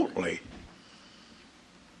remotely.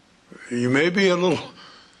 You may be a little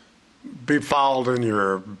befouled in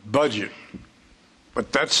your budget,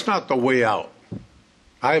 but that's not the way out.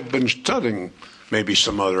 I've been studying maybe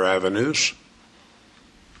some other avenues,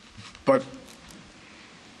 but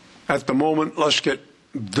at the moment, let's get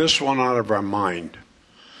this one out of our mind.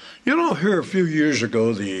 You know, here a few years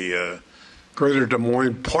ago, the Greater Des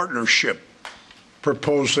Moines Partnership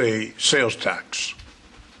proposed a sales tax.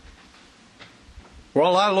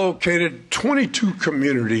 Well, I located 22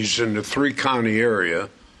 communities in the three-county area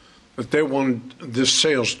that they wanted this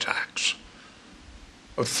sales tax.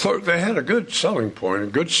 They had a good selling point, a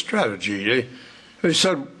good strategy. They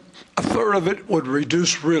said a third of it would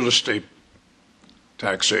reduce real estate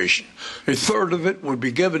taxation. A third of it would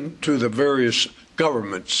be given to the various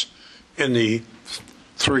governments in the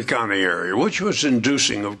three-county area, which was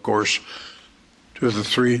inducing, of course, to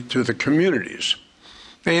the communities.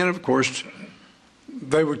 And, of course,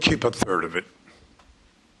 they would keep a third of it.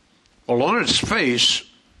 Well, on its face,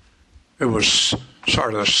 it was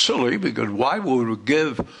sort of silly, because why would we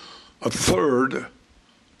give a third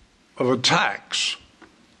of a tax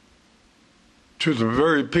to the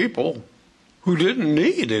very people who didn't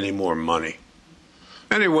need any more money?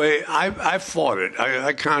 Anyway, I fought it.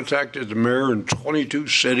 I contacted the mayor in 22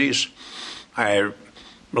 cities. I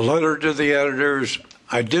lettered to the editors.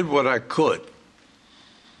 I did what I could.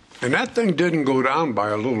 And that thing didn't go down by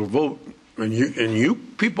a little vote. And you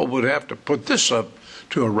people would have to put this up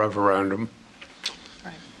to a referendum.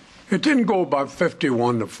 Right. It didn't go by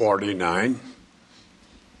 51 to 49.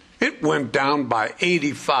 It went down by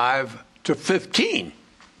 85 to 15.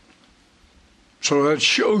 So that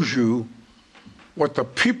shows you what the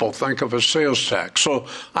people think of a sales tax. So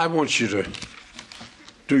I want you to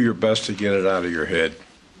do your best to get it out of your head.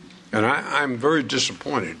 And I'm very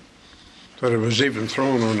disappointed that it was even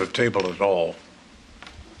thrown on the table at all.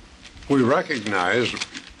 We recognize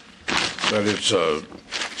that it's a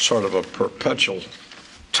sort of a perpetual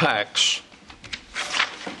tax.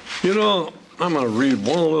 You know, I'm going to read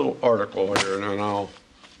one little article here, and then I'll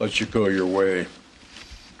let you go your way.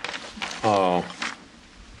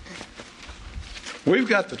 We've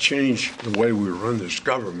got to change the way we run this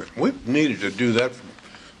government. We've needed to do that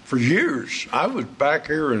for years. I was back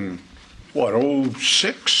here in, what,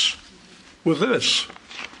 06 with this.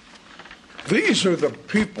 These are the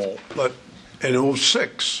people that, in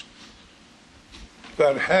 06,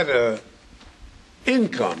 that had a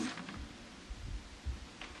income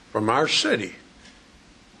from our city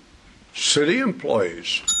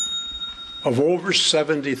employees, of over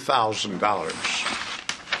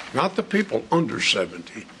 $70,000. Not the people under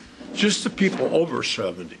 70, just the people over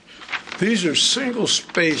 70. These are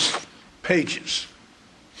single-spaced pages.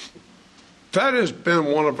 That has been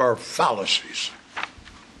one of our fallacies.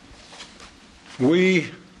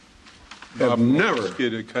 We have never...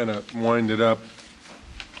 to kind of wind it up.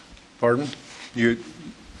 Pardon? You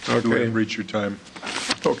go ahead and reach your time.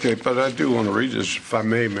 Okay, but I do want to read this, if I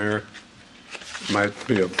may, Mayor. It might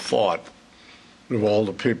be a thought of all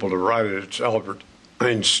the people that write it. It's Albert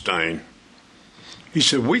Einstein. He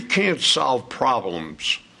said, we can't solve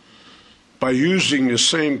problems by using the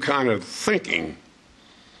same kind of thinking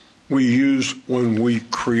we used when we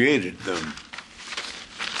created them.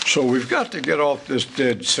 So we've got to get off this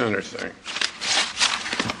dead center thing.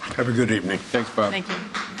 Have a good evening. Thanks, Bob. Thank you.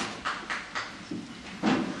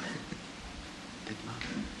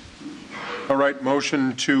 All right,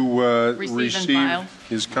 motion to Receive and file.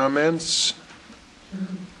 his comments.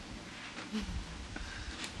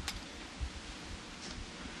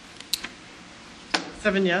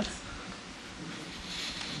 7 yes.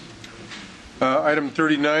 Item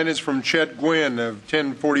 39 is from Chet Gwynn of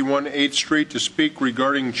 1041 8th Street to speak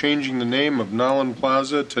regarding changing the name of Nolan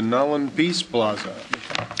Plaza to Nolan Peace Plaza.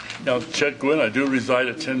 Now, Chet Gwynn, I do reside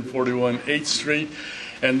at 1041 8th Street,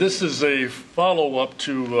 and this is a follow-up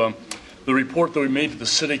to the report that we made to the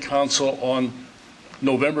City Council on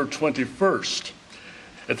November 21st.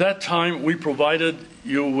 At that time, we provided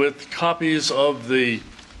you with copies of the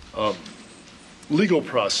legal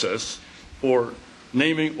process for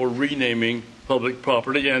naming or renaming public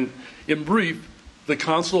property, and in brief, the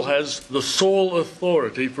council has the sole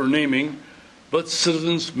authority for naming, but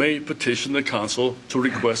citizens may petition the council to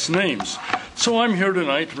request names. So I'm here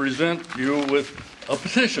tonight to present you with a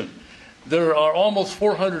petition. There are almost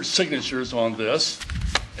 400 signatures on this,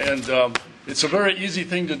 and it's a very easy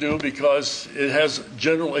thing to do because it has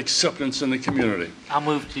general acceptance in the community. I'll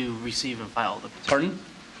move to receive and file the petition. Pardon?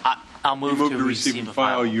 I'll move to receive and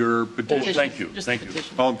file your petition. Oh, thank you. Just Thank you.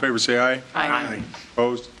 petition. All in favor, say aye. Aye.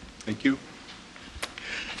 Opposed? Thank you.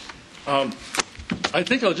 I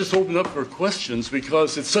think I'll just open up for questions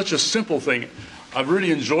because it's such a simple thing. I've really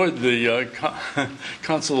enjoyed the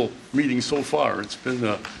council meeting so far. It's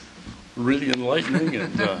been really enlightening and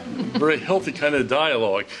very healthy kind of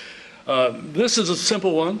dialogue. This is a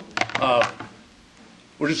simple one.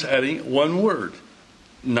 We're just adding one word.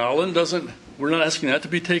 Nolan doesn't, we're not asking that to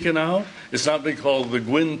be taken out. It's not being called the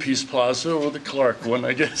Gwynn Peace Plaza or the Clark one,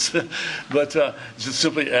 I guess. But just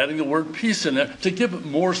simply adding the word peace in there to give it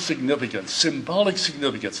more significance, symbolic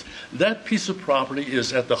significance. That piece of property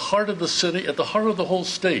is at the heart of the city, at the heart of the whole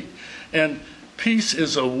state. And peace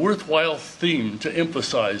is a worthwhile theme to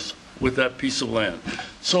emphasize with that piece of land.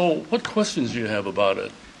 So what questions do you have about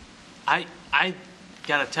it? I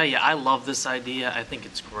got to tell you, I love this idea. I think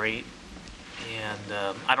it's great.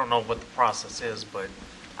 And I don't know what the process is, but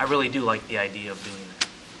I really do like the idea of doing it.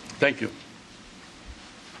 Thank you.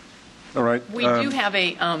 All right. We do have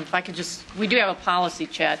a, if I could just, we do have a policy,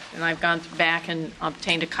 Chet, and I've gone back and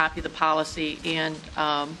obtained a copy of the policy, and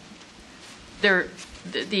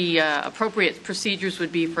the appropriate procedures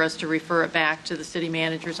would be for us to refer it back to the city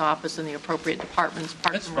manager's office and the appropriate departments.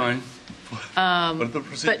 That's fine. But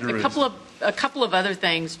a couple of other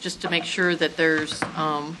things, just to make sure that there's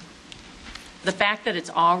the fact that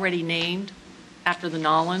it's already named after the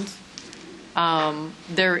Nolans.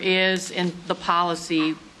 There is in the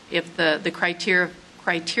policy, if the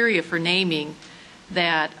criteria for naming,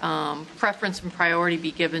 that preference and priority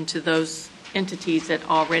be given to those entities that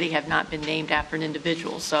already have not been named after an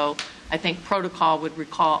individual. So I think protocol would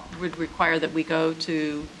require that we go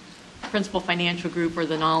to Principal Financial Group or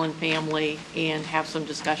the Nolan family and have some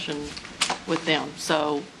discussion with them.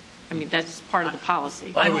 So, I mean, that's part of the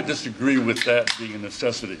policy. I would disagree with that being a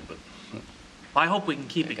necessity, but. Well, I hope we can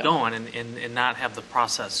keep it going and not have the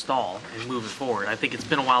process stall and move it forward. I think it's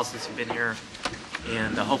been a while since you've been here,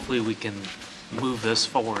 and hopefully we can move this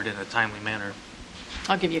forward in a timely manner.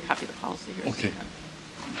 I'll give you a copy of the policy here. Okay.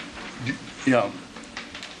 Yeah.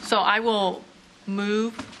 So I will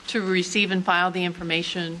move to receive and file the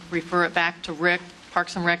information, refer it back to Rick,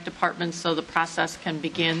 Parks and Rec Department, so the process can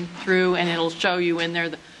begin through, and it'll show you in there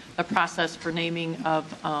the process for naming of.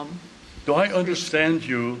 Do I understand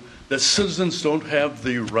you that citizens don't have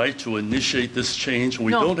the right to initiate this change?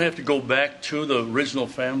 We No. don't have to go back to the original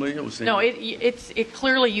family? No, it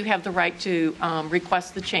clearly you have the right to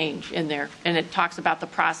request the change in there, and it talks about the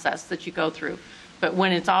process that you go through. But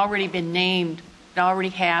when it's already been named, it already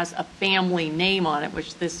has a family name on it,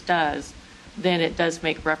 which this does, then it does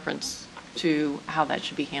make reference to how that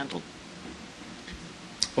should be handled.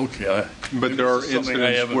 Okay. But there are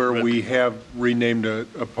incidents where we have renamed a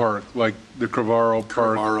park, like the Crevaro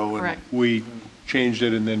Park. Correct. We changed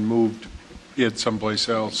it and then moved it someplace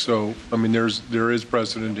else. So, I mean, there is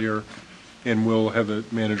precedent here, and we'll have the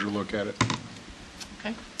manager look at it.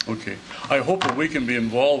 Okay. Okay. I hope that we can be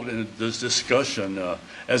involved in this discussion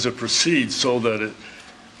as it proceeds so that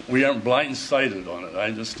we aren't blindsided on it.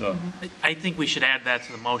 I think we should add that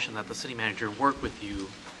to the motion, that the city manager work with you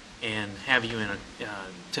and have you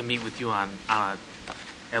to meet with you on at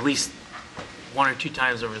least 1 or 2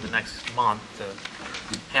 times over the next month to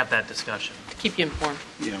have that discussion. Keep you informed.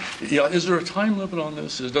 Yeah. Is there a time limit on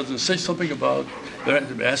this? Does it say something about there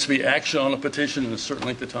has to be action on a petition in a certain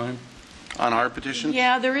length of time? On our petition?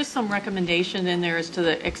 Yeah, there is some recommendation in there as to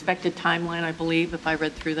the expected timeline, I believe, if I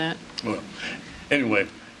read through that. Well, anyway,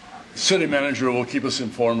 city manager will keep us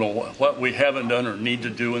informed on what we haven't done or need to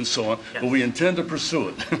do and so on, but we intend to pursue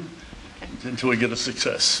it until we get a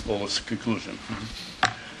successful conclusion.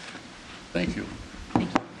 Thank you.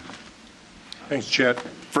 Thanks, Chet.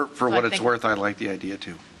 For what it's worth, I like the idea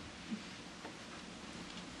too.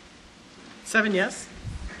 7 yes.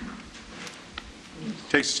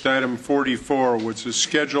 Takes us to item 44, which is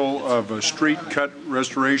schedule of street cut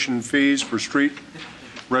restoration fees for street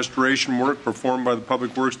restoration work performed by the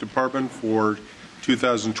Public Works Department for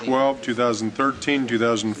 2012, 2013,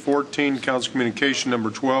 2014, Council Communication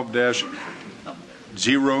number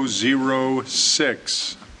 12-006.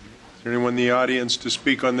 Is there anyone in the audience to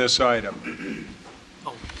speak on this item?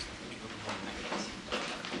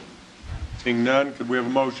 Seeing none, could we have a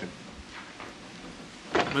motion?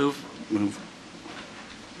 Move. It's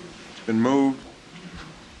been moved.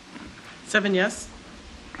 7 yes.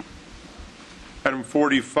 Item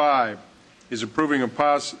 45 is approving a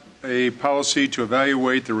policy to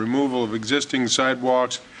evaluate the removal of existing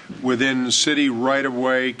sidewalks within city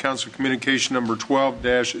right-of-way, Council Communication number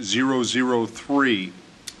 12-003.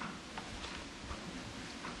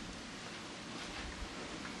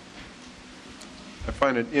 I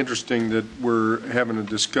find it interesting that we're having a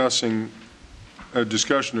discussion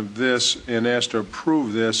of this and asked to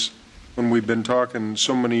approve this when we've been talking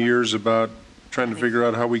so many years about trying to figure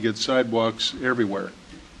out how we get sidewalks everywhere.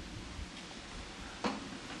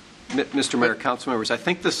 Mr. Mayor, council members, I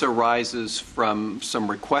think this arises from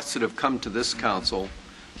some requests that have come to this council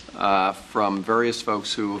from various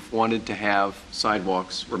folks who have wanted to have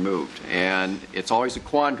sidewalks removed, and it's always a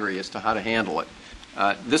quandary as to how to handle it.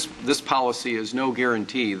 This policy is no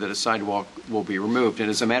guarantee that a sidewalk will be removed, and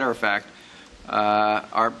as a matter of fact,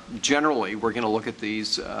 generally we're going to look at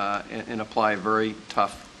these and apply a very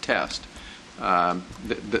tough test.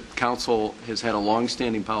 The council has had a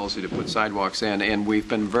long-standing policy to put sidewalks in, and we've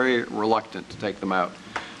been very reluctant to take them out.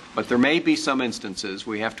 But there may be some instances,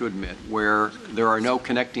 we have to admit, where there are no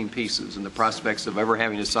connecting pieces, and the prospects of ever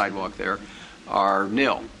having a sidewalk there are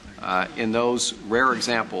nil. In those rare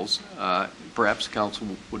examples, perhaps council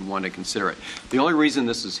would want to consider it. The only reason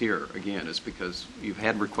this is here, again, is because you've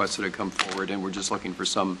had requests that have come forward, and we're just looking for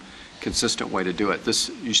some consistent way to do it.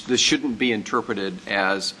 This shouldn't be interpreted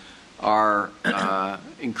as our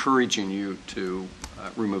encouraging you to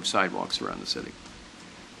remove sidewalks around the city.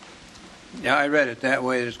 Yeah, I read it that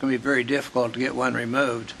way. It's going to be very difficult to get one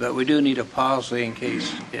removed, but we do need a policy in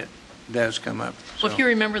case it does come up. Well, if you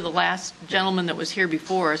remember the last gentleman that was here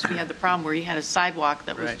before us, we had the problem where he had a sidewalk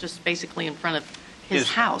that was just basically in front of his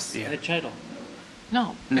house. Yeah.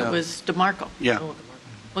 No, No. it was DeMarco. Yeah.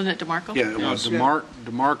 Wasn't it DeMarco? Yeah,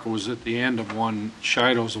 DeMarco was at the end of one.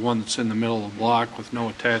 Shiloh's the one that's in the middle of the block with no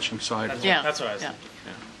attaching sidewalk. Yeah. That's what I was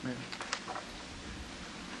thinking.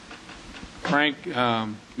 Frank,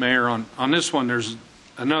 Mayor, on this one, there's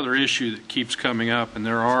another issue that keeps coming up, and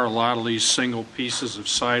there are a lot of these single pieces of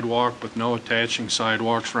sidewalk with no attaching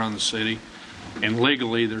sidewalks around the city, and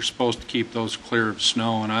legally they're supposed to keep those clear of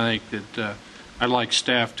snow, and I think that I'd like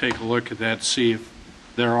staff to take a look at that to see if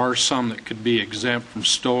there are some that could be exempt from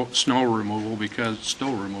snow removal because it's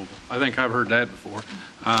snow removal. I think I've heard that before.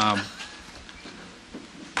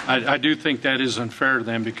 I do think that is unfair to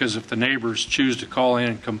them, because if the neighbors choose to call in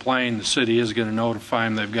and complain, the city is going to notify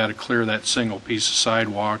them they've got to clear that single piece of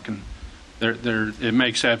sidewalk, and it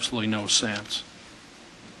makes absolutely no sense.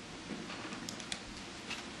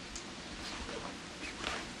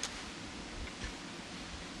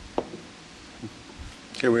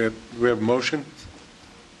 Okay, we have a motion?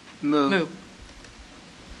 Move.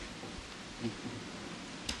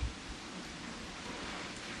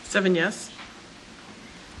 Seven yes.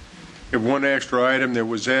 We have one extra item that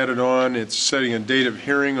was added on. It's setting a date of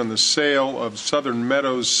hearing on the sale of Southern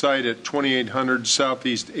Meadows site at 2800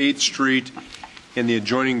 Southeast 8th Street and the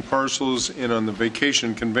adjoining parcels, and on the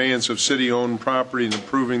vacation conveyance of city-owned property, and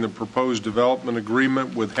approving the proposed development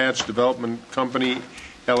agreement with Hatch Development Company,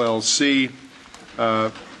 LLC.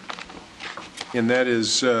 And that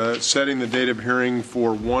is setting the date of hearing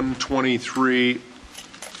for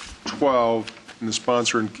 1/23/12, and the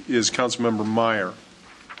sponsor is Councilmember Meyer.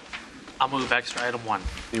 I'll move extra item 1.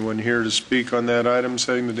 Anyone here to speak on that item,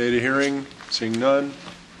 setting the date of hearing? Seeing none.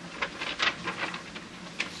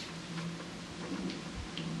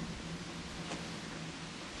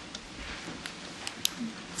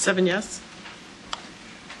 Seven yes.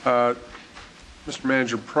 Mr.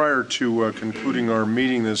 Manager, prior to concluding our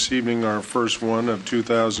meeting this evening, our first one of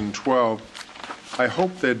 2012, I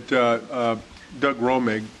hope that Doug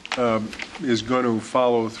Romig is going to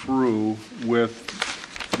follow through with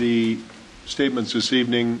the statements this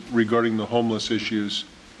evening regarding the homeless issues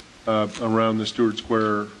around the Stewart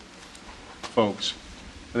Square folks.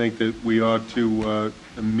 I think that we ought to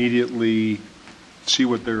immediately see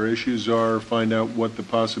what their issues are, find out what the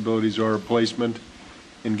possibilities are of placement,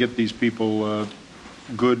 and get these people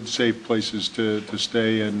good, safe places to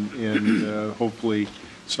stay, and hopefully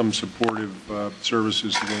some supportive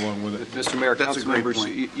services to go along with it. Mr. Mayor, That's a council great members,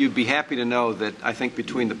 point. you'd be happy to know that I think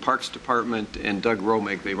between the Parks Department and Doug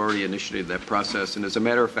Romig, they've already initiated that process. And as a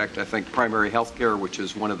matter of fact, I think Primary Health Care, which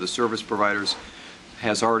is one of the service providers,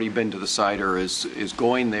 has already been to the site or is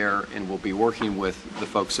going there and will be working with the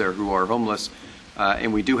folks there who are homeless.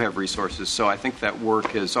 And we do have resources. So I think that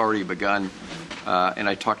work has already begun. And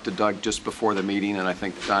I talked to Doug just before the meeting, and I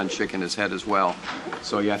think Don's shaking his head as well.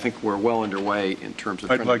 So, yeah, I think we're well underway in terms of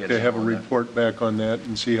I'd like to have a report back on that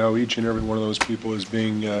and see how each and every one of those people is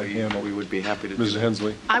being handled. We would be happy to do Mrs. that.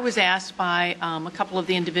 Hensley. I was asked by a couple of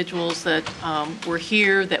the individuals that were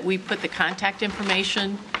here that we put the contact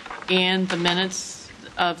information in the minutes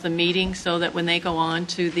of the meeting, so that when they go on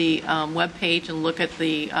to the webpage and look at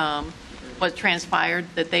the what transpired,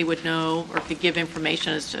 that they would know or could give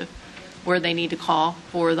information as to where they need to call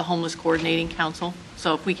for the Homeless Coordinating Council.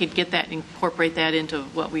 So if we could get that, incorporate that into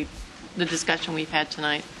what the discussion we've had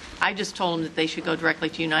tonight. I just told them that they should go directly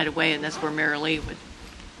to United Way, and that's where Mary Lee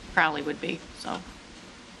probably would be. So.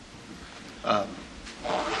 I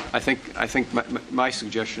think my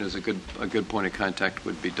suggestion is a good point of contact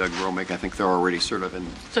would be Doug Romig. I think they're already sort of in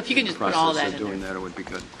So if you can just put all that in doing there. that, it would be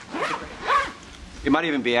good. It might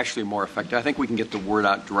even be actually more effective. I think we can get the word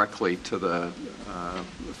out directly to the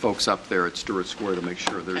folks up there at Stewart Square to make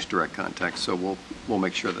sure there's direct contact. So we'll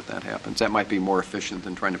make sure that happens. That might be more efficient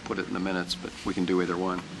than trying to put it in the minutes, but we can do either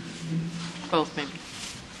one. Both, maybe.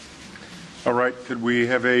 All right. Could we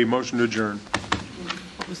have a motion to adjourn?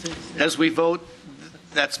 What was it? As we vote,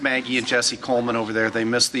 that's Maggie and Jesse Coleman over there. They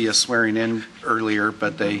missed the swearing in earlier,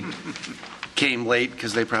 but they came late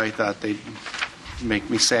because they probably thought they'd make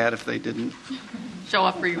me sad if they didn't. Show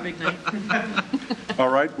up for your big night. All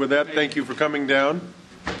right. With that, thank you for coming down.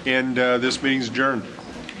 And this meeting's adjourned.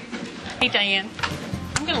 Hey, Diane.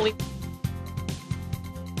 I'm going to leave.